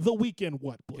 The Weeknd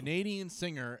what, Blue? Canadian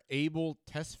singer Abel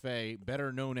Tesfaye,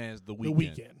 better known as The Weeknd. The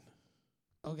Weeknd.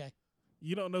 Okay.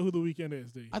 You don't know who The Weeknd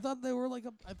is, do you? I thought they were like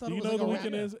a. I thought Do it you was know like The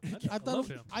a Weeknd is? I thought love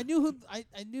him. I knew who I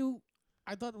knew.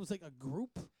 I thought it was like a group.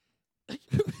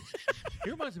 He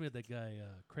reminds me of that guy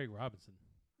Craig Robinson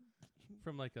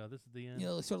from like This Is the End. You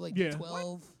know, sort of like Yeah.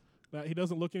 12. He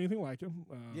doesn't look anything like him.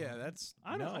 Yeah, that's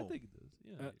I know. I no. think it does.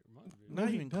 Yeah, it reminds me. No, Not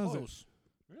he even doesn't. close.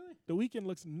 Really? The Weeknd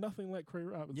looks nothing like Craig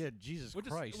Robinson. Yeah, Jesus Well,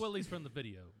 Christ. well, at least from the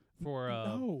video. For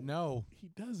No. He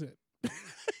doesn't.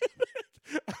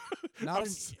 Not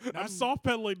I'm soft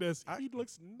pedaling this. He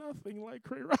looks nothing like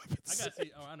Craig Robinson. I gotta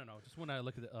see. Oh, I don't know. Just when I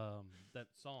look at that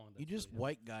song. You that's just really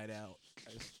white guyed out.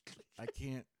 I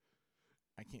can't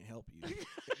help you.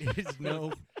 There's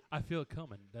no. I feel it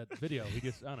coming. That video. He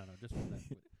just. I don't know. Just from that.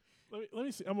 Let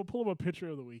me see. I'm gonna pull up a picture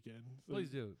of The Weeknd. So Please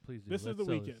do. Please do. This is Let's The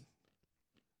sell Weeknd. this.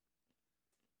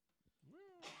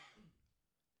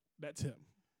 That's him.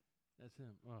 That's him.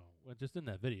 Oh, well, just in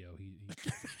that video, he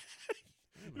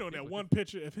You know, in that one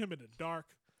picture of him in the dark,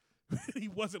 he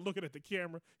wasn't looking at the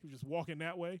camera. He was just walking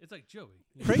that way. It's like Joey.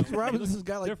 You Craig know? He Robinson's looks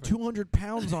got like different. 200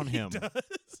 pounds on him.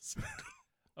 Does.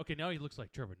 Okay, now he looks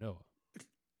like Trevor Noah.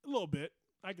 A little bit.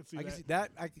 I can see I that. can see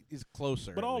that is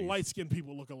closer. But at all least. light-skinned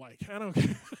people look alike. I don't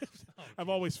care. I've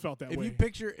always felt that If way. you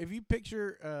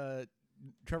picture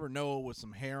Trevor Noah with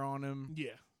some hair on him, Yeah.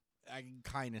 I can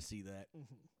kind of see that.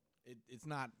 Mhm. It's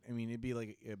not. I mean, it'd be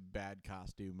like a bad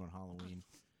costume on Halloween.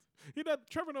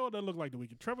 Trevor Noah doesn't look like The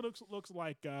Weeknd. Trevor looks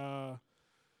like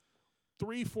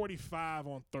 3:45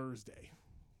 on Thursday.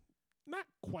 Not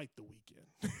quite The Weeknd.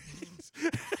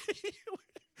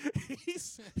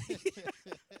 He's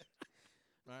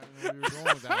I don't know where you were going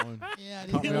with that one. Yeah,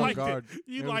 Caught you me off liked guard. it.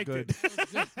 You It was liked good. it.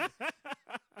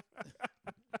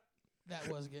 that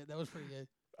was good. That was pretty good.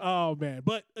 Oh man!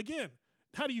 But again,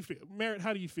 how do you feel, Marrett?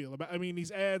 How do you feel about? I mean,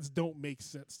 these ads don't make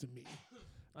sense to me.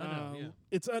 I know.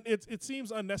 Yeah. It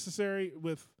seems unnecessary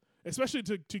with, especially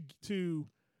to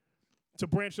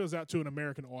branch those out to an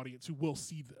American audience who will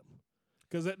see them,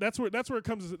 because that's where it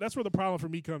comes. That's where the problem for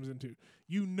me comes into.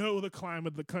 You know the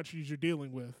climate of the countries you're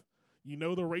dealing with. You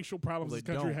know the racial problems Well, this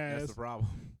country has. That's the problem.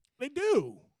 They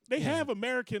do. They have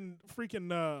American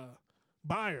freaking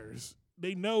buyers.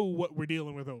 They know what we're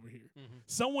dealing with over here. Mm-hmm.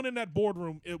 Someone in that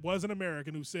boardroom, it was an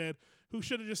American who should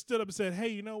have just stood up and said, "Hey,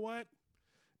 you know what?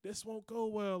 This won't go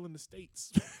well in the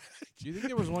States." Do you think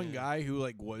there was one guy who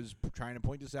like was trying to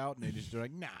point this out, and they just were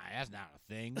like, "Nah, that's not a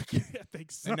thing." I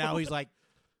think so. And now he's like,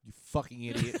 "You fucking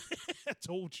idiot." I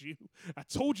told you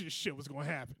this shit was going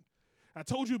to happen. I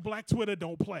told you Black Twitter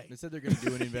don't play. They said they're going to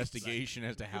do an investigation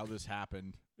as to how this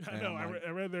happened. I And know. I'm like, I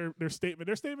read their statement.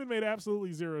 Their statement made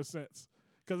absolutely zero sense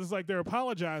because it's like they're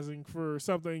apologizing for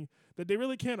something that they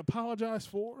really can't apologize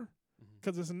for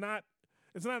because it's not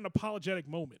an apologetic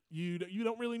moment. You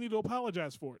don't really need to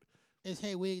apologize for it. Is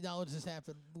hey, we acknowledge this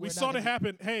happened. We saw it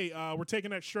happen. Hey, we're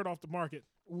taking that shirt off the market.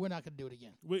 We're not going to do it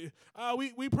again.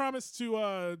 We promise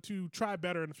to try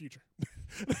better in the future.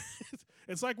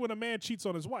 It's like when a man cheats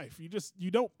on his wife.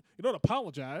 You don't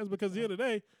apologize because at the end of the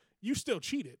day, you still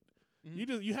cheated.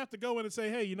 Mm-hmm. You have to go in and say,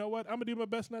 hey, you know what? I'm gonna do my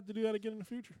best not to do that again in the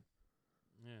future.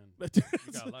 Man, you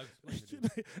got a lot of explaining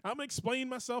to do. I'm gonna explain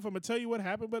myself. I'm gonna tell you what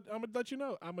happened, but I'm gonna let you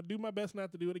know. I'm gonna do my best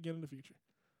not to do it again in the future.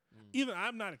 Either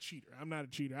I'm not a cheater. I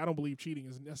don't believe cheating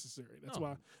is necessary.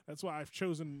 That's why I've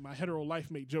chosen my hetero life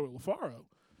mate Joey LaFaro.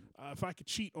 If I could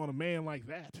cheat on a man like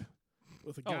that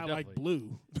with a guy like definitely.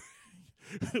 Blue,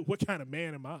 what kind of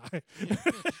man am I?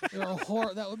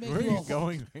 That would make where are you you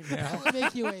going right now? That would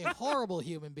make you a horrible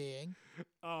human being.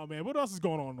 Oh man, what else is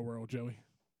going on in the world, Joey?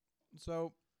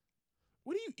 So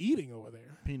What are you eating over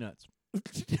there? peanuts.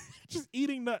 Just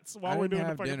eating nuts while I we're didn't doing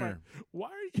have the fucking dinner. podcast. Why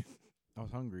are you? I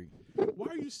was hungry. Why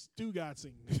are you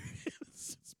Stugotzing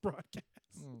this broadcast?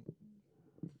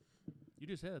 You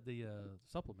just had the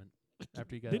supplement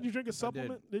after you got. Didn't you drink a did.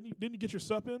 supplement? Didn't you get your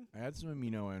sup in? I had some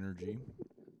amino energy,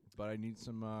 but I need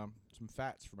some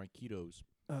fats for my ketos.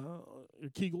 Your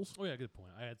Kegels. Oh yeah, good point.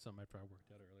 I had some after I worked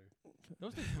out earlier.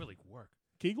 Those things really work.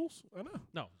 Kegels? I know.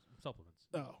 No supplements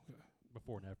Oh,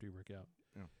 before and after you work out.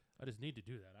 Yeah. I just need to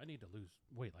do that. I need to lose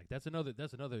weight. Like that's another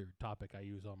topic I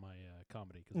use on my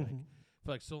comedy because like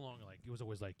for like so long like it was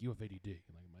always like you have ADD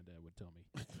like my dad would tell me,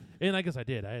 and I guess I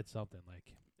did. I had something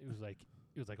like it was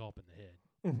like all up in the head,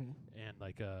 and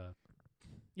like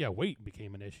weight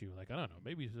became an issue. Like I don't know,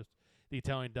 maybe it's just the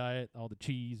Italian diet, all the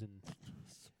cheese and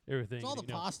everything. It's all the you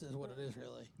know. pasta is what it is,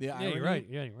 really. Yeah, Yeah, you're right.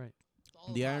 Yeah, you're right.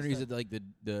 all The irony is pasta. that like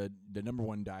the number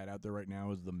one diet out there right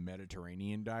now is the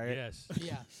Mediterranean diet. Yes.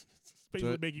 Yeah, It's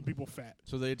basically So- making people fat.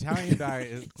 So the Italian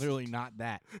diet is clearly not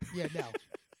that. yeah, no.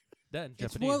 That and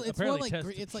It's Japanese. more. It's more apparently like tests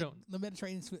Gre- have it's like shown- the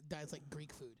Mediterranean diet's like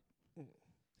Greek food.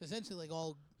 Essentially, like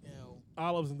all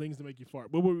Olives and things to make you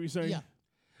fart. What were we saying? Yeah.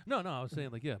 No, I was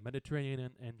saying like Mediterranean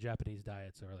and Japanese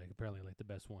diets are like apparently like the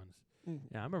best ones. Mhm.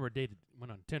 Yeah, I remember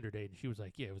went on a Tinder date and she was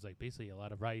like, yeah, it was like basically a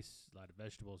lot of rice, a lot of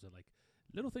vegetables, and like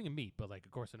little thing of meat. But like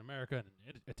of course in America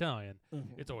and Italian,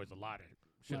 Mhm. it's always a lot of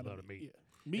Lot shitload of meat. Yeah.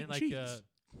 Meat and and like cheese.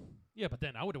 yeah, but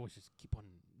then I would always just keep on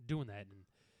doing that,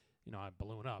 and I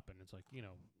balloon up, and it's like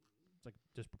it's like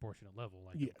disproportionate level,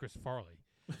 like Yeah. Chris Farley.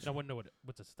 And I wouldn't know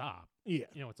what to stop. Yeah.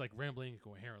 It's like rambling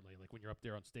incoherently. Like when you're up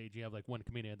there on stage, you have like one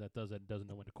comedian that does that and doesn't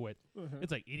know when to quit. Uh-huh.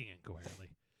 It's like eating incoherently.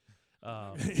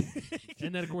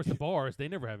 And then of course the bars, they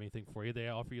never have anything for you. They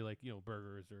offer you like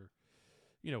burgers or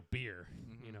beer.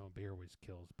 Beer always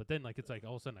kills. But then like it's like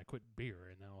all of a sudden I quit beer,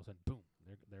 and then all of a sudden boom,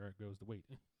 there goes the weight.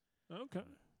 Okay.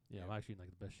 Yeah, I'm actually in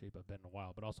like the best shape I've been in a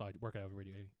while. But also I work out every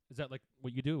day. Is that like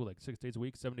what you do, like 6 days a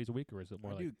week, 7 days a week, or is it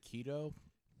more I like do keto,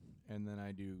 and then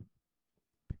I do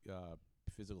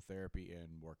physical therapy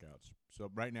and workouts.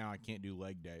 So right now I can't do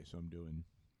leg day, so I'm doing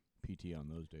PT on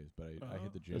those days. But I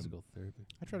hit the gym. physical therapy?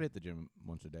 I try to hit the gym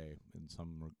once a day in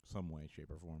some way,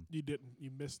 shape, or form. You didn't.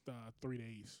 You missed 3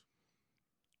 days.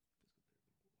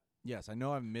 Yes, I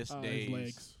know I've missed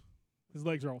days. His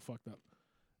legs are all fucked up.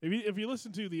 If you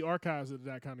listen to the archives of the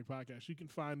That Comedy Podcast, you can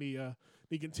find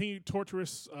the continued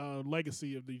torturous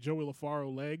legacy of the Joey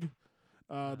LaFaro leg.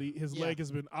 His leg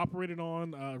has been operated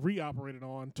on, reoperated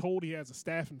on, told he has a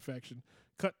staph infection,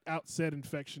 cut out said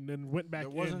infection, then went back There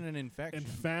wasn't in an infection. and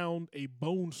found a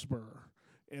bone spur.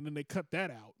 And then they cut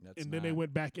that out. That's and then they not-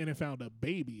 went back in and found a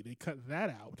baby. They cut that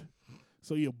out.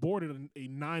 So he aborted a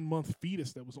 9-month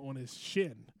fetus that was on his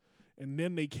shin. And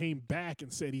then they came back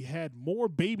and said he had more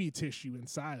baby tissue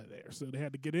inside of there. So they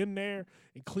had to get in there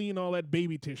and clean all that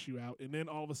baby tissue out. And then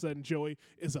all of a sudden, Joey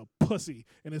is a pussy.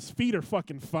 And his feet are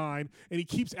fucking fine. And he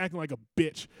keeps acting like a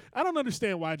bitch. I don't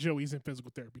understand why Joey's in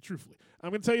physical therapy, truthfully. I'm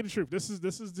going to tell you the truth. This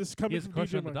is coming He has a from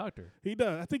crush DJ on the doctor. He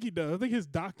does. I think he does. I think his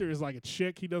doctor is like a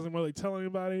chick. He doesn't really tell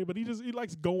anybody, but he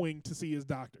likes going to see his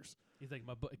doctors. He's like,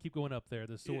 my butt, keep going up there.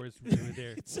 The sore is really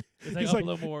there. It's like he's up like, a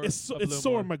little more. It's up a little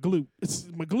sore more. in my glute.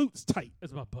 My glute's tight.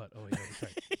 It's my butt. Oh yeah, that's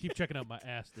right. Keep checking out my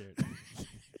ass there.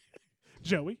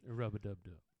 Joey, Rub a dub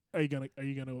dub. are you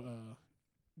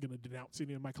gonna denounce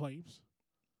any of my claims?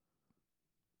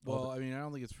 Well, I mean, I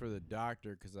don't think it's for the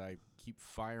doctor because I keep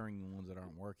firing the ones that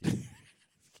aren't working.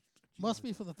 must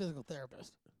be for the physical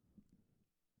therapist.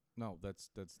 No, that's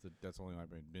the only one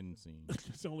I've been seeing.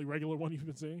 It's the only regular one you've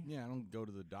been seeing. Yeah, I don't go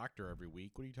to the doctor every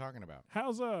week. What are you talking about?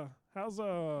 How's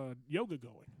yoga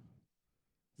going?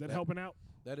 Is that helping out?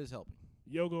 That is helping.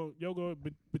 Yoga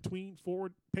between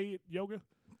forward pay it yoga.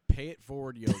 Pay It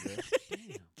Forward yoga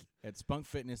Damn. at Spunk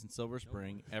Fitness in Silver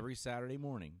Spring every Saturday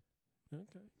morning.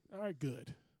 Okay. All right.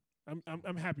 Good.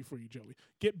 I'm happy for you, Joey.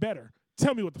 Get better.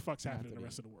 Tell me what the fuck's happening in the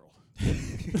rest of the world.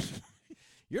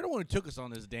 You're the one who took us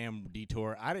on this damn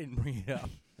detour. I didn't bring it up.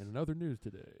 And in other news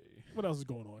today. What else is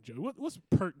going on, Joey? What's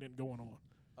pertinent going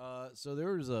on? So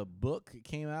there was a book that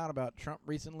came out about Trump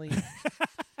recently,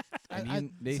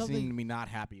 and they something- seem to be not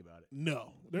happy about it.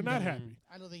 No, they're not happy.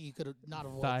 I don't think you could have not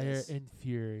avoided Fire this. and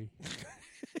fury.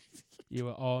 You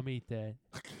will all meet that.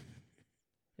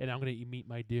 And I'm going to meet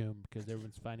my doom because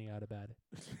everyone's finding out about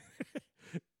it.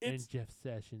 And Jeff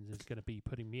Sessions is going to be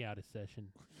putting me out of session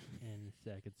in a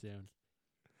second soon.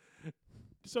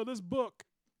 So this book,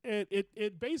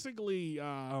 it basically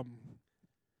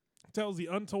tells the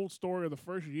untold story of the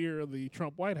first year of the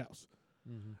Trump White House,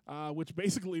 which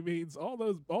basically means all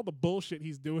the bullshit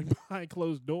he's doing behind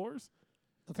closed doors.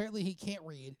 Apparently, he can't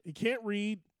read. He can't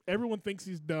read. Everyone thinks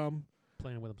he's dumb.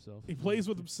 Playing with himself. He plays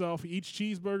with himself. He eats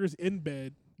cheeseburgers in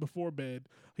bed before bed.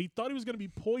 He thought he was going to be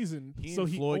poisoned, He so and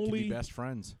he Floyd could only be best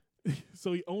friends.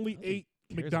 so he only ate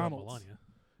Cares about McDonald's. Melania.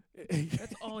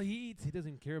 That's all he eats. He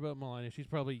doesn't care about Melania. She's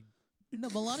probably No,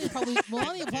 Melania probably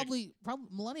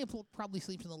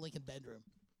sleeps in the Lincoln bedroom.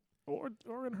 or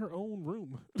in her own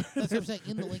room. That's what I'm saying,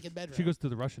 in the Lincoln bedroom. she goes to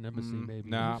the Russian embassy maybe.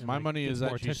 Nah, and, my like, money gets is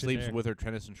more that she attention sleeps there. with her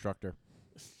tennis instructor.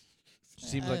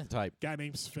 Seems like the type. Guy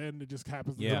named Sven that just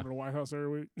happens to Yeah. come to the White House every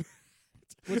week.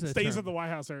 What's that Stays term? at the White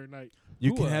House every night.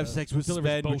 You Who, can have sex with delivers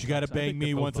Sven, but you got to Botox? I bang think me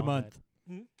they're both once a on month.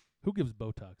 that. Hmm? Who gives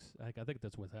Botox? I think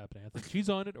that's what's happening. I think she's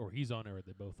on it, or he's on it, or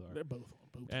they both are. They're both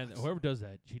on Botox. And whoever does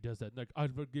that, she does that. Like, I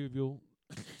will give you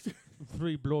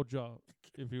 3 blowjobs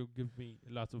if you give me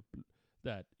lots of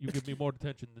that. You give me more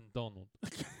attention than Donald.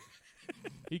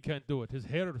 He can't do it. His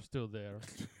hair is still there.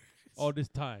 all this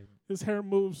time, His hair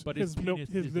moves. but his milk, penis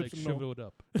his is like lips no. shriveled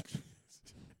up.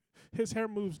 His hair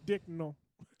moves dick no.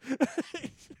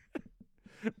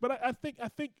 But I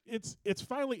think it's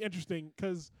finally interesting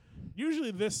because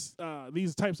usually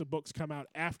these types of books come out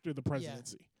after the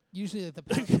presidency. Usually like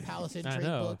the Palace I Intrigue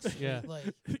know, books. yeah. Like,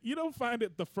 You don't find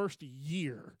it the first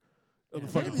year of the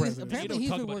Yeah. fucking Apparently- presidency. apparently You he's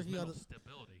don't been talk about his working on mental it.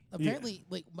 stability. apparently,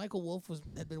 like Michael Wolff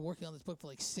had been working on this book for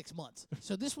like 6 months.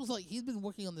 So this was like he's been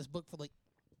working on this book for like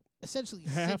essentially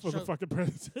Half since of the Trump- fucking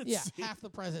presidency. Yeah, half the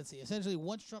presidency. Essentially,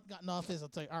 once Trump got in office,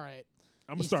 it's like, all right,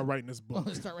 I'm gonna start writing this I'm book.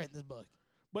 gonna start writing this book.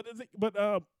 But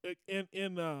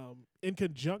in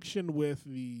conjunction with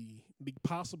the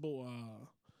possible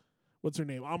what's her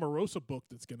name Omarosa book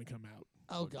that's gonna come out.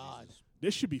 Oh God.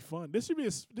 This should be fun. This should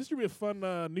be a fun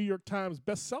New York Times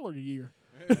bestseller year.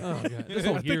 Oh god, this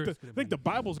whole I year. think the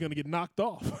Bible's gonna get knocked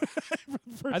off.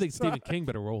 I think Stephen King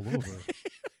better roll over.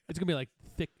 It's gonna be like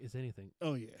thick as anything.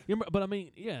 Oh yeah. You remember, but I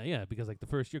mean, yeah, because like the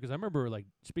first year, because I remember like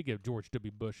speaking of George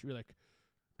W. Bush, you're like,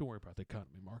 don't worry about the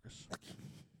economy, Marcus.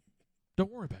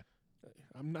 Don't worry about it.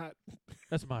 I'm not.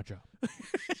 That's my job.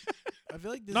 I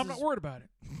feel like this No, I'm is, not worried about it.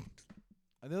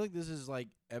 I feel like this is like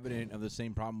evident of the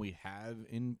same problem we have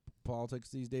in politics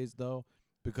these days, though,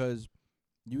 because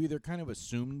you either kind of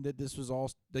assume that this was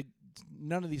all like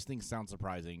none of these things sound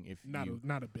surprising if Not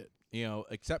a bit.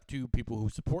 except to people who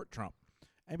support Trump,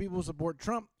 and people who support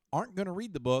Trump aren't going to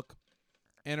read the book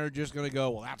and are just going to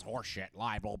go, well, that's horseshit,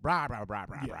 libel, blah blah blah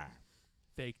blah Yeah. blah.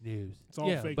 Fake news. It's all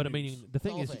yeah, fake but I news. mean, the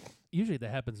thing all is, fake. usually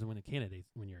that happens when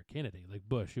you're a candidate, like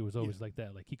Bush. It was always like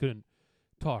that. Like he couldn't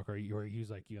talk, or he was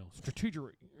like, strategic.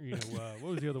 What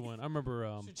was the other one? I remember.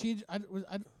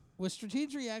 Was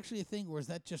strategery actually a thing, or was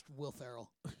that just Will Ferrell?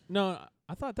 No,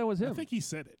 I thought that was him. I think he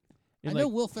said it. And I know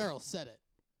Will Ferrell said it.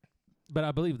 but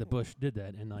I believe that Bush did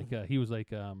that, and like he was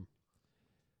like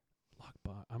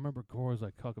lockbox. I remember Gore was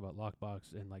like talk about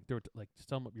lockbox, and like they were like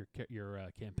sum up your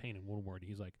campaign in one word.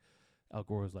 He's like, Al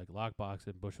Gore was like lockbox,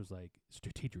 and Bush was like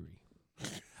strategery.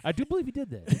 I do believe he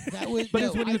did that. That was, But no,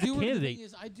 it's when he I was a do, the candidate. thing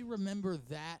is, I do remember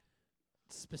that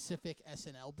specific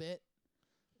SNL bit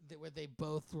where they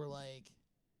both were like,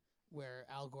 where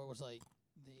Al Gore was like,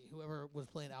 whoever was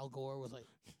playing Al Gore was like,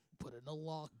 put it in a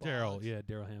lockbox. Daryl Hammond.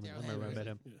 Daryl I remember I Hammond. met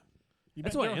him. Yeah. You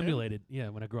That's met what I Daryl Hammond? emulated. Yeah,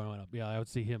 when I growing up, I would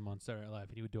see him on Saturday Night Live,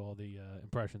 and he would do all the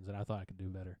impressions, and I thought I could do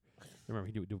better. I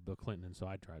remember he would do Bill Clinton, and so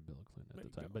I tried Bill Clinton There at you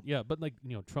the time. go. But yeah, but like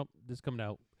Trump, this coming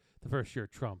out the first year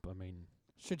of Trump. I mean,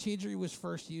 Strategery was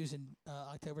first used in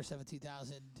October 7,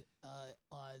 2000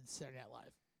 on Saturday Night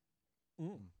Live.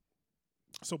 Mm.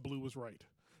 So Blue was right.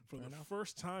 For the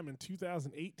first time in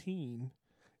 2018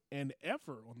 and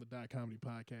ever on the Dot Comedy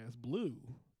Podcast, Blue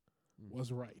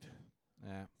was right.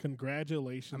 Yeah.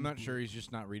 Congratulations. I'm not Blue. sure he's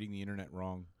just not reading the internet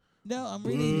wrong. No, I'm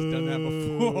He's reading. done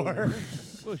that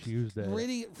before. Bush used that.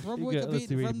 Reading it from Let's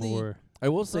Wikipedia. read From more. I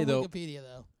will say from though, Wikipedia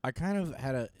though. I kind of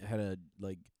had a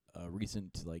like a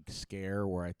recent like scare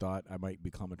where I thought I might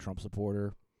become a Trump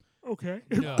supporter. Okay.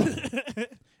 No.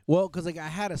 Well, because like I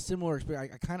had a similar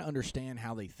experience. I kind of understand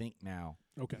how they think now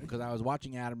Okay. because I was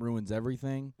watching Adam Ruins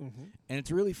Everything, Mm-hmm. and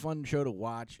it's a really fun show to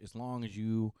watch as long as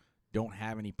you don't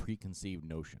have any preconceived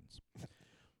notions.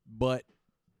 But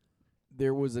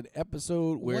there was an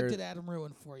episode where What did Adam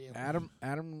ruin for you? Adam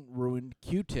ruined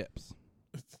Q-tips.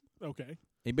 Okay.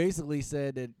 He basically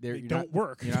said that They you're don't not,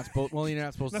 work. You're not supposed. Well, you're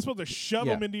not supposed. Not supposed to shove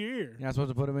Yeah. them into your ear. You're not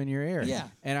supposed to put them in your ear. Yeah.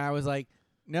 And I was like,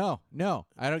 no,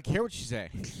 I don't care what you say.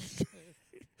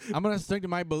 I'm gonna stick to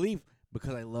my belief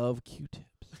because I love Q-tips.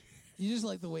 You just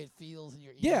like the way it feels in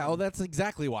your ear. Yeah, well, that's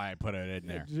exactly why I put it in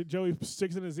there. Joey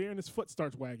sticks in his ear and his foot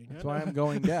starts wagging. That's why I'm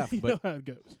going deaf. You know But how it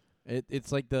goes.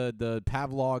 it's like the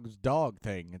Pavlov's dog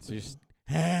thing. It's just,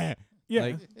 Yeah.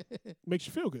 like, Makes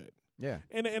you feel good. yeah.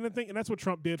 And that's what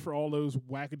Trump did for all those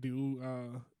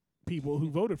wackadoo people who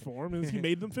voted for him is he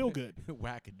made them feel good.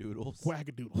 Wackadoodles.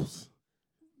 Wackadoodles.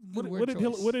 Good What word did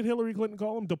choice. what did Hillary Clinton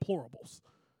call them? Deplorables.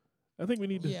 I think we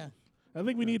need to. Yeah. I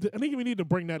think we need to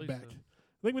bring that Please back. do.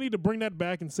 I think we need to bring that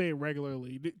back and say it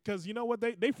regularly because you know what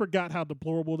they forgot how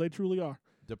deplorable they truly are.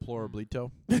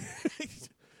 Deplorablito.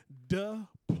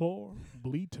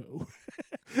 Deplorablito.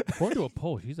 According to a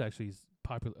poll, she's actually as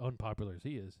unpopular as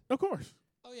he is. Of course.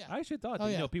 Oh yeah. I actually thought Oh,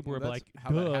 that, yeah. people Well, were that's like, how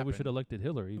that duh, we happened. should have elected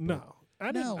Hillary. but No,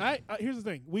 I didn't. No. I here's the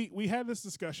thing. We had this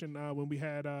discussion when we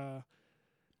had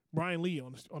Brian Lee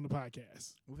on the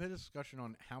podcast. We've had a discussion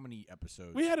on how many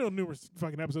episodes. We had it on numerous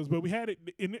fucking episodes, but we had it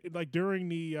in like during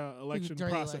the election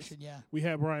During the process. election, yeah. We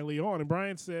had Brian Lee on, and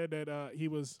Brian said that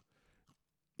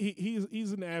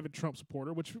he's an avid Trump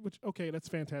supporter, which okay, that's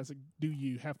fantastic. Do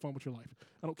you have fun with your life?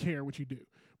 I don't care what you do.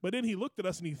 But then he looked at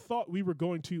us and he thought we were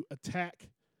going to attack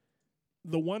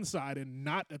the one side and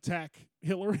not attack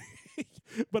Hillary.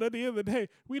 But at the end of the day,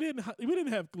 we didn't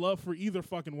have love for either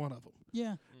fucking one of them.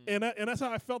 Yeah. And that's how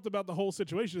I felt about the whole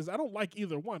situation. Is I don't like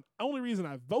either one. Only reason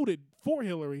I voted for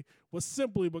Hillary was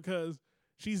simply because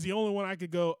she's the only one I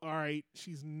could go, all right,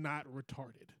 she's not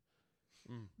retarded.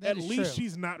 That At is least true.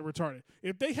 she's not retarded.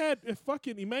 If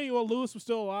fucking Emmanuel Lewis was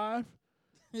still alive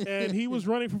and he was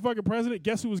running for fucking president,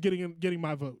 guess who was getting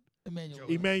my vote? Emmanuel.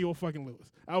 Emmanuel fucking Lewis.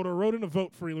 I would have wrote in a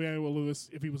vote for Emmanuel Lewis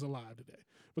if he was alive today.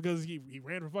 Because he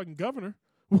ran for fucking governor.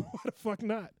 Why the fuck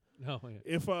not? No, yeah.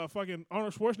 If fucking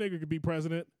Arnold Schwarzenegger could be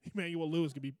president, Emmanuel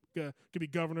Lewis could be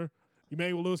governor.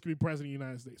 Emmanuel Lewis could be president of the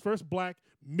United States. First black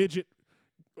midget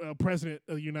president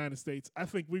of the United States. I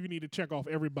think we need to check off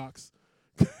every box.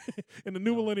 In the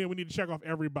new millennium, we need to check off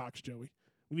every box, Joey.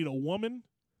 We need a woman,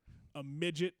 a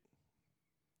midget,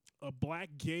 a black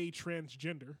gay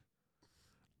transgender.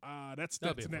 That's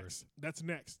That'd be a next. first. That's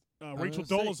next. was Rachel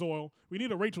gonna say- Dolezal. We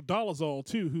need a Rachel Dolezal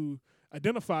too, who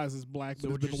identifies as black So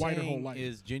but what has you're been white her whole saying life.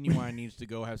 is Genuine needs to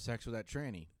go have sex with that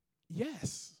tranny.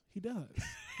 Yes, he does.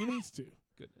 He needs to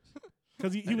Goodness.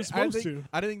 because he was supposed to.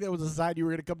 I didn't think that was a side you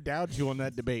were going to come down to on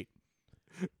that debate.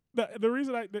 The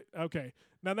reason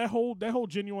now that whole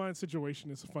Genuine situation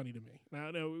is funny to me. Now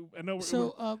I know.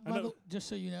 So, I know- just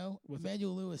so you know, What's that?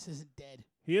 Emmanuel Lewis isn't dead.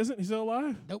 he isn't. He's still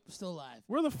alive. Nope, still alive.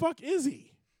 Where the fuck is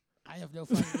he? I have no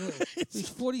fucking clue. He's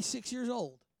 46 years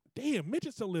old. Damn,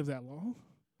 midget still live that long.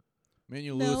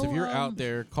 Manuel No, Lewis, if you're um, out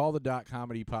there, call the Dot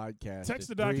Comedy Podcast. Text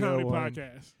the at Dot Comedy 301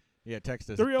 Podcast. Yeah, text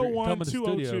us.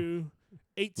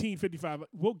 301-202-1855.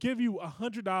 We'll give you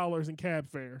 $100 in cab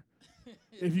fare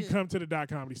if you come to the Dot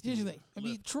Comedy Here's Studio. the thing. I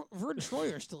mean, Vern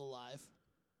Troyer's still alive.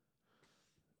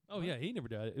 Oh yeah, he never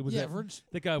died. It was Yeah, that, Vern.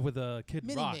 the guy with Kid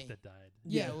Mini Rock Me. that died.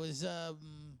 Yeah, Yeah. it was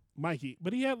Mikey,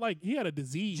 but he had a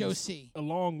disease Joe C.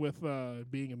 along with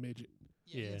being a midget.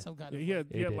 Yeah, Yeah. some kind Yeah, of. he had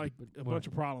He did, like but a what? bunch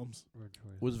of problems. Vern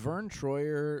Troyer. Was Vern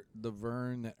Troyer the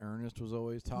Vern that Ernest was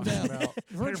always talking No. about?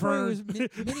 Vern Hey, Troyer Vern. was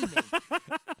Mini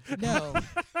Me.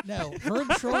 No. Vern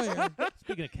Troyer.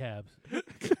 Speaking of cabs,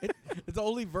 It's the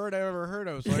only Vern I've ever heard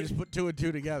of, so I just put two and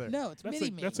two together. No, it's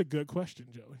Mini Me. That's a good question,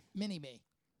 Joey. Mini Me.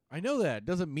 I know that.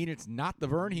 Doesn't mean it's not the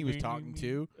Vern he was talking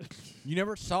to. You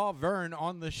never saw Vern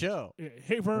on the show. Yeah.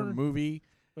 Hey, Or Vern, movie.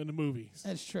 in the movies.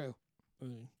 That's true.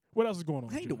 What else is going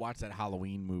on? I need to Joey? watch that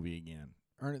Halloween movie again.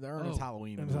 The Ernest Oh.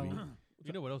 Halloween Ernest movie. Halloween.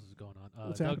 you know what else is going on?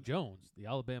 What's Doug happening? Jones, the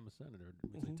Alabama senator,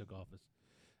 recently Mhm. took office.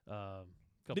 Couple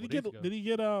Did he of days get? ago. Did he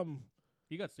get?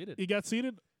 He got seated. He got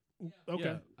seated. Okay.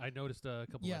 Yeah, I noticed a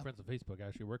couple of Yeah. my friends on Facebook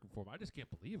actually working for him. I just can't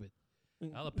believe it.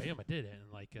 Mm. Alabama did it,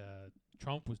 and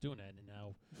Trump was doing that, and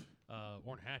now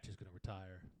Orrin Hatch is going to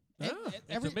retire.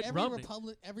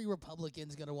 Every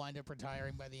Republican's going to wind up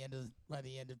retiring by the end of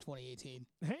 2018.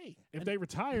 Hey, if they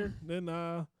retire, then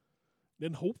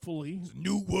hopefully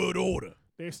New World Order.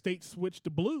 their state switch to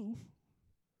blue.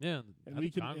 Yeah, And I we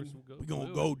think can- Congress and will go. We're going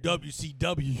to blue. go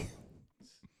WCW.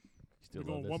 Still We're love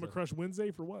going that Woman stuff. Crush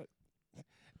Wednesday for what?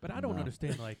 But I don't No.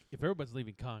 understand. If everybody's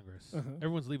leaving Congress, Uh-huh.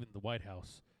 everyone's leaving the White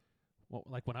House. Well,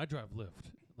 like when I drive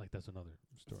Lyft, that's another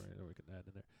story that we can add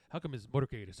in there. How come his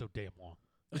motorcade is so damn long?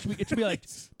 It should be like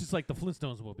just like the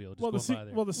Flintstones mobile, just Well, going by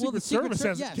there. the Secret Secret Service Ser-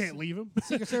 has yes. can't leave him.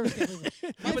 Secret Service can't leave it.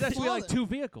 yeah, but that should be like 2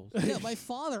 vehicles. Yeah, my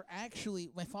father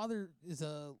is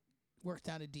works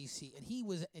down in D.C. and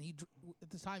at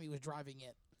the time he was driving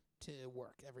it to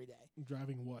work every day.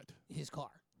 Driving what? His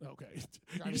car. Okay.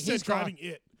 Driving You just said his car. driving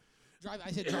it.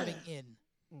 I said driving in,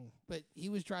 Mm. but he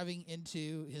was driving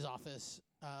into his office,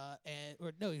 he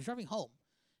was driving home,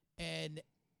 and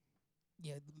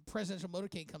the presidential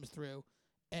motorcade comes through,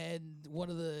 and one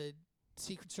of the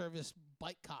Secret Service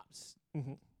bike cops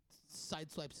Mhm.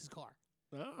 sideswipes his car.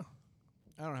 Ah.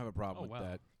 I don't have a problem Oh, with wow.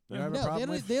 that. Yeah. I have a No, problem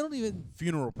with they don't even.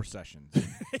 funeral processions.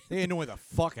 They annoy the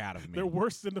fuck out of me. They're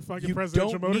worse than the fucking You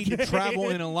presidential don't need to motorcade. travel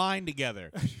in a line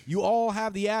together. You all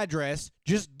have the address.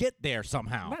 Just get there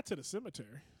somehow. Not to the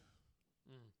cemetery.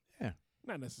 Yeah.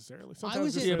 Not necessarily. was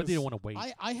Sometimes in- it Yeah, but they says don't want to wait.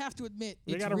 I have to admit,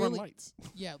 they it's got to really, run lights.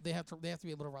 Yeah, they have to be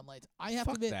able to run lights. I have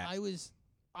Fuck to admit, that.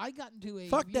 I got into a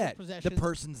Fuck vehicle that. possession. The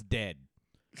person's dead.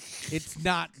 It's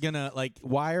not gonna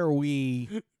why are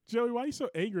we Joey, why are you so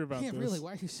angry about Yeah, this? really.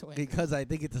 Why are you so angry? because I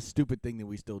think it's a stupid thing that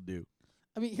we still do.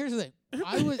 I mean, here's the thing.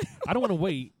 I was. I don't want to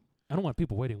wait. I don't want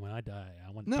people waiting when I die.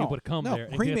 I want people to come there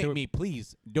and get cremate their me,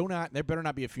 please. There better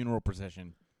not be a funeral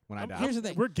procession when I die. Here's the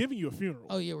thing. We're giving you a funeral.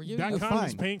 Oh yeah, we're giving That you. Congress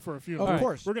is fine. paying for a funeral. Of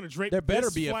course. We're going to drape There better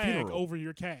this be a flag funeral. over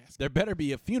your casket. There better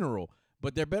be a funeral,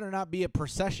 but there better not be a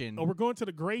procession. Oh, we're going to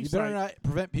the grave You better site, not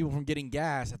prevent people from getting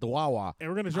gas at the Wawa. and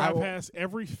we're going to I drive will- past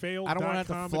every failed I don't want want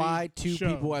to to have to fly two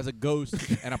show. people as a ghost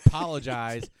and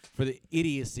apologize for the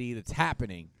idiocy that's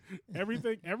happening.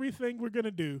 Everything we're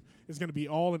gonna do is gonna be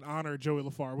all in honor of Joey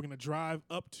LaFar. We're gonna drive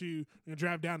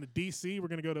down to DC. We're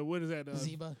gonna go to what is that?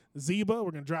 Zeba.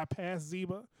 We're gonna drive past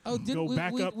Zeba. Oh, go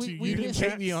back up to Union missed-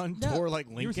 Take me on No. tour like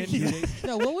Lincoln.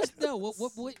 No, what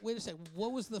was wait a second.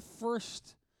 What was the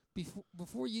first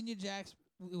before Union Jacks?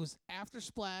 It was after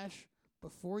Splash,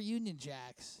 before Union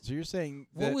Jacks. So you're saying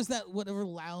What was that? Whatever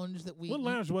lounge that we. What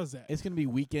lounge was that? it's going to be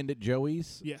Weekend at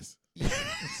Joey's? Yes. Yeah.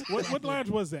 What lounge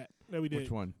was that we did?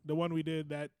 Which one? The one we did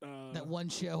that one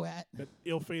show at that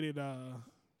ill-fated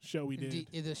show we did the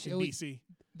in show DC.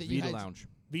 that you Vita had- Lounge.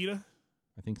 Vita?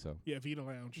 I think so. Yeah, Vita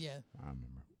Lounge. Yeah. I remember.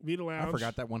 Vita Lounge. I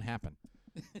forgot that one happened.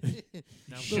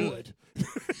 Now, Should.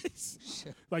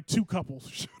 Like two couples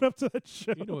showed up to that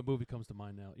show. You know what movie comes to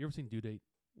mind now? You ever seen Due Date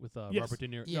with Yes. Robert De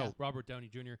Niro? Yeah. No, Robert Downey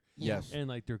Jr. Yes. And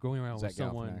like they're going around Is with that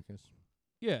someone. Galifianakis?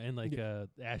 Yeah, and like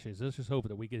Ashes. Let's just hope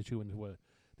that we get you into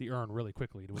the urn really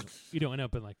quickly. You don't end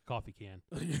up in like a coffee can.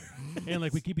 And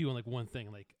like we keep you on like one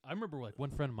thing. Like I remember like one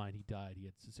friend of mine, he died. He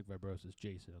had cystic fibrosis.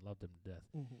 Jason, I loved him to death.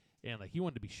 And like he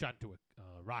wanted to be shot into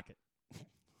a rocket.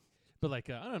 But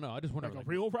like I don't know. I just wonder Like a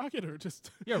real rocket or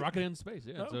just yeah, rocket in space.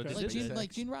 Yeah, so Okay. just like did Gene, that.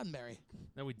 like Gene Roddenberry.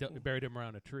 Then we buried him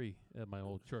around a tree at my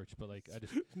old church. But like I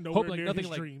just nowhere like near nothing his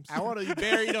like- dreams. I want to be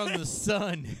buried on the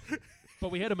sun. But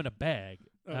we had him in a bag.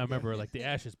 Okay. I remember like the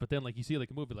ashes. But then like you see like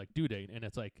a movie like Due Date, and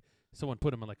it's like someone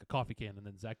put him in like a coffee can, and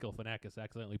then Zach Galifianakis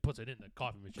accidentally puts it in the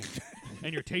coffee machine,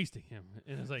 and you're tasting him,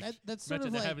 and it's like That's sort imagine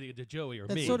of that like happening to Joey or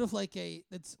that's me. sort of like I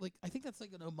think that's like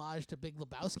an homage to Big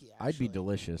Lebowski. Actually. I'd be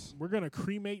delicious. We're gonna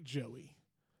cremate Joey.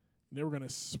 And then we're gonna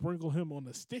sprinkle him on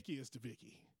the stickiest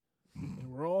Vicky,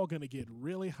 and we're all gonna get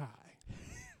really high.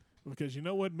 Because you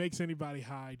know what makes anybody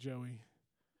high, Joey?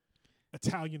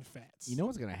 Italian fats. You know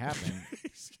what's going to happen?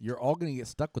 You're all going to get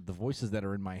stuck with the voices that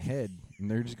are in my head,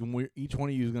 and they're just going. Each one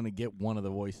of you is going to get one of the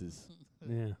voices.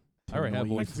 yeah. To I already have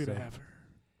annoy you. like voices. to So. have her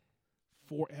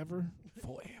forever.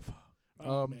 Forever.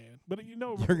 Oh man! But you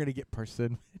know, You're going to get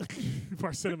person.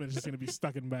 our sentiment is just gonna be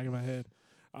stuck in the back of my head.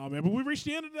 Oh man! But we reached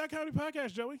the end of that comedy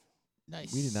podcast, Joey.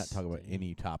 Nice. We did not talk about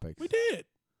any topics. We did.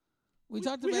 We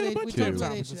talked we about had a we bunch talked of about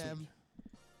topics this H&M.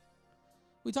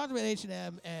 We talked about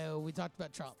H&M and we talked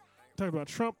about Trump. Talked about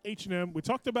Trump, H&M. We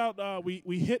talked about we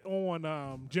hit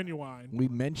on Genuine. We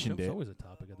mentioned Trump's it. always a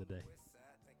topic of the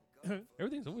day.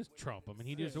 Everything's always Trump. I mean,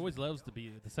 he just always loves to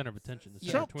be the center of attention. The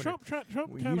center of Trump. Twitter. Trump.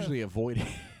 We kinda, usually avoid it.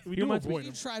 we He do reminds me- avoid You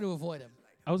him. try to avoid him.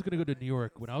 I was going to go to New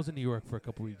York. When I was in New York for a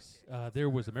couple weeks, there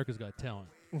was America's Got Talent.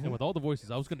 And with all the voices,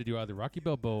 I was going to do either Rocky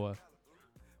Balboa,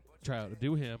 try out to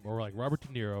do him, or like Robert De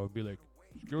Niro and be like,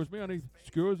 excuse me, honey,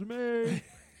 excuse me.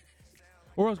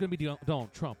 Or I was going to be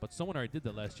Donald Trump, but someone already did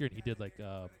that last year, and he did like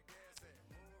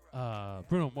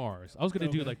Bruno Mars. I was going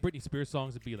to do Okay. like Britney Spears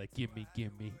songs and be like, give me.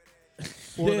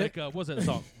 Or like, what was that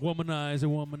song? Womanizer,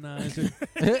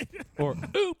 Womanizer. Or,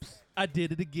 oops, I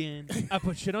did it again. I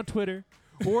put shit on Twitter.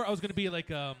 Or I was going to be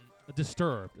like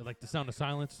Disturbed, like The Sound of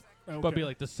Silence, but Okay. be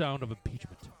like The Sound of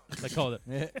Impeachment. They call it,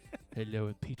 hello,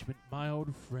 impeachment, my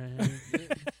old friend.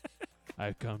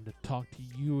 I've come to talk to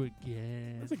you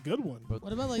again. That's a good one. But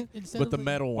What about like instead But of the like,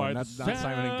 metal one, By not the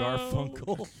Simon and sound.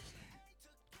 Garfunkel.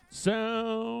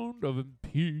 Sound of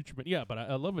impeachment. Yeah, but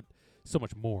I love it so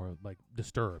much more, like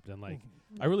Disturbed, and like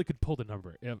I really could pull the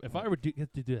number. If I ever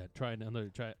get to do that, try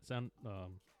sound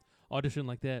audition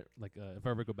like that, like if I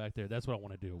ever go back there, that's what I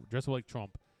want to do. Dress up like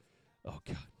Trump. Oh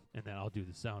God, and then I'll do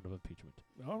the sound of impeachment.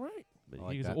 All right. I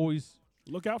like He's that. always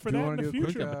Look out for Do you that want in to the do a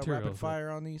quick future. material, rapid so- fire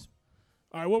on these?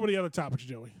 All right. What were the other topics,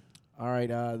 Joey? All right.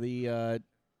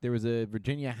 There was a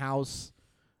Virginia House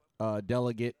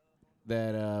delegate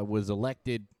that was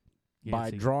elected by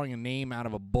Yancey. drawing a name out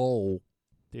of a bowl.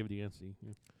 David Yancey.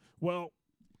 Yeah. Well,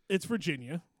 it's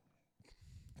Virginia.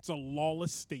 It's a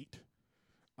lawless state.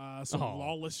 So Oh.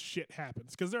 lawless shit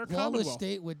happens because they're a lawless commonwealth.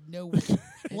 state with no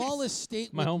lawless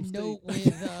state My with home no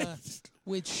state.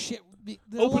 with shit the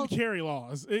Open law- carry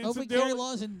laws. It's open the carry only,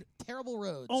 laws and terrible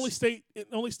roads. only state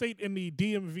in the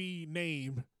DMV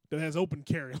name that has open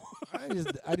carry laws.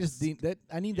 I just think that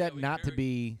I need that we not to carry-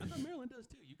 be. I thought Maryland does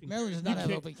too. You can Maryland does You not have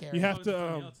can't- open carry. you have Oh, to, it's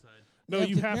on the outside. No, You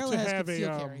you have to- have to Maryland has have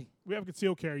concealed a. carry. We have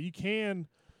concealed carry. You can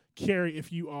carry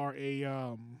if you are a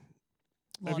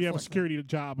Law if you have a enforcement. security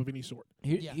job of any sort,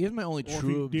 Yeah. Here's my only or if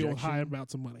true you deal with high objection.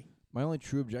 amounts of money. My only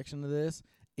true objection to this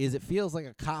is it feels like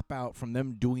a cop out from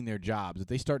them doing their jobs. If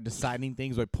they start deciding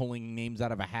things by pulling names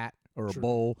out of a hat or a True.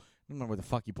 bowl, I don't know where the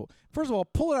fuck you pull. First of all,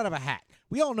 pull it out of a hat.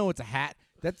 We all know it's a hat.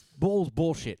 That's bowl's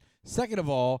bullshit. Second of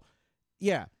all,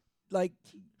 yeah, like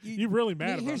You're really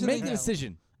mad about here's that. the make thing, a though.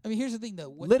 decision, I mean, here's the thing, though.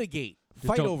 What, litigate,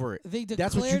 fight don't- over it. they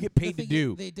That's what you declared- get the paid to thing is,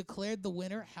 do. They declared the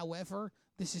winner. However,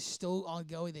 this is still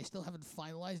ongoing. They still haven't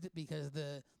finalized it because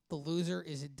the loser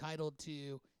is entitled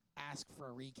to ask for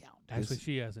a recount. Actually,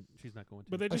 she hasn't. She's not going to.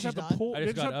 But they Oh, just she's have to not? pull. I they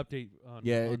just got have- an update on.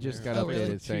 Yeah, on it just there. got Oh, really?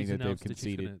 updated saying She's that they've announced she's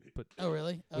conceded, gonna put- Oh,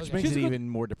 really? which Okay. makes She's it a good- even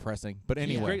more depressing. But She's a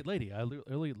anyway, great lady. I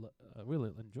really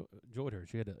enjoyed her.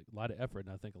 She had a lot of effort,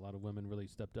 and I think a lot of women really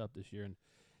stepped up this year. And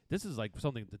this is like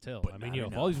something to tell. But I mean,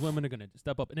 not if all these women are going to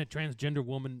step up, and a transgender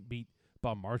woman beat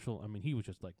Bob Marshall, I mean, he was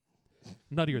just like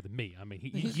nuttier than me. I mean,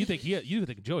 you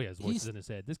think Joey has voices He's- in his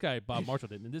head? This guy Bob Marshall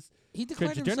didn't. And this He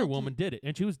declared transgender himself woman did it,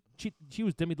 and she was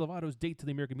Demi Lovato's date to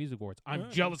the American Music Awards.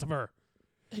 I'm jealous of her.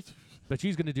 But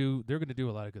they're gonna do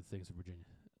a lot of good things in Virginia.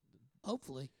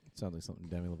 Hopefully. sounds like something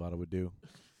Demi Lovato would do.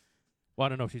 Well, I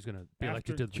don't know if she's gonna be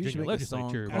elected to the She should Virginia make a song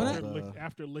legislature. called, but-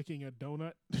 after licking a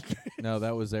donut. No,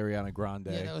 that was Ariana Grande.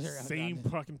 Yeah, that was her. Same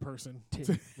fucking person.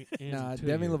 Nah,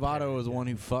 Demi Lovato was the one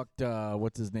who fucked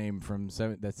what's his name from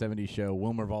that '70s show,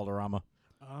 Wilmer Valderrama.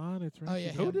 Ah, that's right. Oh,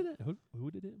 yeah. Who him. did it? Who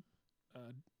did it?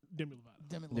 Demi Lovato.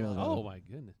 Demi Demi Lovato. Lovato. Oh my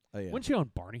goodness! Oh yeah, Wasn't she on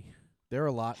Barney? there are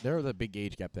a lot. There was a big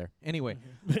age gap there. Anyway,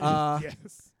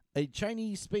 Yes. a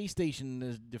Chinese space station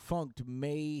is defunct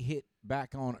may hit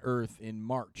back on Earth in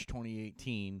March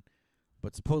 2018,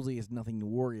 but supposedly has nothing to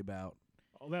worry about.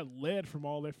 All that lead from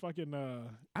all their fucking. I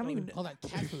don't even. All that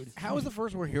cat food. How is the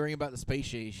first we're hearing about the space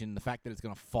station the fact that it's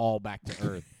going to fall back to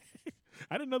Earth?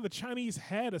 I didn't know the Chinese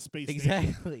had a space station.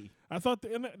 Exactly. I thought.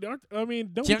 I mean,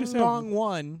 don't we just have Jiangong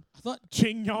 1, I thought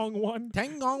Qingyang one?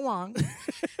 Tangong Wang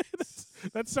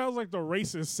That sounds like the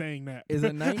racist saying that. is a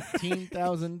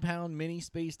 19,000-pound mini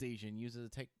space station used as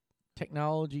a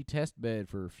technology test bed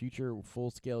for a future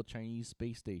full-scale Chinese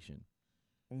space station.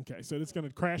 Okay, so it's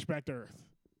gonna crash back to Earth.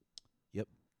 Yep.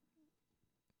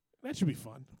 That should be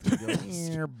fun.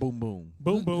 Yeah, boom, boom.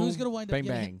 Boom, boom. Who's gonna wind up Bang,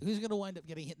 getting bang. Who's gonna wind up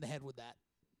getting hit in the head with that?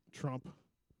 Trump.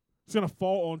 It's gonna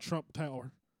fall on Trump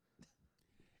Tower.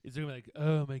 It's gonna be like,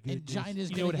 oh my goodness! China's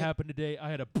you gonna know what get- happened today? I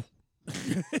had a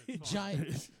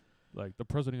Giant. like the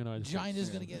president of the United States. China's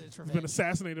gonna get its He's been revenge.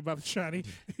 assassinated by the Chinese.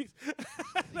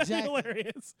 That's Exactly.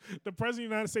 hilarious. The president of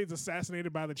the United States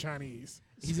assassinated by the Chinese.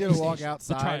 He's gonna walk station.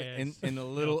 outside triads. in a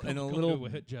little Come do little a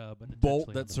hit job and bolt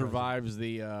eventually that I'm the president. survives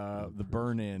the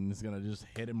burn-in is gonna just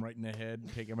hit him right in the head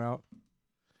and take him out.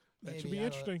 That should Maybe, be I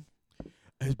don't know. interesting.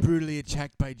 I was brutally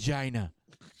attacked by China.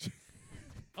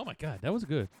 Oh my God, that was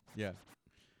good. Yeah.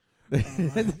 That's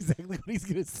exactly what he's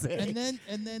gonna say.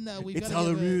 And then we've it's got all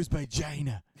a ruse by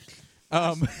China.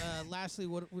 lastly,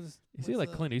 what was? You see, what's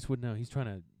like the- Clint Eastwood now, he's trying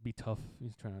to be tough.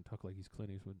 He's trying to talk like he's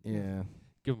Clint Eastwood. Yeah.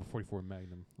 Give him a 44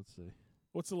 Magnum. Let's see.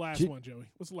 What's the last Gen- one, Joey?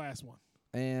 What's the last one?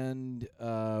 And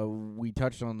we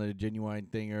touched on the Genuine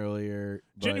thing earlier.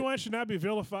 but Genuine should not be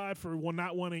vilified for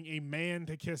not wanting a man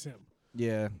to kiss him,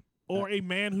 Yeah. or a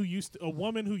woman who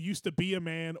used to be a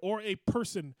man, or a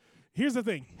person. Here's the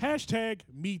thing.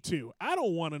 #me too. I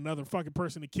don't want another fucking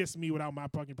person to kiss me without my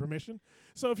fucking permission.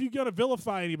 So if you're gonna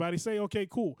vilify anybody, say, okay,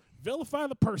 cool. Vilify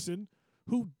the person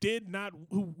who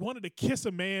wanted to kiss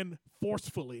a man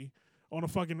forcefully on a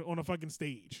fucking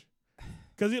stage.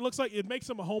 Because it makes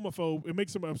him a homophobe. It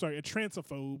makes him, a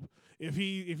transphobe if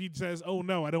he says, "Oh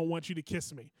no, I don't want you to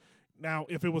kiss me." Now,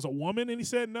 if it was a woman and he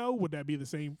said no, would that be the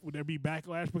same? Would there be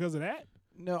backlash because of that?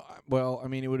 No, well, I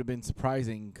mean, it would have been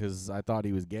surprising because I thought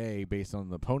he was gay based on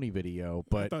the pony video. I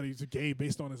But thought he was gay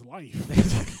based on his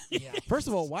life. Yeah. first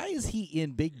of all, why is he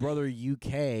in Big Brother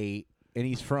UK and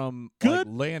he's from Good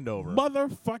like, Landover?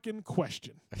 Motherfucking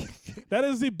question. That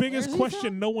is the biggest Where's he question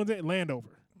from? no one's at Landover.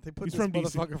 They put He's this from DC.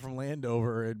 motherfucker from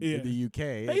Landover in Yeah. the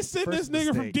UK. They sent this First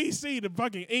nigga from mistake. DC to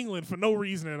fucking England for no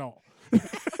reason at all.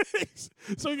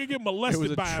 So he could get It molested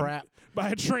was a by trap. by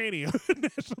a tranny on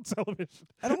national television.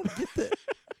 I don't get the.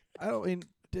 I don't. mean,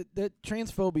 the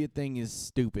transphobia thing is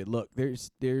stupid. Look,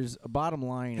 there's a bottom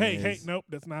line. Hey, is, nope,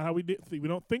 that's not how we did. We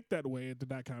don't think that way at the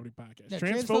Dot Comedy Podcast. Yeah,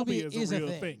 Transphobia transphobia is a is a real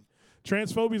thing. thing.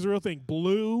 Transphobia is a real thing.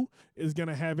 Blue is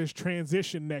gonna have his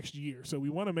transition next year, so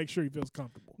we want to make sure he feels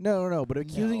comfortable. No. But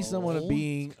accusing someone of No.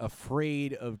 being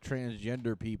afraid of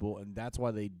transgender people, and that's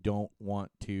why they don't want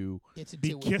to. It's a Be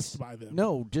 2 weeks. kissed by them.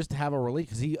 No, just have a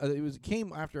relationship. Because it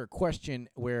came after a question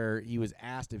where he was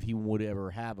asked if he would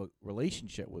ever have a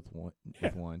relationship with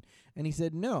one, and he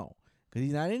said no because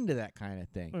he's not into that kind of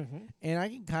thing. Mhm. And I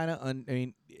can kind of,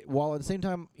 while at the same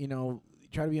time,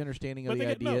 try to be understanding of But the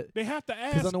idea. they have to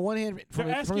Because ask. on the one hand, from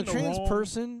a asking the trans wrong-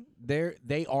 person,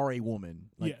 they are a woman,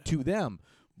 like Yeah. to them.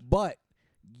 But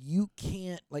you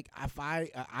can't, like, if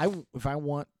I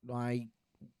want my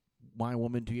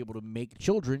woman to be able to make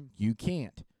children, you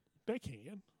can't. They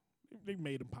can. They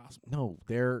made impossible. No,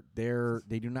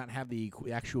 they do not have the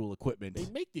actual equipment. They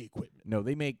make the equipment. No,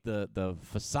 they make the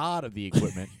facade of the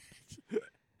equipment.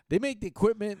 They make the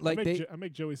equipment like I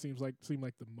make Joey seem like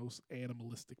the most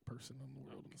animalistic person in the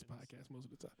world in this podcast most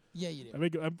of the time. Yeah, you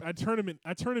do. I turn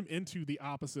him into the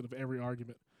opposite of every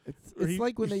argument. It's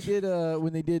like when they did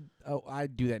oh, I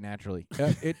do that naturally.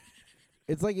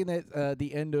 It's like in that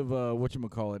the end of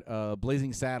whatchamacallit,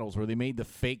 Blazing Saddles, where they made the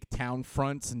fake town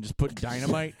fronts and just put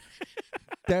dynamite.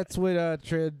 That's what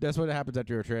happens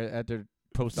after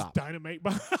post op. Dynamite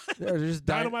behind. There's just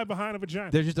dynamite behind a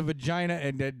vagina. There's just a vagina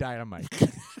and then dynamite.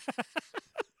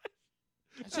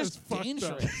 That's just fucked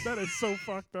dangerous. up. That is so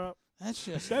fucked up. That's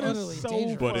just That is utterly so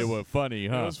dangerous. But it was funny,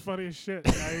 huh? It was funny as shit.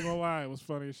 I ain't gonna lie, it was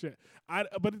funny as shit.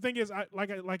 But the thing is,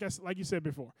 like you said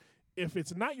before, if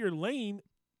it's not your lane,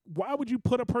 why would you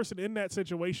put a person in that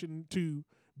situation to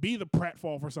be the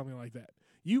pratfall for something like that?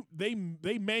 They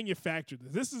manufactured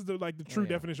this. This is the true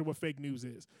definition of what fake news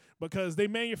is, because they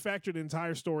manufactured the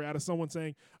entire story out of someone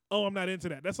saying, "Oh, I'm not into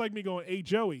that." That's like me going, "Hey,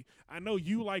 Joey, I know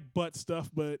you like butt stuff,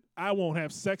 but I won't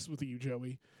have sex with you,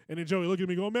 Joey." And then Joey looking at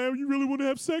me going, "Man, you really want to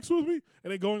have sex with me?"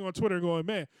 And then going on Twitter and going,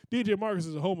 "Man, DJMarcus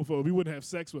is a homophobe. He wouldn't have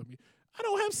sex with me." I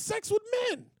don't have sex with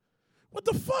men. What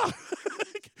the fuck?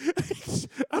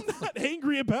 I'm not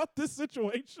angry about this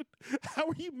situation. How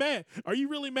are you mad? Are you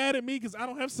really mad at me because I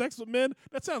don't have sex with men?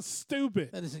 That sounds stupid.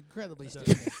 That is incredibly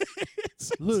stupid.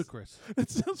 Ludicrous. That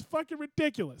sounds fucking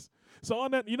ridiculous. So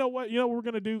on that, you know what we're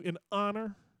gonna do in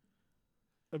honor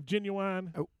of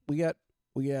Genuine? We got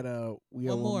one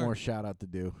more. more shout out to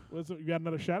do. You got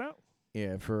another shout out?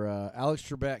 Yeah, for Alex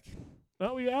Trebek.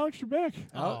 Oh, we got Alex Trebek.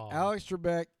 Oh. Alex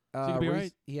Trebek. Seemed to be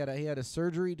right. He had a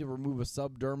surgery to remove a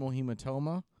subdermal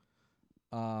hematoma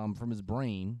from his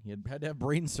brain. He had to have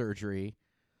brain surgery,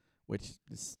 which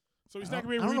is So he's not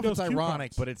gonna be I able to don't read know if those it's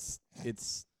ironic, coupons. but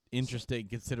it's interesting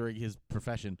considering his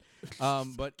profession.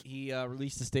 But he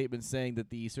released a statement saying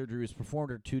that the surgery was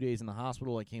performed after 2 days in the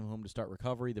hospital. I came home to start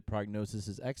recovery. The prognosis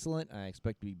is excellent. I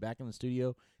expect to be back in the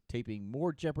studio taping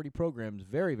more Jeopardy programs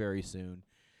very, very soon.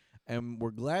 And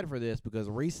we're glad for this because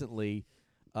recently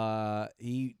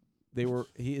they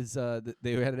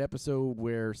had an episode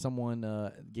where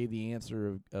someone gave the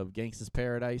answer of Gangsta's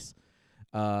Paradise,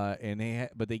 and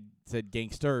they said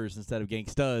gangsters instead of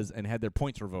gangstas and had their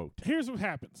points revoked. Here's what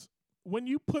happens when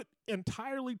you put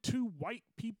entirely two white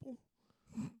people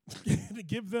to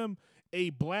give them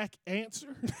a black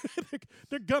answer.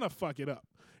 They're gonna fuck it up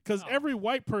because every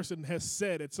white person has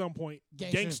said at some point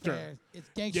gangster. It's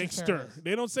gangster. Paradise.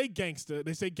 They don't say gangsta.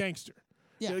 They say gangster.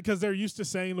 Yeah, because they're used to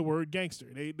saying the word gangster.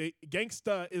 They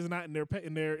gangsta is not in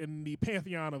the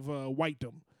pantheon of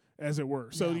whitedom, as it were.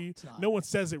 So no one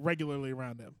says it regularly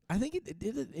around them. I think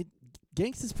it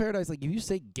Gangsta's Paradise, like if you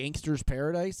say Gangster's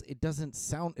Paradise, it doesn't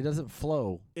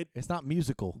flow. It's not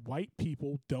musical. White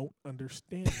people don't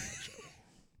understand that, Joe.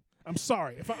 I'm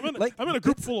sorry. If I'm in a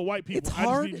group full of white people, It's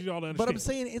hard, I just need you all to understand. but I'm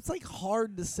saying it's like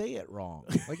hard to say it wrong.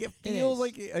 Like it feels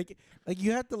like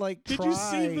you have to like Did try. you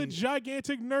see the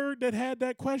gigantic nerd that had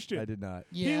that question? I did not.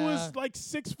 Yeah. He was like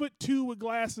 6'2" with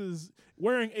glasses,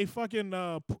 wearing a fucking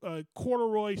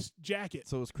corduroy jacket.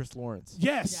 So it was Chris Lawrence.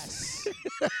 Yes.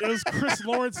 It was Chris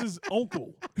Lawrence's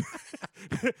uncle.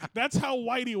 That's how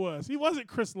white he was. He wasn't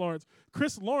Chris Lawrence.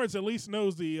 Chris Lawrence at least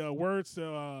knows the words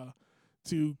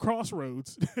to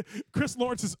Crossroads. Chris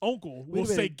Lawrence's uncle will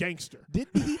say gangster.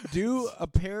 Didn't he do a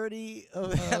parody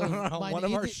of one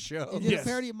of our shows? He did Yes. a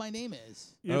parody of My Name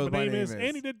Is. Yeah, Oh, my name is.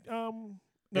 And he did. No,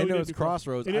 he didn't it's do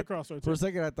Crossroads. He did Crossroads. For a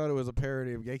second, I thought it was a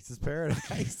parody of Gangsta's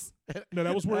Paradise. No,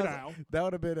 that was Weird Al. That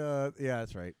would have been yeah,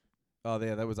 that's right. Oh,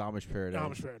 yeah, that was Amish Paradise.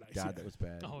 Amish Paradise. God, yeah. that was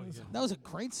bad. Oh, yeah. That was a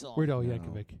great song. Weird Al No.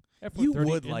 Yankovic. At You 4:30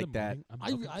 would in like the that. morning, I'm I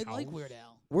milking like cows. Weird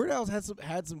Al. Weird Al's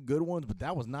had some good ones, but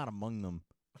that was not among them.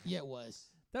 Yeah, it was.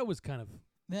 That was kind of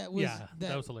That was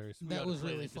that was hilarious. We that ought to was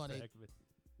play really it just for the funny. heck of it.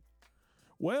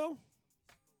 Well,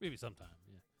 Maybe sometime.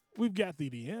 Yeah. we've got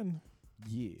the end.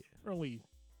 Yeah, We're only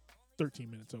 13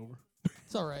 minutes over.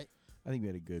 It's all right. I think we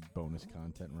had a good bonus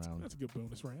content round. That's a good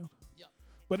bonus round. Yep.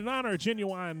 But in honor of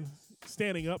Genuine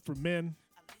standing up for men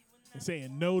and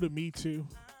saying no to Me Too,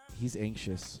 He's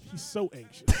anxious. he's so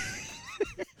anxious.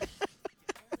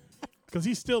 Because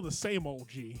he's still the same old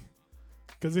G.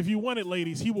 Because if you want it,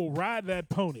 ladies, he will ride that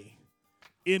pony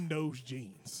in those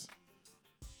jeans.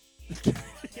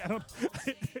 I'm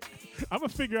going to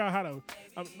figure out how to,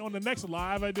 on the next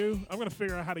live I do, I'm going to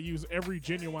figure out how to use every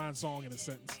Genuine song in a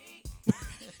sentence.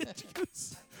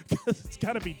 Because it's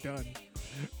got to be done.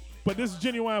 But this is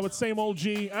Genuine with Same Old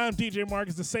G. I'm DJ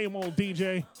Marcus, the same old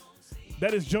DJ.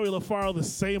 That is Joey LaFaro, the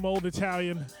same old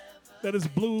Italian. That is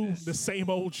Blue, the same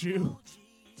old Jew.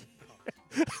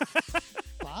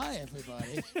 Bye,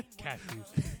 everybody. Cashews.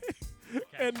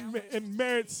 And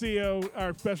Marrett Ceo,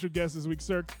 our special guest this week,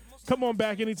 sir. Come on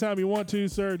back anytime you want to,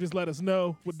 sir. Just let us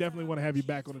know. We'll definitely want to have you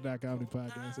back on the Dot Comedy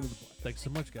Podcast. It was a pleasure. Thanks so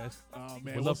much, guys. Oh,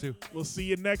 man. We'd love to. We'll see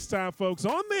you next time, folks,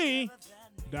 on the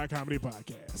Dot Comedy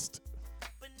Podcast.